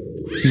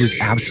 He was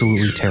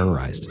absolutely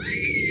terrorized.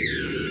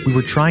 We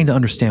were trying to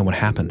understand what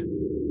happened.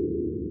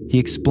 He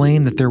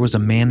explained that there was a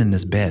man in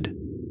his bed,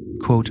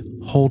 quote,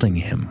 holding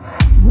him.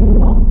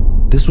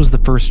 This was the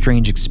first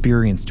strange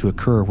experience to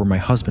occur where my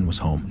husband was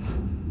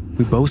home.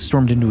 We both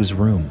stormed into his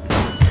room.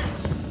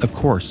 Of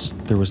course,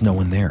 there was no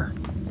one there.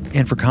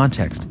 And for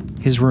context,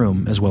 his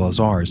room, as well as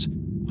ours,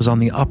 was on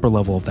the upper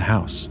level of the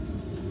house.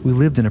 We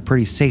lived in a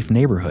pretty safe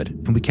neighborhood,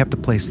 and we kept the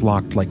place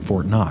locked like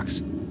Fort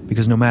Knox,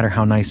 because no matter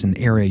how nice an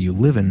area you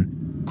live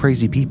in,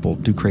 crazy people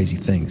do crazy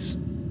things.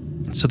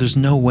 So there's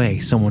no way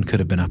someone could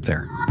have been up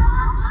there.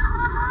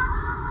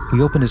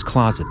 We opened his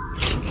closet,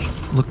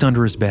 looked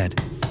under his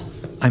bed.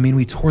 I mean,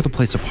 we tore the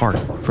place apart.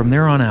 From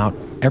there on out,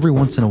 every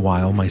once in a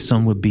while, my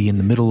son would be in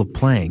the middle of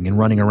playing and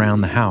running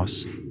around the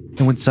house,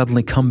 and would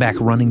suddenly come back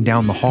running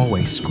down the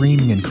hallway,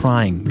 screaming and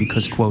crying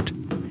because, quote,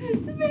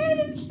 "The man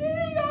is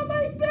sitting on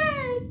my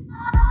bed."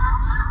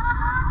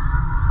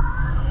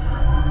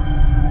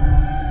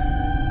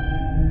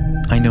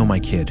 I know my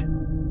kid.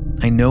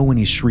 I know when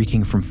he's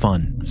shrieking from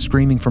fun,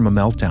 screaming from a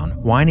meltdown,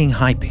 whining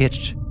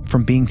high-pitched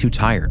from being too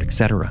tired,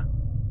 etc.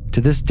 To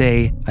this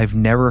day, I've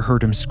never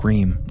heard him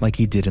scream like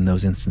he did in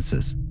those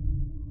instances.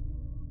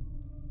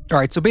 All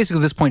right, so basically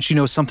at this point, she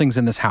knows something's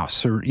in this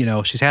house. Or,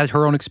 she's had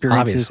her own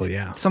experiences. Obviously,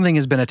 yeah. Something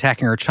has been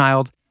attacking her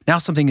child. Now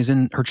something is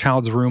in her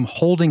child's room,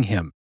 holding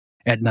him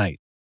at night,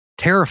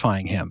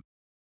 terrifying him.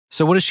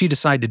 So what does she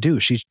decide to do?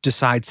 She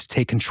decides to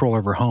take control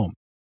of her home.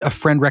 A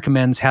friend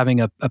recommends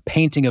having a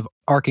painting of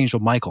Archangel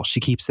Michael.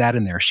 She keeps that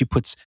in there. She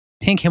puts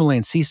pink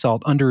Himalayan sea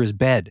salt under his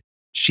bed.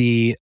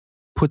 She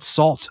puts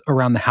salt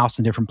around the house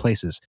in different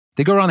places.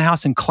 They go around the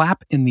house and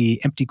clap in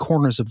the empty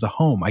corners of the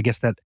home. I guess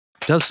that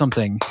does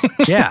something.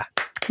 Yeah.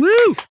 Woo!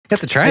 You have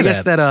to try I that.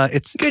 guess that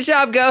it's... Good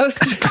job,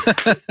 Ghost.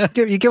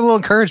 You give a little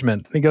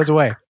encouragement. It goes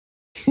away.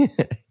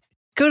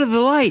 Go to the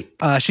light.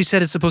 She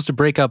said it's supposed to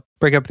break up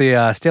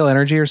the stale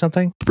energy or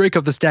something? break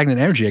up the stagnant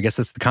energy. I guess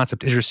that's the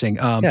concept. Interesting.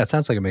 Yeah, it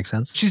sounds like it makes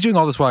sense. She's doing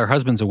all this while her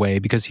husband's away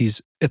because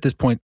he's, at this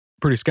point,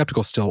 pretty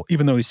skeptical still,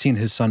 even though he's seen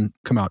his son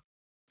come out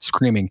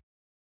screaming.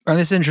 And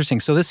this is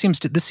interesting. So this seems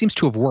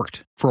to have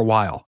worked for a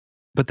while.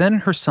 But then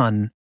her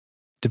son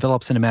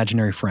develops an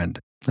imaginary friend.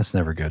 That's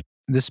never good.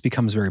 This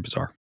becomes very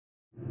bizarre.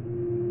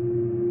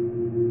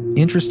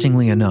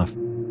 Interestingly enough,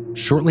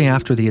 shortly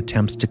after the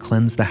attempts to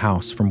cleanse the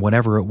house from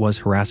whatever it was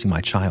harassing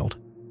my child,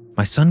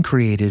 my son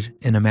created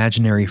an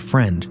imaginary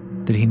friend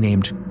that he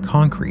named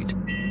Concrete.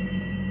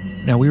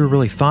 Now, we were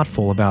really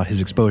thoughtful about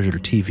his exposure to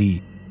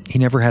TV. He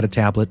never had a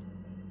tablet.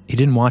 He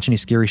didn't watch any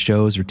scary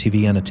shows or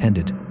TV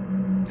unattended.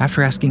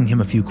 After asking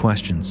him a few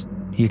questions,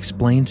 he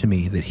explained to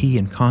me that he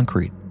and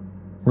Concrete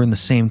were in the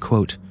same,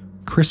 quote,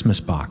 Christmas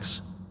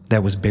box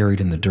that was buried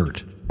in the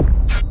dirt.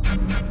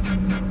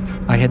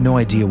 I had no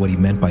idea what he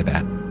meant by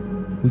that.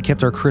 We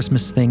kept our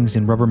Christmas things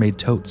in Rubbermaid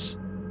totes,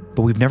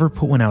 but we've never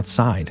put one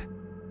outside,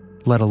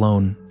 let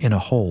alone in a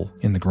hole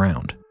in the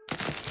ground.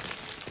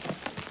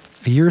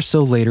 A year or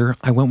so later,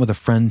 I went with a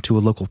friend to a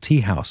local tea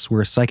house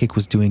where a psychic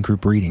was doing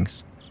group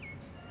readings.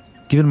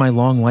 Given my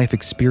long life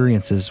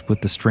experiences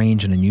with the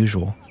strange and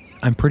unusual,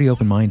 I'm pretty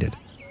open-minded.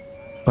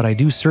 But I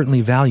do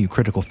certainly value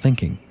critical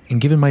thinking,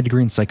 and given my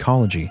degree in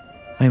psychology,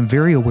 I am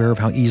very aware of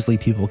how easily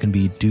people can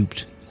be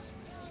duped.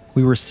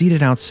 We were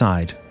seated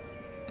outside,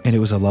 and it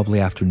was a lovely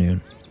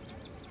afternoon.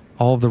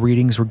 All of the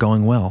readings were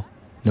going well,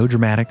 no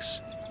dramatics,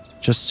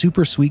 just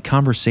super sweet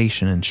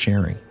conversation and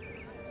sharing.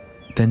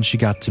 Then she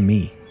got to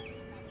me.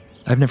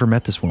 I've never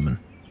met this woman,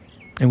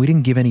 and we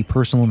didn't give any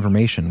personal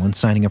information when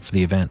signing up for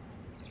the event.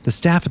 The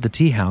staff at the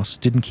tea house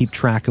didn't keep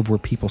track of where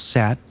people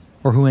sat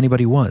or who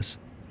anybody was.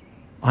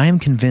 I am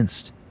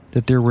convinced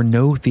that there were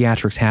no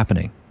theatrics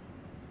happening.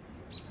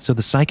 So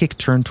the psychic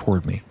turned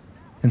toward me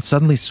and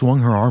suddenly swung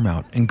her arm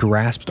out and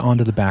grasped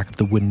onto the back of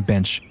the wooden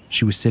bench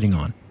she was sitting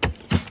on.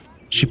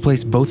 She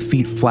placed both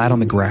feet flat on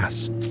the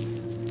grass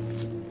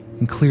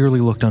and clearly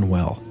looked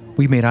unwell.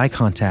 We made eye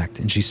contact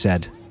and she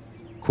said,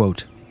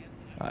 quote,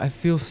 I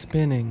feel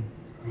spinning.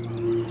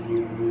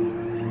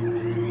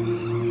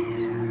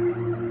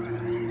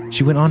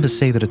 She went on to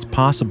say that it's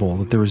possible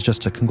that there was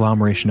just a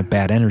conglomeration of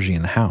bad energy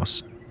in the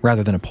house,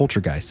 rather than a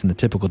poltergeist in the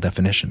typical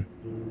definition.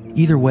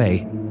 Either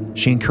way,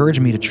 she encouraged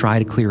me to try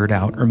to clear it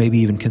out or maybe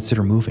even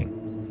consider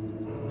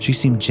moving. She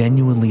seemed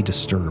genuinely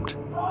disturbed.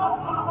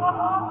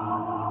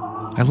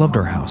 I loved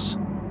our house.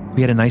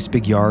 We had a nice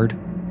big yard,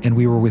 and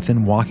we were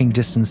within walking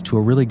distance to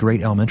a really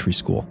great elementary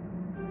school.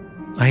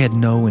 I had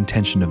no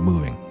intention of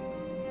moving.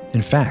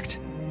 In fact,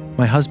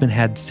 My husband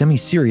had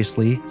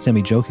semi-seriously,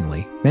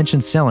 semi-jokingly,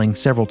 mentioned selling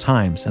several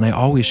times, and I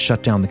always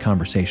shut down the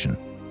conversation.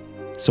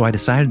 So I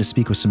decided to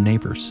speak with some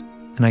neighbors,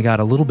 and I got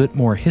a little bit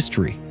more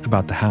history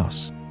about the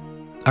house.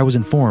 I was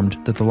informed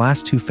that the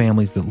last 2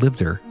 families that lived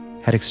there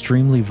had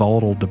extremely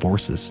volatile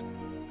divorces.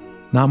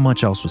 Not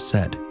much else was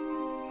said.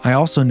 I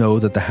also know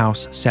that the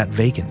house sat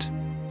vacant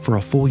for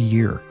a full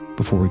year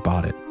before we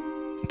bought it.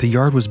 The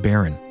yard was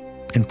barren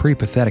and pretty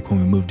pathetic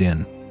when we moved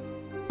in,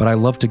 but I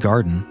loved to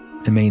garden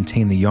and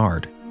maintain the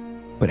yard.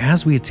 But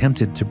as we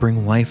attempted to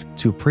bring life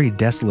to a pretty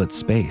desolate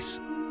space,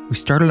 we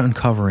started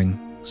uncovering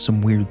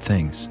some weird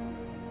things.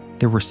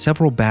 There were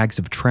several bags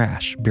of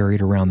trash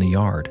buried around the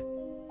yard,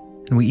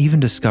 and we even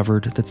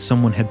discovered that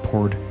someone had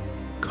poured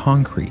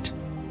concrete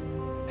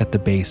at the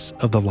base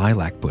of the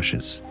lilac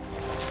bushes,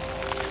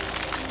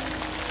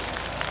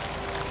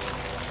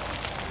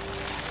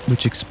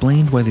 which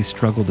explained why they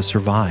struggled to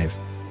survive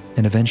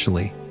and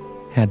eventually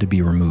had to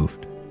be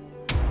removed.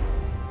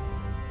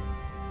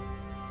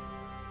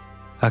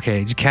 Okay,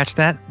 did you catch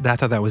that? I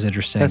thought that was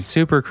interesting. That's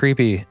super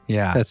creepy.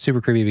 Yeah. That's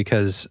super creepy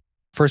because,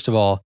 first of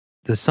all,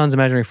 the son's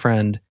imaginary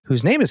friend,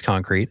 whose name is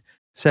Concrete,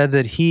 said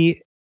that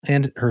he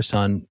and her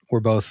son were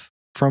both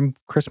from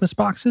Christmas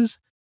boxes. Is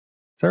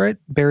that right?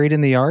 Buried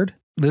in the yard?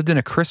 Lived in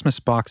a Christmas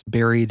box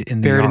buried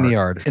in the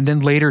yard. And then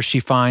later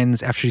she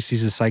finds, after she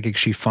sees the psychic,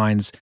 she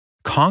finds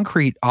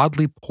concrete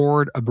oddly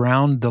poured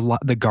around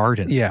the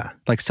garden. Yeah.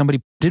 Like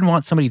somebody didn't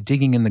want somebody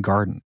digging in the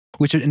garden,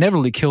 which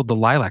inevitably killed the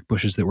lilac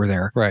bushes that were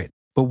there. Right.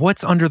 But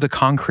what's under the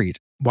concrete?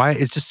 Why?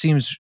 It just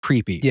seems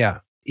creepy. Yeah.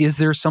 Is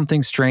there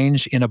something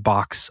strange in a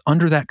box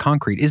under that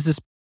concrete? Is this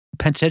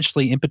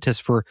potentially impetus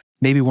for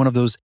maybe one of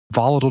those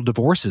volatile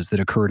divorces that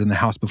occurred in the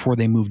house before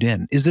they moved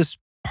in? Is this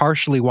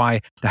partially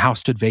why the house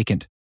stood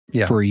vacant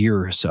for a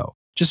year or so?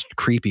 Just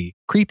creepy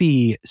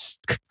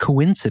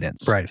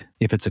coincidence. Right.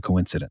 If it's a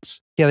coincidence.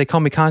 Yeah, they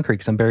call me Concrete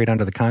because I'm buried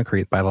under the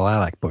concrete by the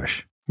lilac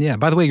bush. Yeah.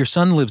 By the way, your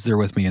son lives there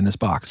with me in this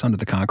box under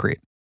the concrete.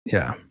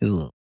 Yeah.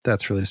 Ugh.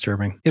 That's really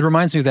disturbing. It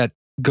reminds me of that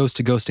Ghost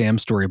to Ghost AM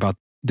story about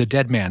the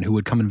dead man who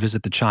would come and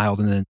visit the child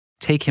and then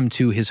take him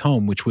to his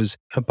home, which was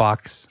a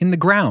box in the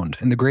ground,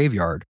 in the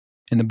graveyard.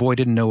 And the boy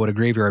didn't know what a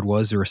graveyard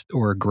was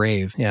or a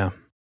grave. Yeah.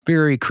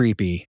 Very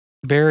creepy.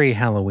 Very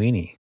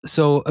Halloween-y.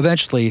 So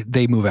eventually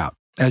they move out,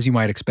 as you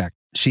might expect.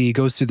 She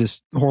goes through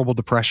this horrible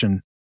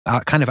depression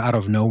kind of out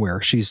of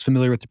nowhere. She's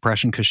familiar with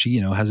depression because she,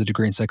 has a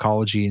degree in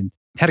psychology and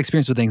had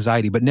experience with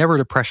anxiety, but never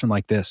depression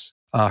like this.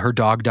 Her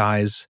dog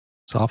dies.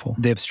 It's awful.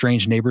 They have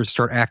strange neighbors,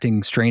 start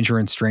acting stranger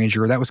and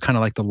stranger. That was kind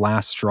of like the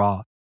last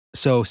straw.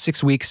 So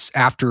 6 weeks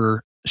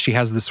after she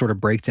has this sort of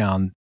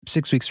breakdown,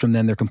 6 weeks from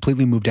then, they're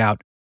completely moved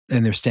out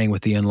and they're staying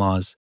with the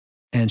in-laws.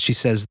 And she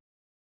says,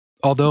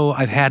 although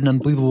I've had an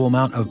unbelievable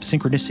amount of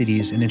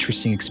synchronicities and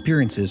interesting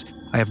experiences,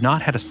 I have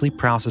not had a sleep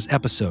paralysis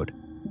episode,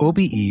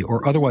 OBE,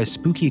 or otherwise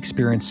spooky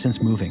experience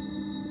since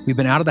moving. We've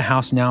been out of the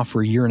house now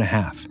for a year and a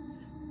half.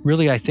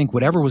 Really, I think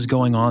whatever was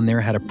going on there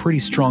had a pretty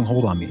strong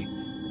hold on me.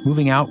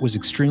 Moving out was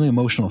extremely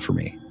emotional for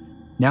me.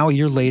 Now, a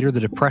year later, the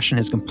depression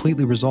has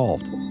completely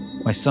resolved.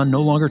 My son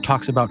no longer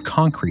talks about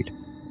concrete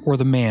or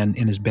the man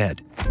in his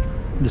bed.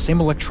 The same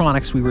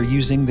electronics we were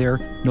using there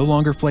no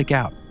longer flake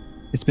out.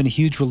 It's been a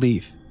huge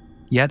relief.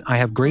 Yet, I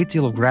have a great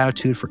deal of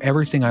gratitude for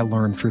everything I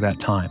learned through that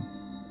time.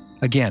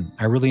 Again,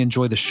 I really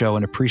enjoy the show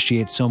and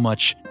appreciate so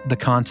much the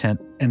content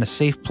and a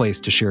safe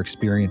place to share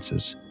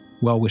experiences.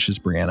 Well wishes,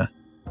 Brianna.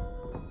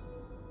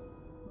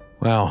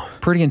 Wow.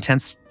 Pretty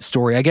intense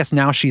story. I guess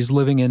now she's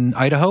living in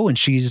Idaho and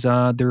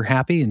they're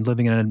happy and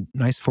living in a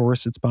nice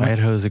forested spot.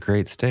 Idaho's a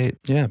great state.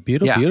 Yeah,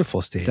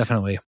 beautiful state.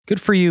 Definitely.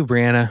 Good for you,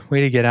 Brianna. Way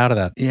to get out of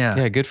that. Yeah.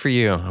 Yeah, good for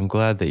you. I'm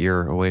glad that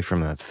you're away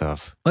from that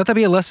stuff. Let that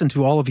be a lesson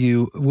to all of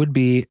you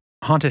would-be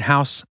haunted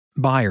house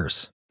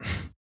buyers.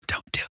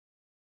 Don't do it.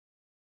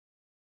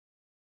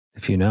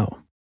 If you know.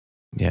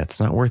 Yeah, it's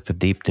not worth the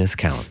deep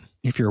discount.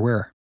 If you're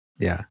aware.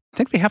 Yeah. I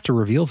think they have to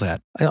reveal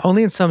that.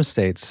 Only in some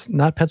states,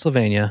 not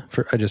Pennsylvania.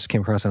 I just came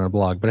across it on a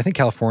blog, but I think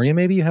California,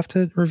 maybe you have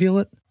to reveal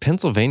it.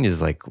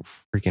 Pennsylvania's like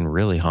freaking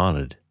really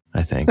haunted,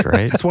 I think,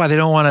 right? That's why they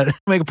don't want to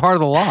make it part of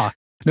the law.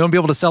 No one be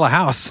able to sell a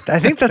house. I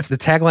think that's the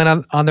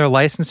tagline on their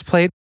license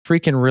plate.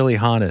 Freaking really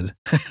haunted.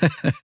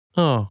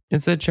 Oh,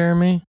 is that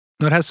Jeremy?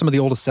 No, it has some of the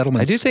oldest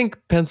settlements. I do think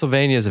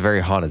Pennsylvania is a very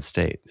haunted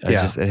state.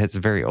 It's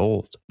very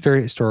old.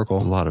 Very historical.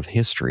 A lot of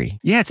history.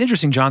 Yeah, it's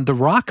interesting, John. The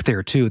rock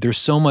there, too. There's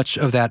so much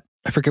of that.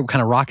 I forget what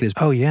kind of rock it is.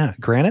 Oh, yeah.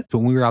 Granite? But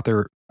when we were out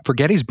there for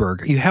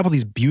Gettysburg, you have all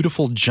these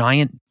beautiful,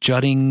 giant,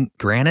 jutting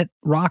granite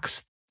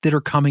rocks that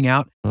are coming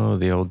out. Oh,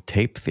 the old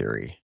tape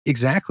theory.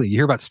 Exactly. You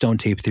hear about stone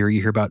tape theory.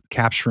 You hear about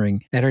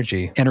capturing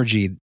energy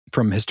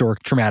from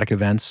historic traumatic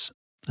events.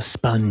 A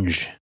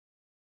sponge.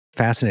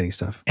 Fascinating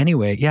stuff.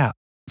 Anyway, yeah.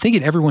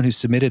 Thinking everyone who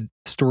submitted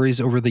stories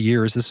over the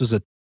years, this was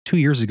 2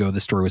 years ago, the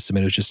story was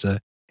submitted. It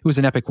was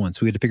an epic one,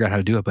 so we had to figure out how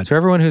to do it. But so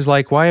everyone who's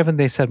like, why haven't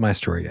they said my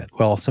story yet?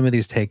 Well, some of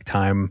these take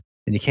time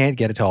and you can't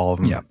get it to all of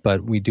them,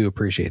 but we do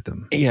appreciate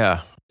them.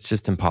 Yeah, it's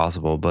just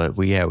impossible. But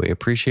we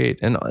appreciate,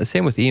 and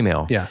same with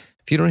email. Yeah.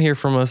 If you don't hear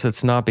from us,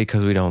 it's not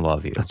because we don't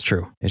love you. That's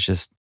true. It's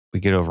just we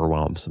get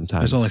overwhelmed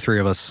sometimes. There's only 3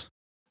 of us.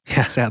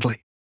 Yeah,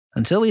 sadly.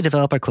 Until we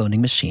develop our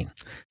cloning machine.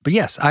 But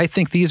yes, I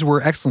think these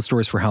were excellent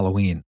stories for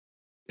Halloween.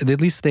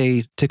 At least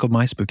they tickled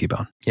my spooky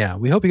bone. Yeah,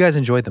 we hope you guys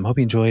enjoyed them. Hope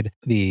you enjoyed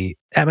the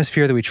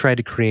atmosphere that we tried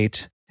to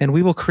create. And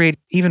we will create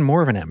even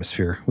more of an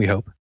atmosphere, we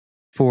hope,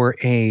 for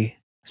a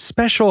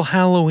special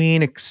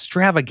Halloween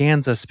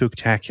extravaganza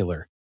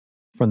spooktacular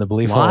from the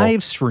Belief Hole.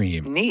 Live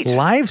stream. Neat.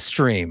 Live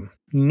stream.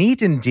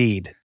 Neat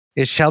indeed.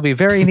 It shall be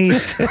very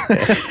neat.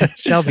 It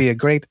shall be a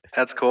great...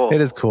 That's cool. It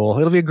is cool.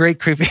 It'll be a great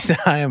creepy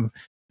time.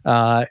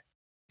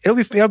 It'll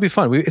be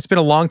fun. It's been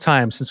a long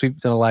time since we've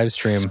done a live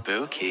stream.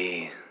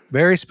 Spooky.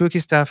 Very spooky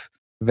stuff.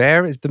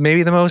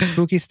 Maybe the most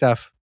spooky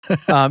stuff.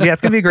 Yeah,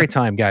 it's gonna be a great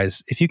time,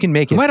 guys. If you can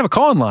make it, We might have a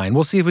call in line.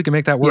 We'll see if we can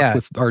make that work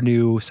with our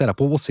new setup.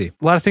 We'll see.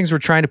 a lot of things we're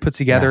trying to put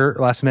together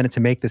last minute to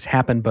make this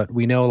happen, but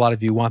we know a lot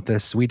of you want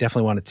this. We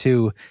definitely want it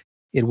too.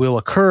 It will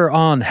occur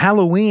on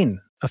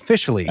Halloween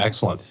officially.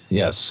 Excellent.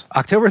 Yes.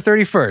 October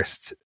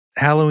 31st,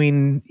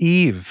 Halloween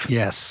Eve.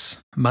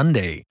 Yes.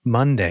 Monday.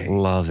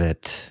 Love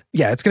it.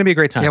 Yeah, it's gonna be a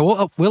great time. Yeah,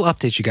 we'll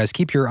update you guys.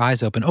 Keep your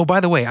eyes open. Oh, by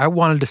the way, I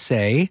wanted to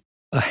say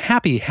a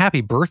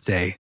happy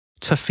birthday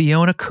to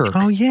Fiona Kirk.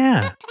 Oh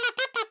yeah.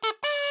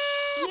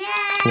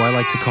 Who I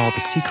like to call the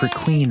secret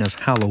queen of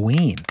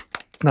Halloween.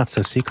 Not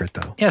so secret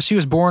though. Yeah, she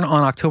was born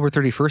on October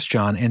 31st,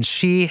 John, and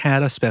she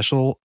had a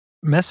special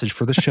message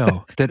for the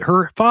show that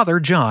her father,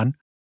 John,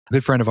 a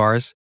good friend of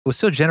ours, was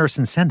so generous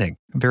in sending.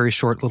 A very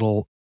short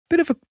little Bit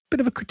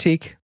of a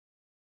critique.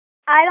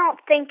 I don't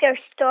think their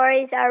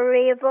stories are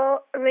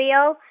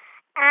real,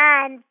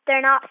 and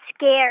they're not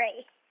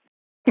scary.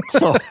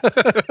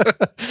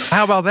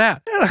 How about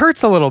that? It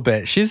hurts a little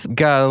bit. She's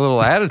got a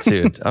little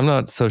attitude. I'm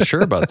not so sure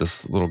about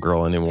this little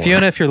girl anymore.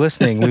 Fiona, if you're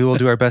listening, we will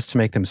do our best to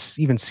make them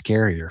even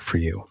scarier for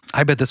you.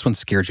 I bet this one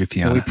scared you,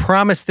 Fiona. And we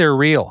promise they're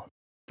real,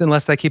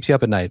 unless that keeps you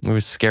up at night. We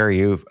scare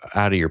you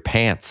out of your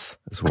pants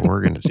is what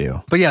we're going to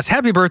do. But yes,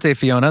 happy birthday,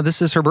 Fiona.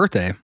 This is her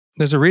birthday.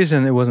 There's a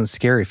reason it wasn't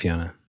scary,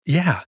 Fiona.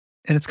 Yeah,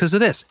 and it's because of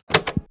this.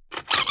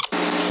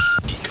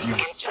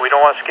 We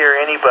don't want to scare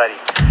anybody.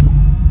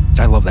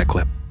 I love that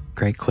clip.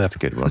 Great clip. That's a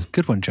good one. That's a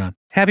good one, John.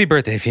 Happy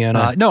birthday,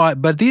 Fiona.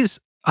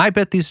 I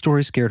bet these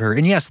stories scared her.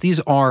 And yes, these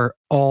are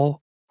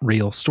all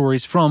real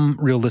stories from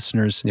real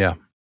listeners. Yeah.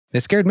 They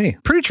scared me.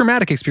 Pretty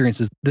traumatic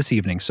experiences this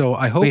evening. So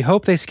we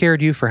hope they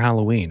scared you for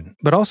Halloween,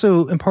 but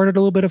also imparted a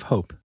little bit of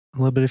hope, a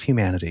little bit of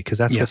humanity, because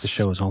that's what the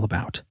show is all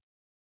about.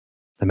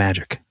 The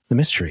magic, the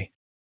mystery,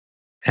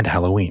 and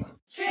Halloween.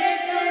 Trick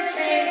or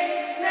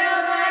treat,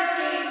 smell my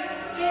feet,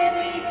 give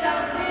me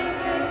something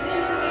good to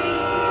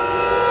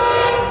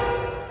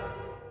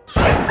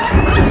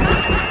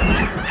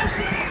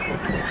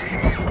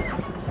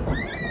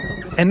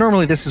eat. And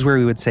normally this is where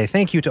we would say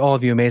thank you to all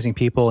of you amazing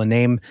people and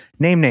name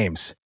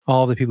names.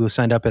 All of the people who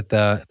signed up at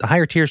the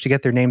higher tiers to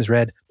get their names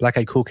read, Black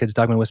Eyed Cool Kids,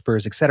 Dogman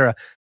Whisperers, etc.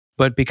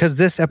 But because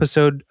this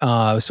episode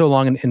was so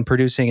long in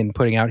producing and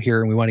putting out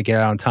here and we want to get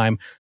it out on time,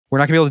 we're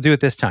not going to be able to do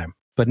it this time.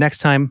 But next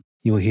time,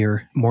 you will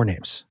hear more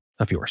names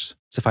of yours.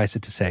 Suffice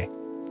it to say,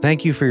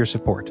 thank you for your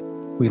support.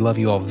 We love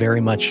you all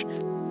very much,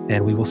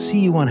 and we will see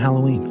you on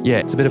Halloween. Yeah.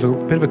 It's a bit of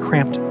a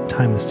cramped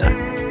time this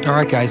time. All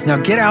right, guys. Now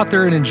get out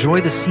there and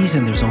enjoy the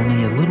season. There's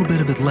only a little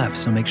bit of it left,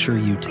 so make sure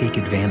you take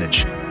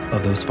advantage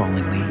of those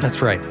falling leaves.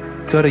 That's right.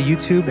 Go to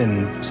YouTube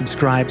and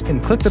subscribe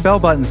and click the bell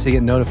button so you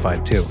get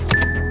notified too.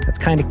 That's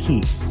kind of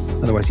key.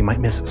 Otherwise, you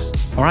might miss us.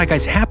 All right,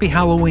 guys. Happy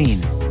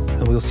Halloween.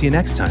 And we'll see you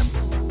next time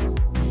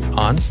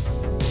on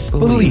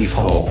Belief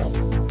Hole.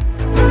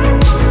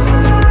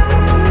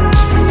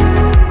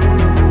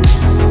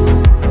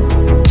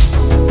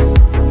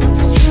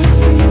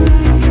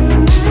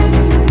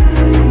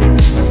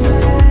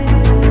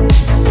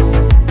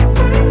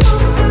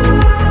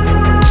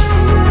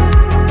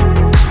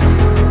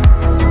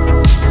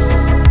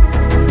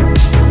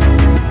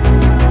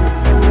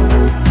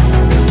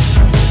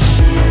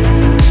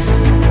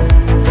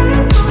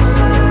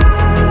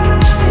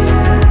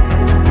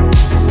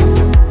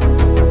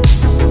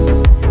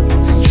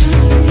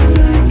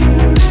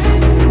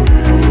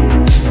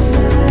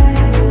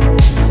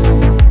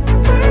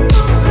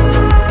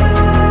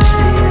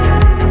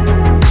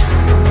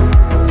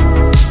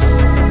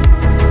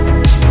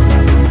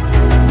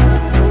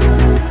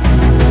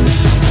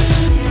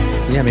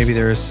 Maybe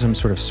there is some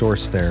sort of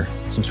source there,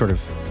 some sort of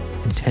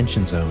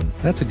intention zone.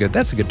 That's a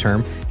good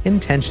term.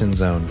 Intention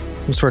zone.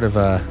 Some sort of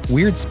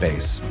weird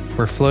space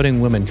where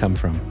floating women come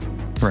from.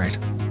 Right.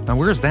 Now,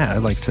 where's that?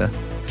 I'd like to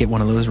get one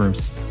of those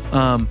rooms.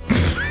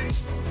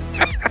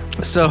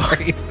 So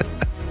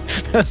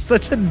that's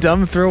such a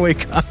dumb throwaway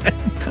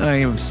comment. I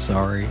am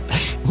sorry.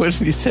 What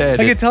did he say? I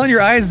could tell in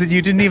your eyes that you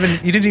didn't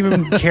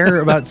even care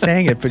about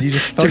saying it, but you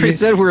just felt you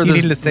said you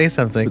needed to say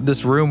something.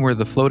 This room where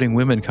the floating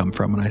women come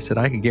from, and I said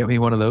I could get me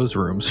one of those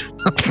rooms.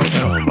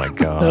 Oh my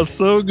god, that's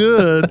so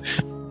good.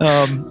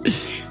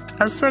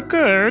 That's so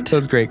good. That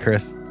was great,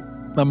 Chris.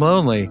 I'm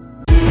lonely.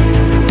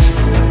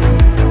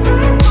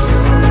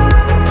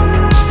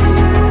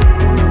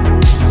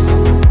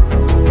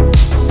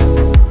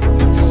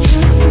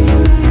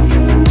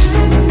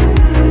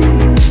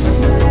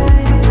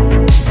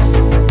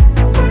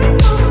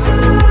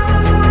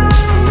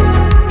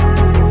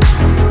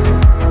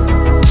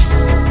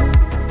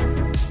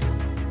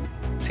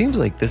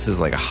 like this is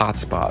like a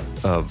hotspot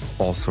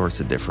of all sorts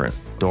of different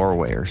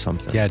doorway or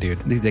something. Yeah, dude.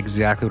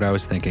 Exactly what I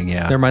was thinking,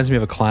 yeah. That reminds me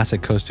of a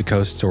classic Coast to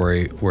Coast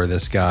story where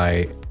this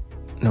guy...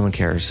 No one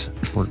cares.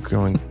 We're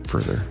going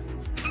further.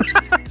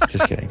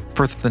 Just kidding.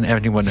 Further than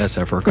anyone has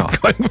ever gone.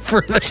 Going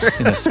further.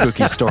 In a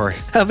spooky story.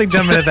 I don't think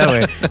jumping it that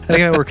way. I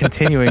think we're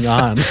continuing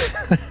on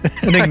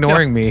and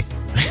ignoring me.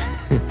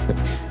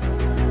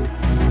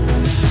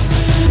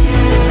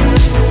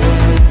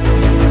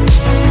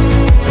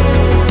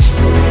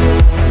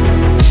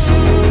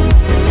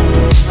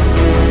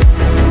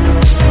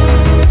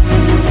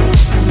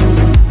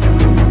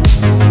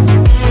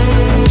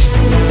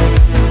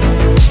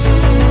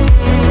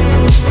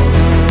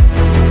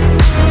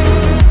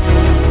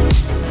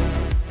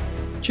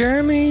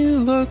 Jeremy, you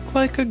look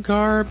like a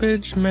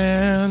garbage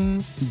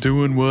man.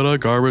 Doing what a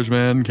garbage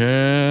man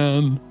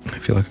can. I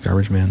feel like a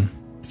garbage man.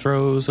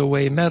 Throws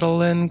away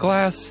metal and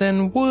glass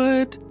and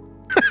wood.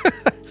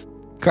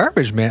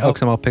 Garbage man? Oh,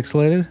 because I'm all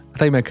pixelated? I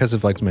thought you meant because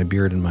of like my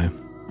beard and my...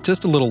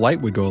 Just a little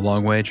light would go a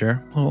long way,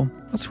 Jer. Oh,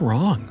 what's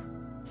wrong?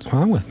 What's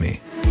wrong with me?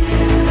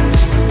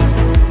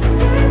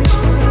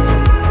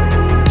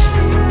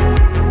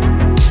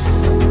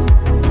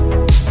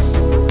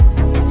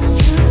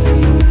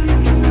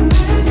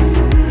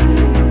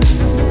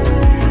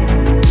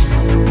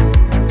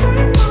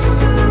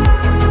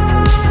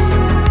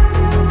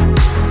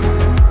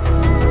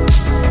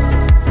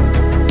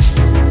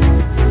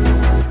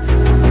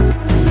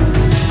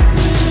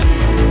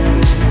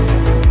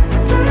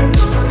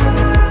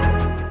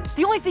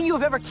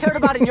 Cared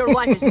about in your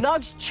life is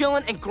nugs,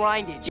 chillin', and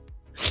grindage.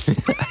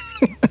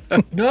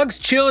 Nugs,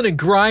 chillin', and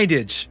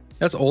grindage.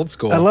 That's old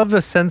school. I love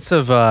the sense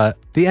of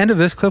the end of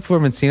this clip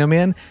from Encino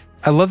Man.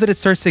 I love that it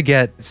starts to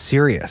get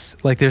serious.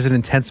 Like there's an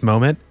intense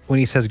moment when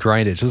he says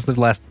grindage. This is the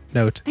last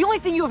note. The only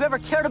thing you have ever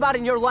cared about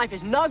in your life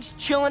is nugs,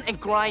 chillin', and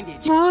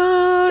grindage. You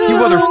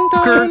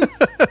motherfucker.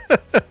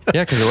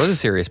 Yeah, because it was a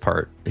serious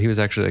part. He was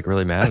actually like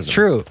really mad. That's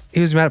true.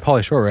 He was mad at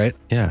Pauly Shore, right?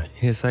 Yeah.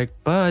 He's like,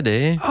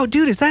 buddy. Oh,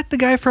 dude, is that the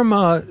guy from,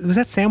 was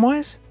that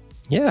Samwise?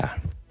 Yeah.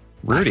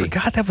 Rudy. I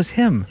forgot that was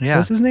him. Yeah.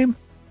 What's his name?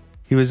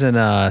 He was in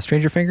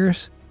Stranger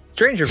Fingers.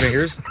 Stranger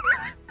Fingers.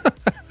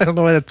 I don't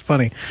know why that's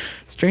funny.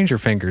 Stranger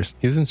Fingers.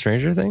 He was in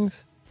Stranger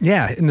Things?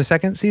 Yeah, in the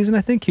second season,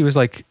 I think. He was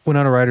like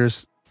Winona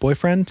Ryder's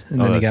boyfriend,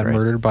 and then he got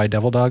murdered by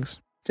devil dogs.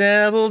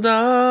 Devil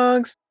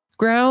dogs.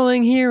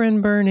 Growling here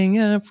and burning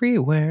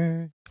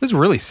everywhere. It was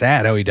really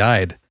sad how he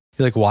died.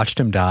 You like watched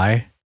him die,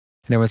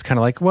 and everyone's kind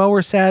of like, well,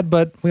 we're sad,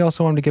 but we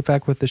also want him to get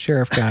back with the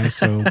sheriff guy,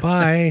 so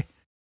bye.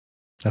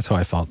 That's how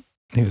I felt.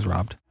 He was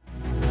robbed.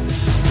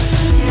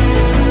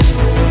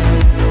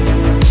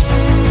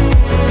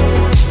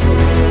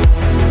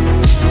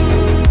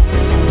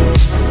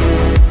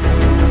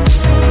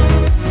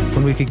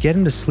 When we could get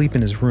him to sleep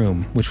in his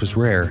room, which was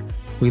rare,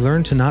 we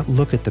learned to not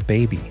look at the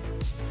baby.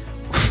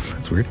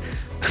 That's weird.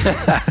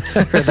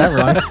 I read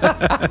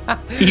that wrong.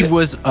 He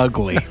was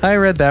ugly. I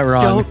read that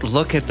wrong. Don't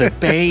look at the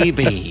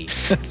baby.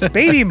 It's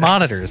baby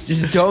monitors.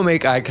 Just don't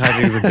make eye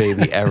contact with the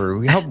baby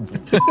ever. How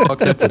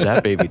fucked up did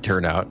that baby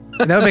turn out?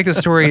 That would make the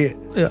story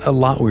a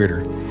lot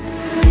weirder.